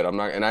pretty good.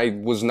 I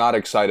was not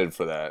excited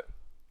for that.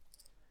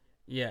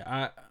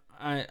 Yeah,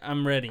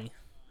 I'm ready.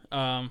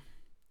 And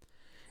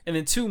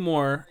then 2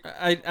 more.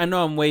 I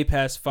know I'm way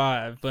past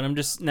 5, but I'm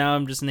just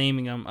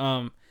naming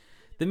them.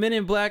 The Men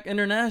in Black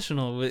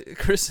International with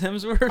Chris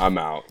Hemsworth. I'm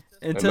out.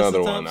 And Another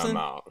Tessa one. Thompson. I'm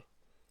out.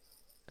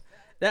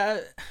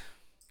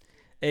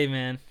 Hey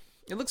man,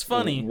 it looks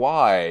funny.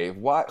 Why?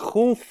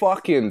 Who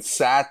fucking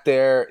sat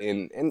there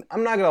and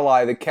I'm not gonna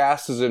lie, the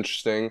cast is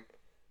interesting.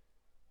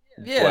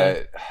 Yeah,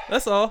 but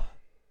that's all.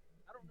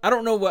 I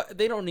don't know what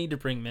they don't need to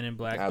bring Men in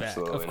Black back.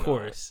 Of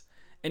course,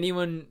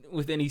 anyone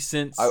with any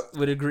sense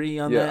would agree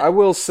on that. Yeah, I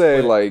will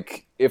say,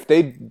 like, if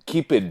they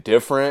keep it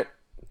different,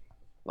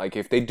 like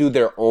if they do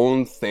their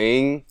own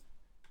thing,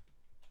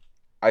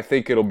 I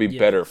think it'll be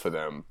better for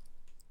them.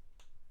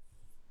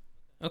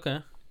 Okay,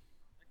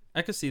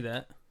 I could see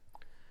that.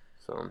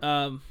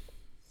 So.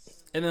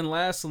 And then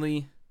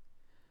lastly,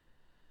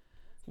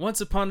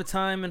 Once Upon a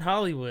Time in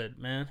Hollywood,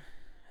 man.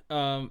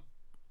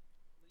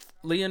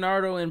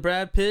 Leonardo and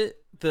Brad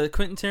Pitt, the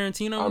Quentin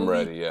Tarantino I'm movie.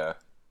 ready, yeah.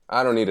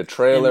 I don't need a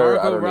trailer.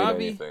 I Margot don't Robbie?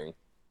 need anything.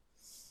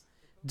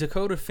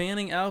 Dakota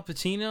Fanning, Al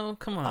Pacino.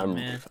 Come on,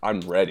 man.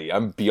 I'm ready.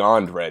 I'm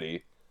beyond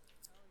ready.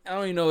 I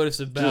don't even know what it's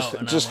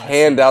about. Just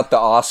hand out the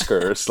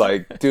Oscars.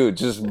 Like, dude,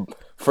 just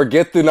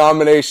forget the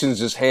nominations.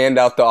 Just hand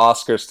out the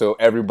Oscars to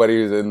everybody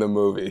who's in the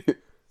movie.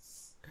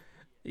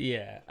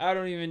 Yeah, I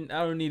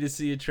don't need to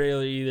see a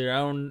trailer either. I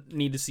don't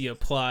need to see a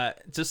plot.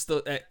 Just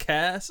that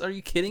cast. Are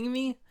you kidding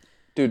me?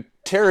 Dude,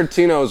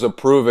 Tarantino's a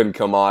proven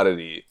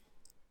commodity.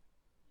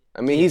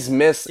 I mean, he's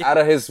missed out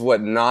of his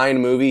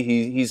 9 movie.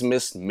 He's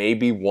missed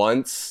maybe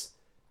once,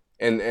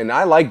 and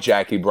I like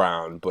Jackie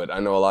Brown, but I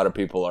know a lot of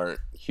people aren't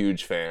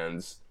huge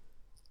fans.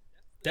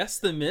 That's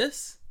the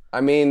miss.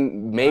 I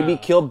mean, maybe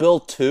Kill Bill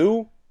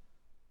 2.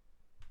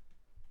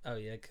 Oh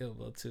yeah, Kill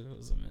Bill 2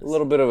 was a miss. A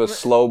little bit of a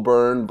slow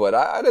burn, but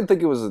I didn't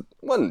think it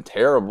wasn't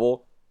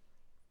terrible.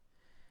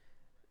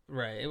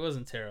 Right, it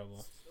wasn't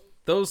terrible.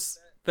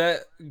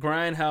 That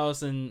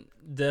Grindhouse and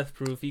Death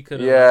Proof, he could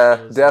have.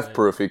 Yeah, Death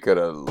Proof, he could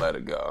have let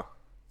it go.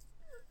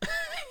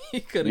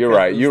 You're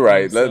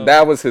right.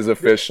 That was his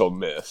official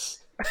miss.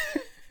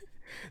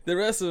 The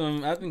rest of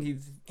them, I think he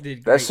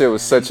did great. That shit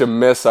was such a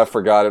miss, I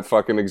forgot it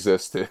fucking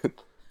existed.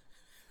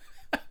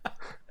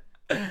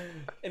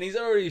 And he's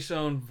already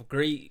shown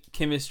great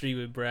chemistry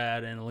with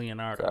Brad and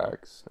Leonardo.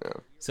 Facts, yeah.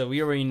 So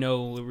we already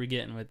know what we're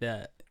getting with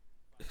that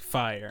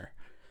fire.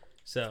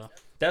 So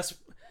that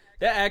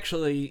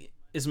actually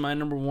is my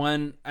number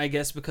one, I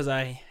guess, because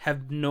I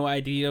have no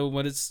idea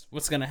what's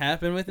gonna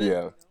happen with it.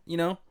 Yeah. You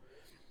know?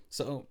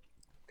 So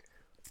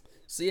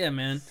yeah,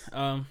 man.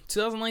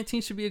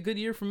 2019 should be a good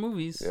year for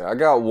movies. Yeah, I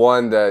got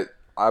one that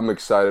I'm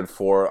excited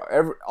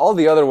for. All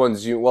the other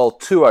ones,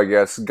 two, I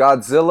guess.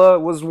 Godzilla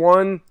was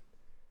one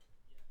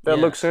that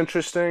looks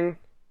interesting.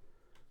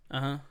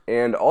 Uh-huh.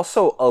 And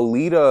also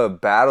Alita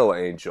Battle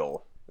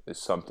Angel is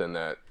something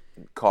that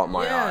caught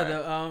my eye.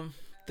 Yeah,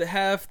 the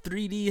half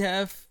 3D,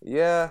 half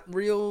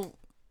real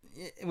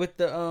with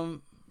the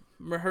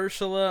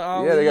Mahershala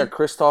Ali. Yeah, they got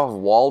Christoph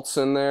Waltz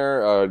in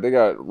there. They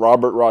got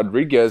Robert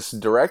Rodriguez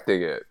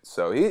directing it.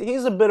 So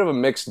he's a bit of a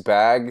mixed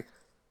bag.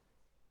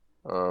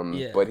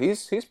 But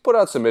he's put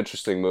out some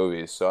interesting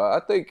movies. So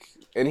I think,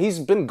 and he's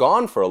been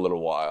gone for a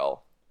little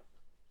while.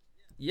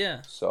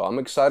 Yeah. So I'm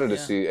excited to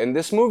see. And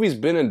this movie's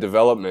been in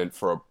development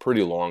for a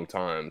pretty long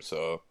time.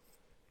 So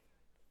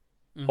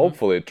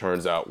hopefully it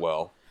turns out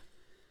well.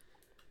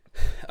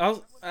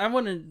 I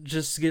want to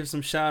just give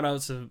some shout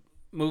outs of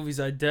movies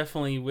I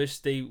definitely wish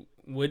they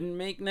wouldn't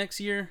make next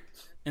year.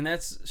 And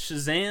that's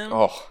Shazam.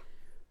 Oh,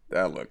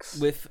 that looks...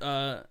 With,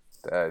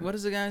 what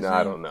is the guy's name?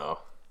 I don't know.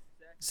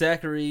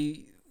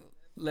 Zachary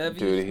Levi.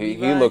 Dude,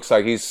 he looks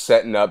like he's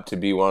setting up to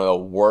be one of the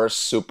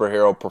worst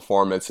superhero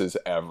performances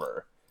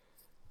ever.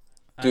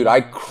 Dude,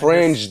 I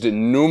cringed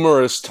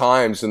numerous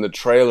times in the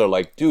trailer.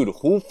 Like, dude,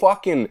 who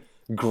fucking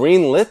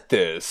greenlit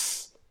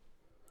this?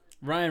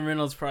 Ryan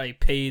Reynolds probably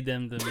paid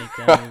them to make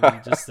that movie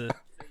just to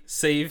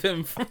save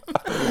him from...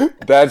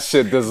 That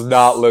shit does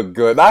not look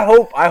good. I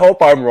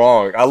hope I'm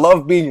wrong. I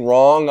love being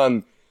wrong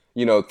on,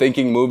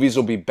 thinking movies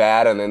will be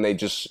bad and then they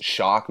just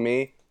shock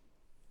me.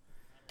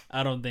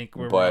 I don't think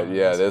we're But wrong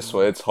yeah, this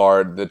way it's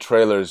hard. The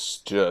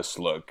trailers just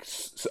look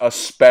a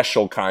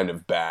special kind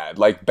of bad.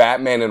 Like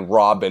Batman and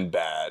Robin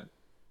bad.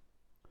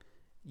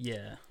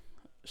 Yeah.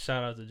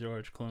 Shout out to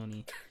George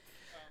Clooney.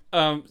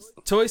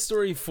 Toy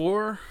Story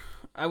 4,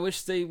 I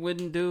wish they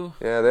wouldn't do.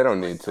 Yeah, they don't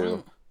need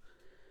to.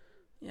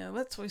 Yeah,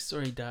 let Toy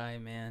Story die,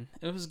 man.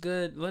 It was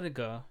good. Let it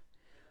go.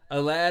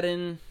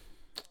 Aladdin,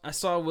 I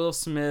saw Will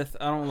Smith.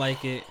 I don't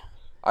like it.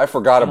 I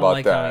forgot about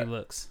like that. how he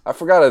looks. I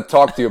forgot to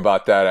talk to you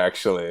about that,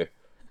 actually.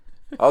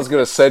 I was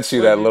going to send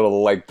you that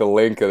little, the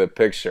link of the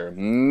picture.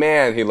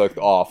 Man, he looked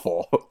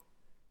awful.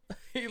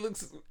 He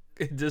looks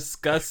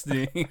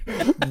disgusting.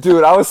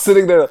 Dude, I was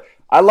sitting there.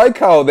 I like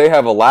how they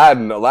have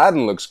Aladdin.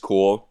 Aladdin looks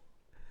cool.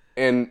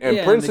 And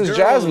Princess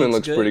Jasmine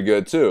looks pretty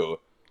good, too.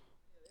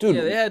 Dude,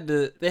 yeah,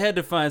 they had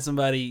to find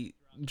somebody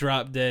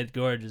drop dead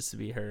gorgeous to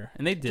be her,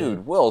 and they did.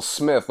 Dude, Will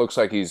Smith looks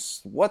like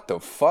he's... What the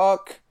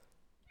fuck?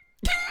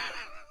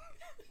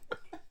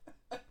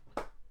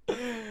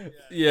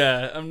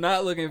 Yeah, I'm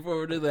not looking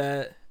forward to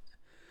that.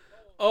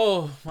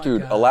 Oh my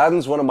God.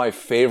 Aladdin's one of my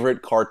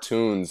favorite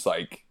cartoons,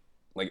 like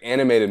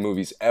animated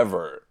movies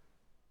ever.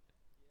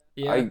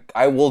 Yeah.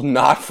 I will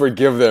not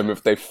forgive them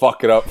if they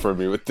fuck it up for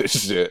me with this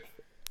shit.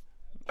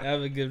 I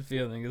have a good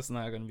feeling it's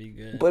not gonna be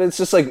good. But it's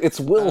just it's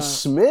Will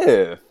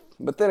Smith.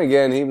 But then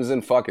again, he was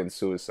in fucking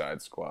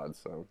Suicide Squad,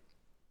 so.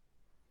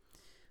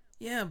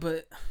 Yeah,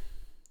 but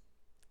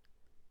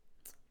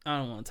I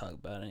don't want to talk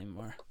about it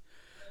anymore.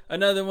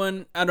 Another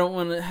one I don't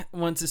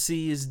want to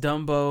see is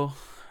Dumbo.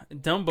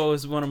 Dumbo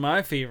is one of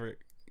my favorite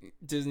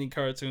Disney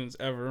cartoons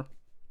ever,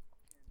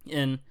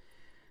 and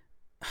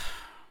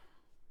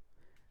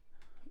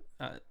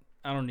I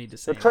don't need to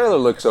say. The trailer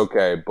looks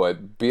okay,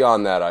 but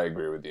beyond that, I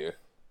agree with you.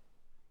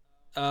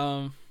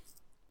 What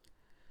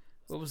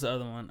was the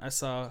other one? I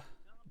saw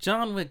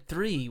John Wick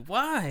 3.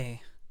 Why?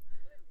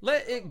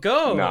 Let it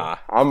go. Nah,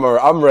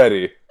 I'm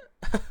ready.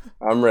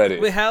 I'm ready.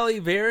 With Halle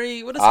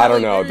Berry? What is I Halle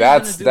don't know.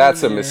 Berry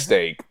That's a there?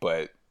 mistake,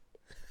 but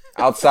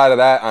outside of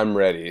that, I'm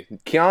ready.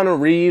 Keanu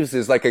Reeves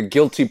is like a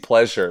guilty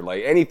pleasure.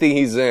 Like anything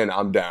he's in,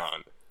 I'm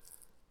down.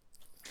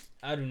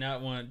 I do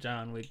not want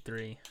John Wick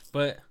 3,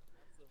 but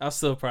I'll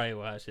still probably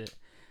watch it.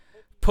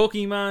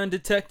 Pokemon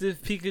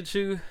Detective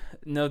Pikachu?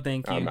 No,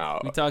 thank you. I'm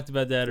out. We talked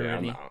about that Yeah,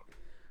 already. I'm out.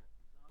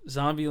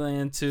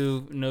 Zombieland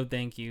 2? No,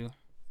 thank you.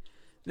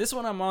 This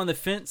one I'm on the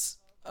fence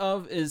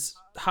of is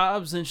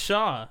Hobbs and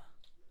Shaw.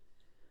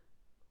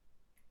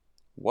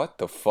 What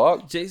the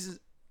fuck? Jason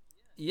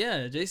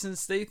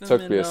Statham.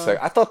 Took me a sec.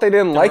 I thought they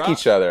didn't like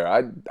each other.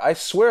 I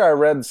swear I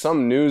read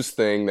some news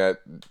thing that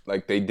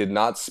like they did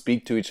not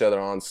speak to each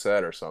other on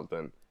set or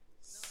something.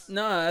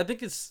 No, I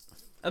think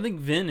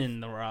Vin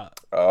and The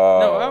Rock. Oh.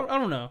 No, I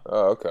don't know.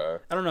 Oh, okay.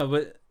 I don't know,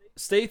 but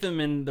Statham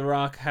and The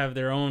Rock have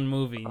their own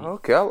movie.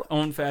 Okay.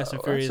 Own Fast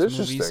and Furious that's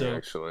movie. interesting, So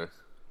actually.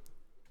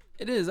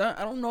 it is.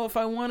 I don't know if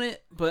I want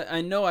it, but I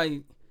know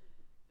I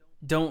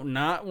don't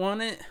not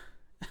want it.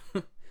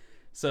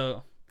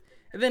 So,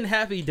 and then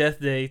Happy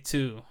Death Day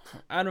 2.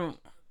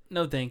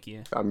 No thank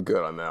you. I'm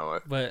good on that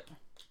one. But,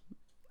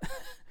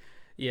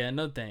 yeah,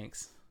 no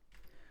thanks.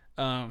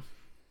 But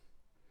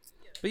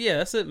yeah,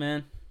 that's it,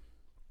 man.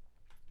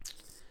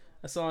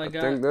 That's all I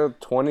got. I think that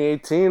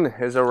 2018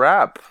 is a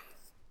wrap.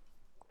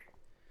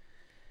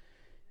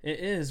 It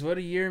is. What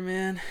a year,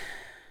 man.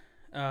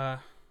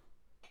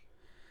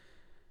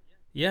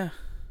 Yeah.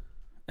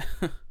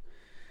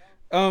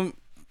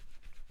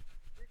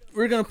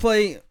 We're gonna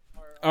play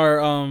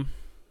our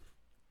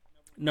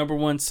number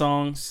one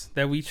songs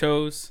that we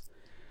chose.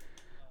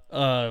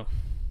 Because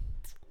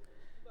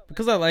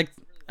I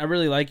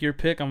really like your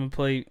pick. I'm gonna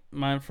play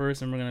mine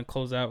first, and we're gonna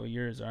close out with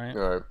yours. All right.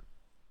 All right.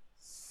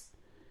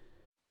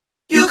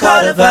 You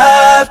caught a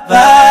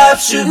vibe,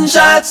 shooting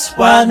shots,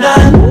 why not?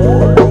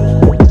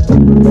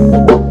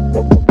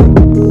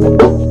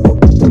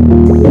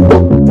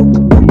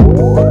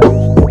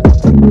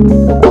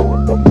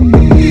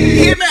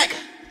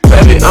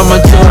 Baby, I'ma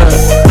do it.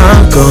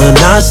 I'm going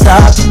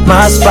non-stop,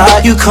 my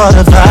spot. You caught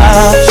a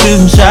vibe,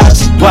 shooting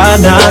shots, why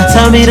not?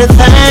 Tell me the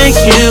things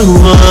you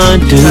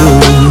undo.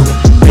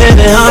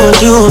 Baby, I'ma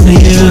do it to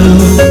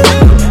you.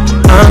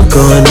 I'm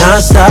going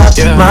non-stop,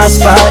 my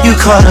spot. You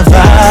caught a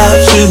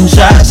vibe, shooting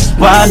shots,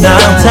 why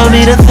not? Tell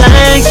me the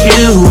things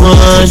you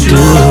undo.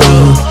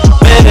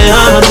 Baby,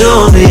 I'ma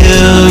do it to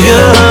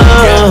you.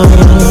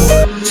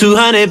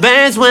 200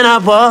 bands when I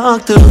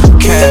walk through.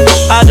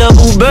 I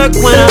double back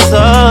when I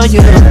saw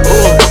you.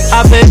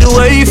 I paved the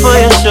way for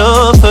your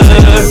chauffeur.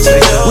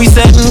 We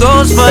setting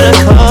goals for the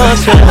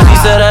culture. She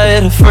said I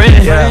had a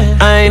friend,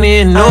 I ain't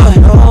even know it.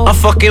 I'm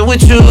fucking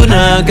with you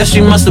now, guess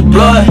she must have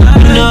blown.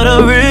 You know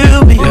the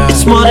real me,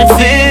 it's more than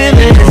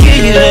feeling.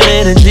 Give you that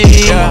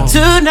energy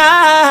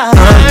tonight.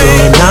 I'm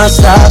going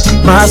non-stop,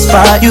 my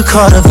spot. You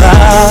caught a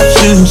vibe,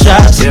 shooting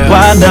shots,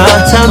 why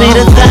not? Tell me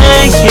the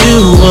things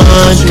you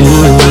want to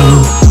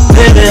do.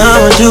 Baby,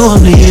 I'ma do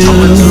them to you.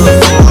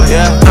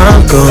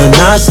 I'm going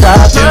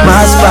non-stop,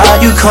 my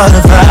spot. You caught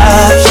a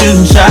vibe,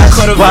 shooting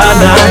shots, why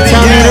not?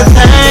 Tell me the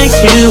things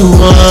you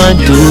want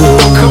to do.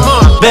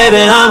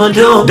 Baby, I'ma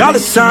do them. Dollar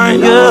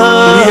sign,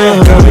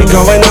 yeah. Got me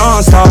going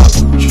non-stop.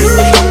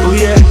 Oh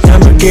yeah,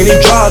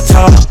 Lamborghini drop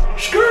top.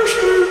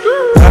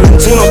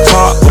 Valentino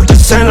top with the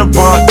Santa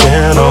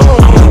Montana.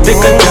 I'ma pick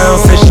her down,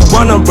 say she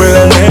want a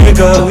real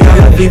nigga.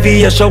 Got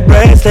VVS, your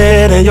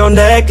bracelet and your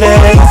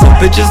necklace. Some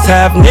bitches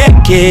half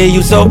naked,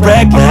 you so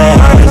reckless.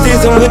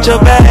 Season with your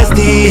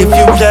bestie, if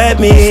you let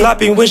me.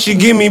 Sloppy when she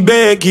give me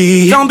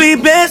Becky. Don't be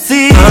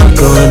messy. I'm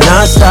going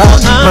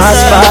non-stop, my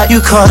spot. You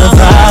caught a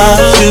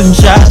vibe, shooting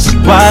shots,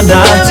 why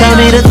not? Tell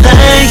me the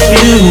things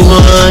you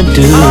want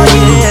to do.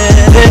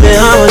 Baby,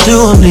 I'ma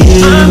do them to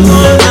you.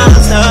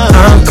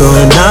 I'm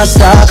going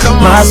non-stop,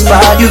 my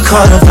spot. You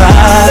caught a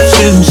vibe,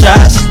 shooting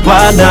shots,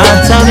 why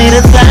not? Tell me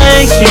the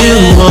things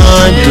you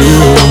want to do.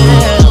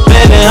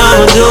 Baby,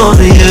 I'ma do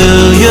them to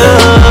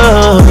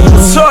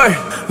you. Sorry.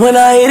 When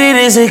I hit it,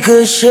 it's a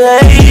good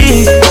shade.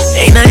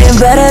 Ain't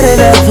nothing better than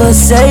that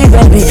pussy,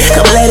 baby.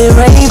 Come let it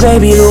rain,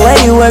 baby. The way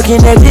you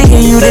working that dick and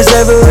you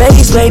deserve a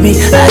raise, baby.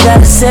 I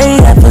gotta say,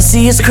 that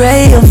pussy is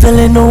crazy. I'm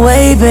feeling the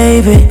way,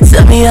 baby.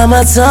 Tell me how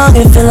my tongue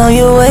can feel on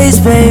your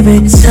waist, baby.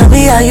 Tell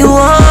me how you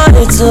want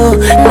it to,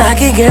 and I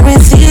can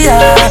guarantee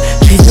I'll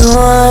be the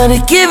one to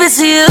give it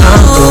to you.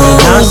 I'm going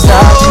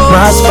non-stop,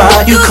 my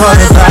spot. You caught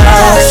a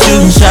vibe,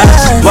 shooting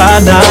shots,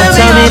 why not?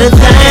 Tell me the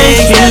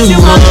things you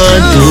want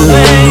to do.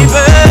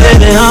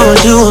 Baby, I'ma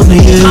do them to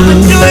you.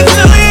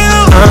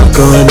 I'm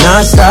going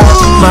non-stop,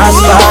 my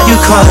spot. You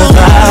caught a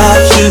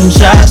vibe, shooting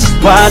shots,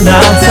 why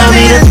not? Tell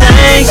me the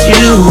things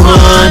you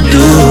want to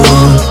do.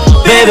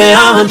 Baby,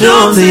 I'ma do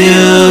them to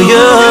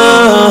you.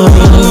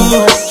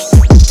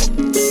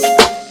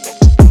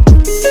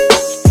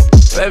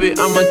 Baby,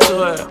 I'ma do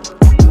it.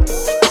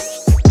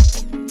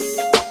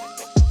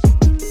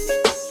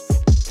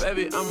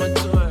 Baby, I'ma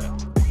do it.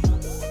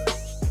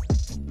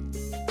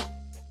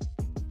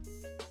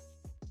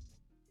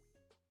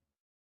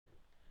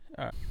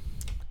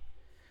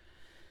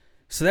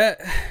 So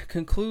that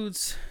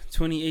concludes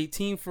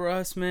 2018 for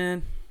us,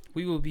 man.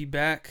 We will be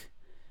back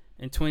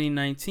in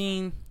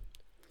 2019.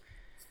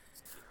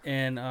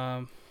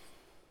 And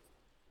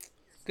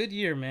good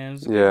year, man. It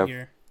was a good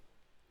year.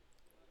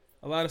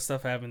 A lot of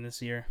stuff happened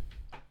this year.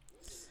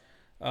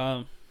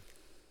 I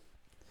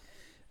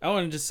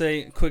want to just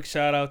say a quick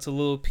shout out to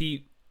Lil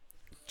Peep,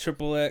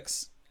 Triple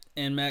X,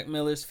 and Mac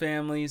Miller's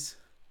families.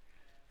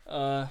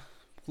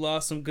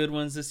 Lost some good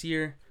ones this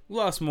year. We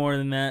lost more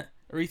than that.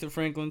 Aretha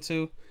Franklin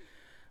too.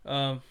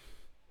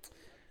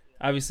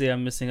 Obviously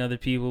I'm missing other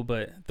people,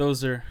 but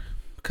those are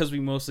because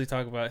we mostly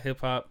talk about hip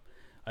hop.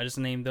 I just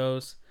named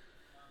those.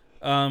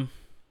 We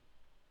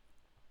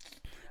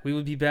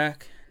will be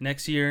back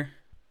next year,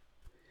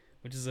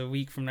 which is a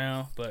week from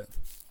now, but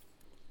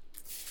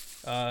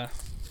I'm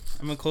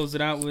gonna close it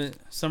out with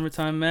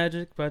 "Summertime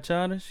Magic" by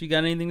Childish. You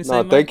got anything to say?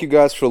 No, Mike? thank you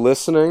guys for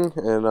listening,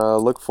 and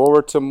look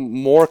forward to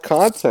more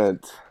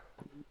content.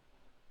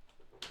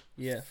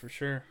 Yeah, for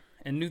sure.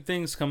 And new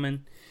things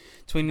coming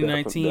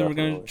 2019. Definitely. We're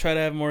going to try to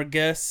have more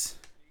guests,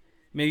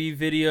 maybe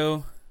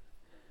video.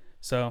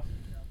 So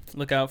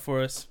look out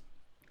for us.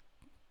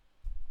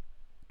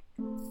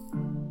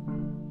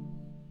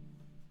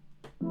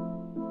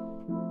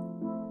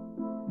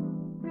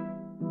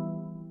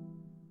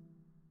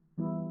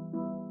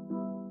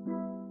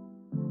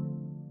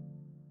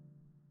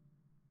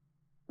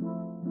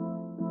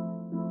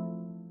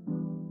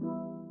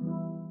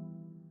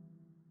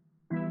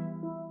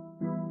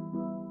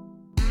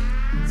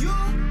 You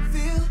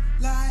feel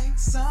like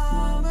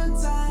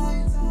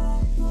summertime.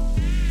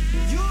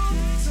 You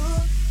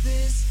took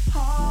this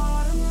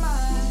heart of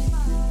mine.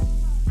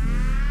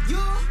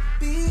 You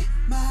be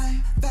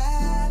my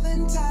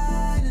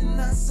Valentine in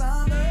the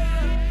summer.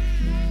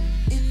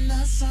 In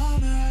the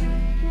summer.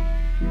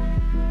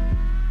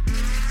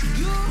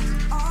 You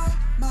are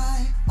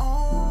my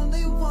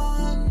only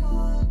one.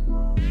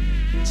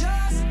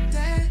 Just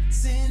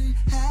dancing,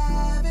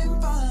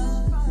 having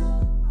fun.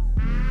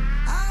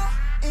 Out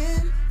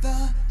in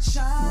the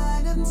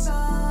shining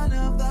sun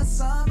of the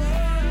summer,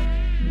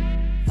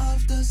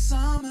 of the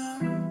summer.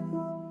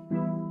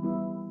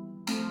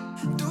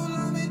 Do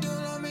love me, do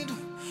love me,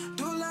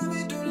 do love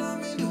me, do love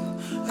me, do.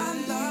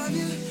 I love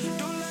you.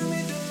 Do love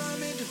me, do love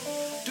me,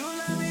 do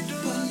love me, do.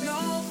 But no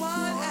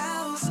one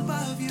else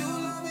above you. Do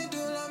love me, do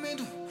love me,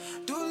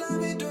 do love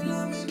me,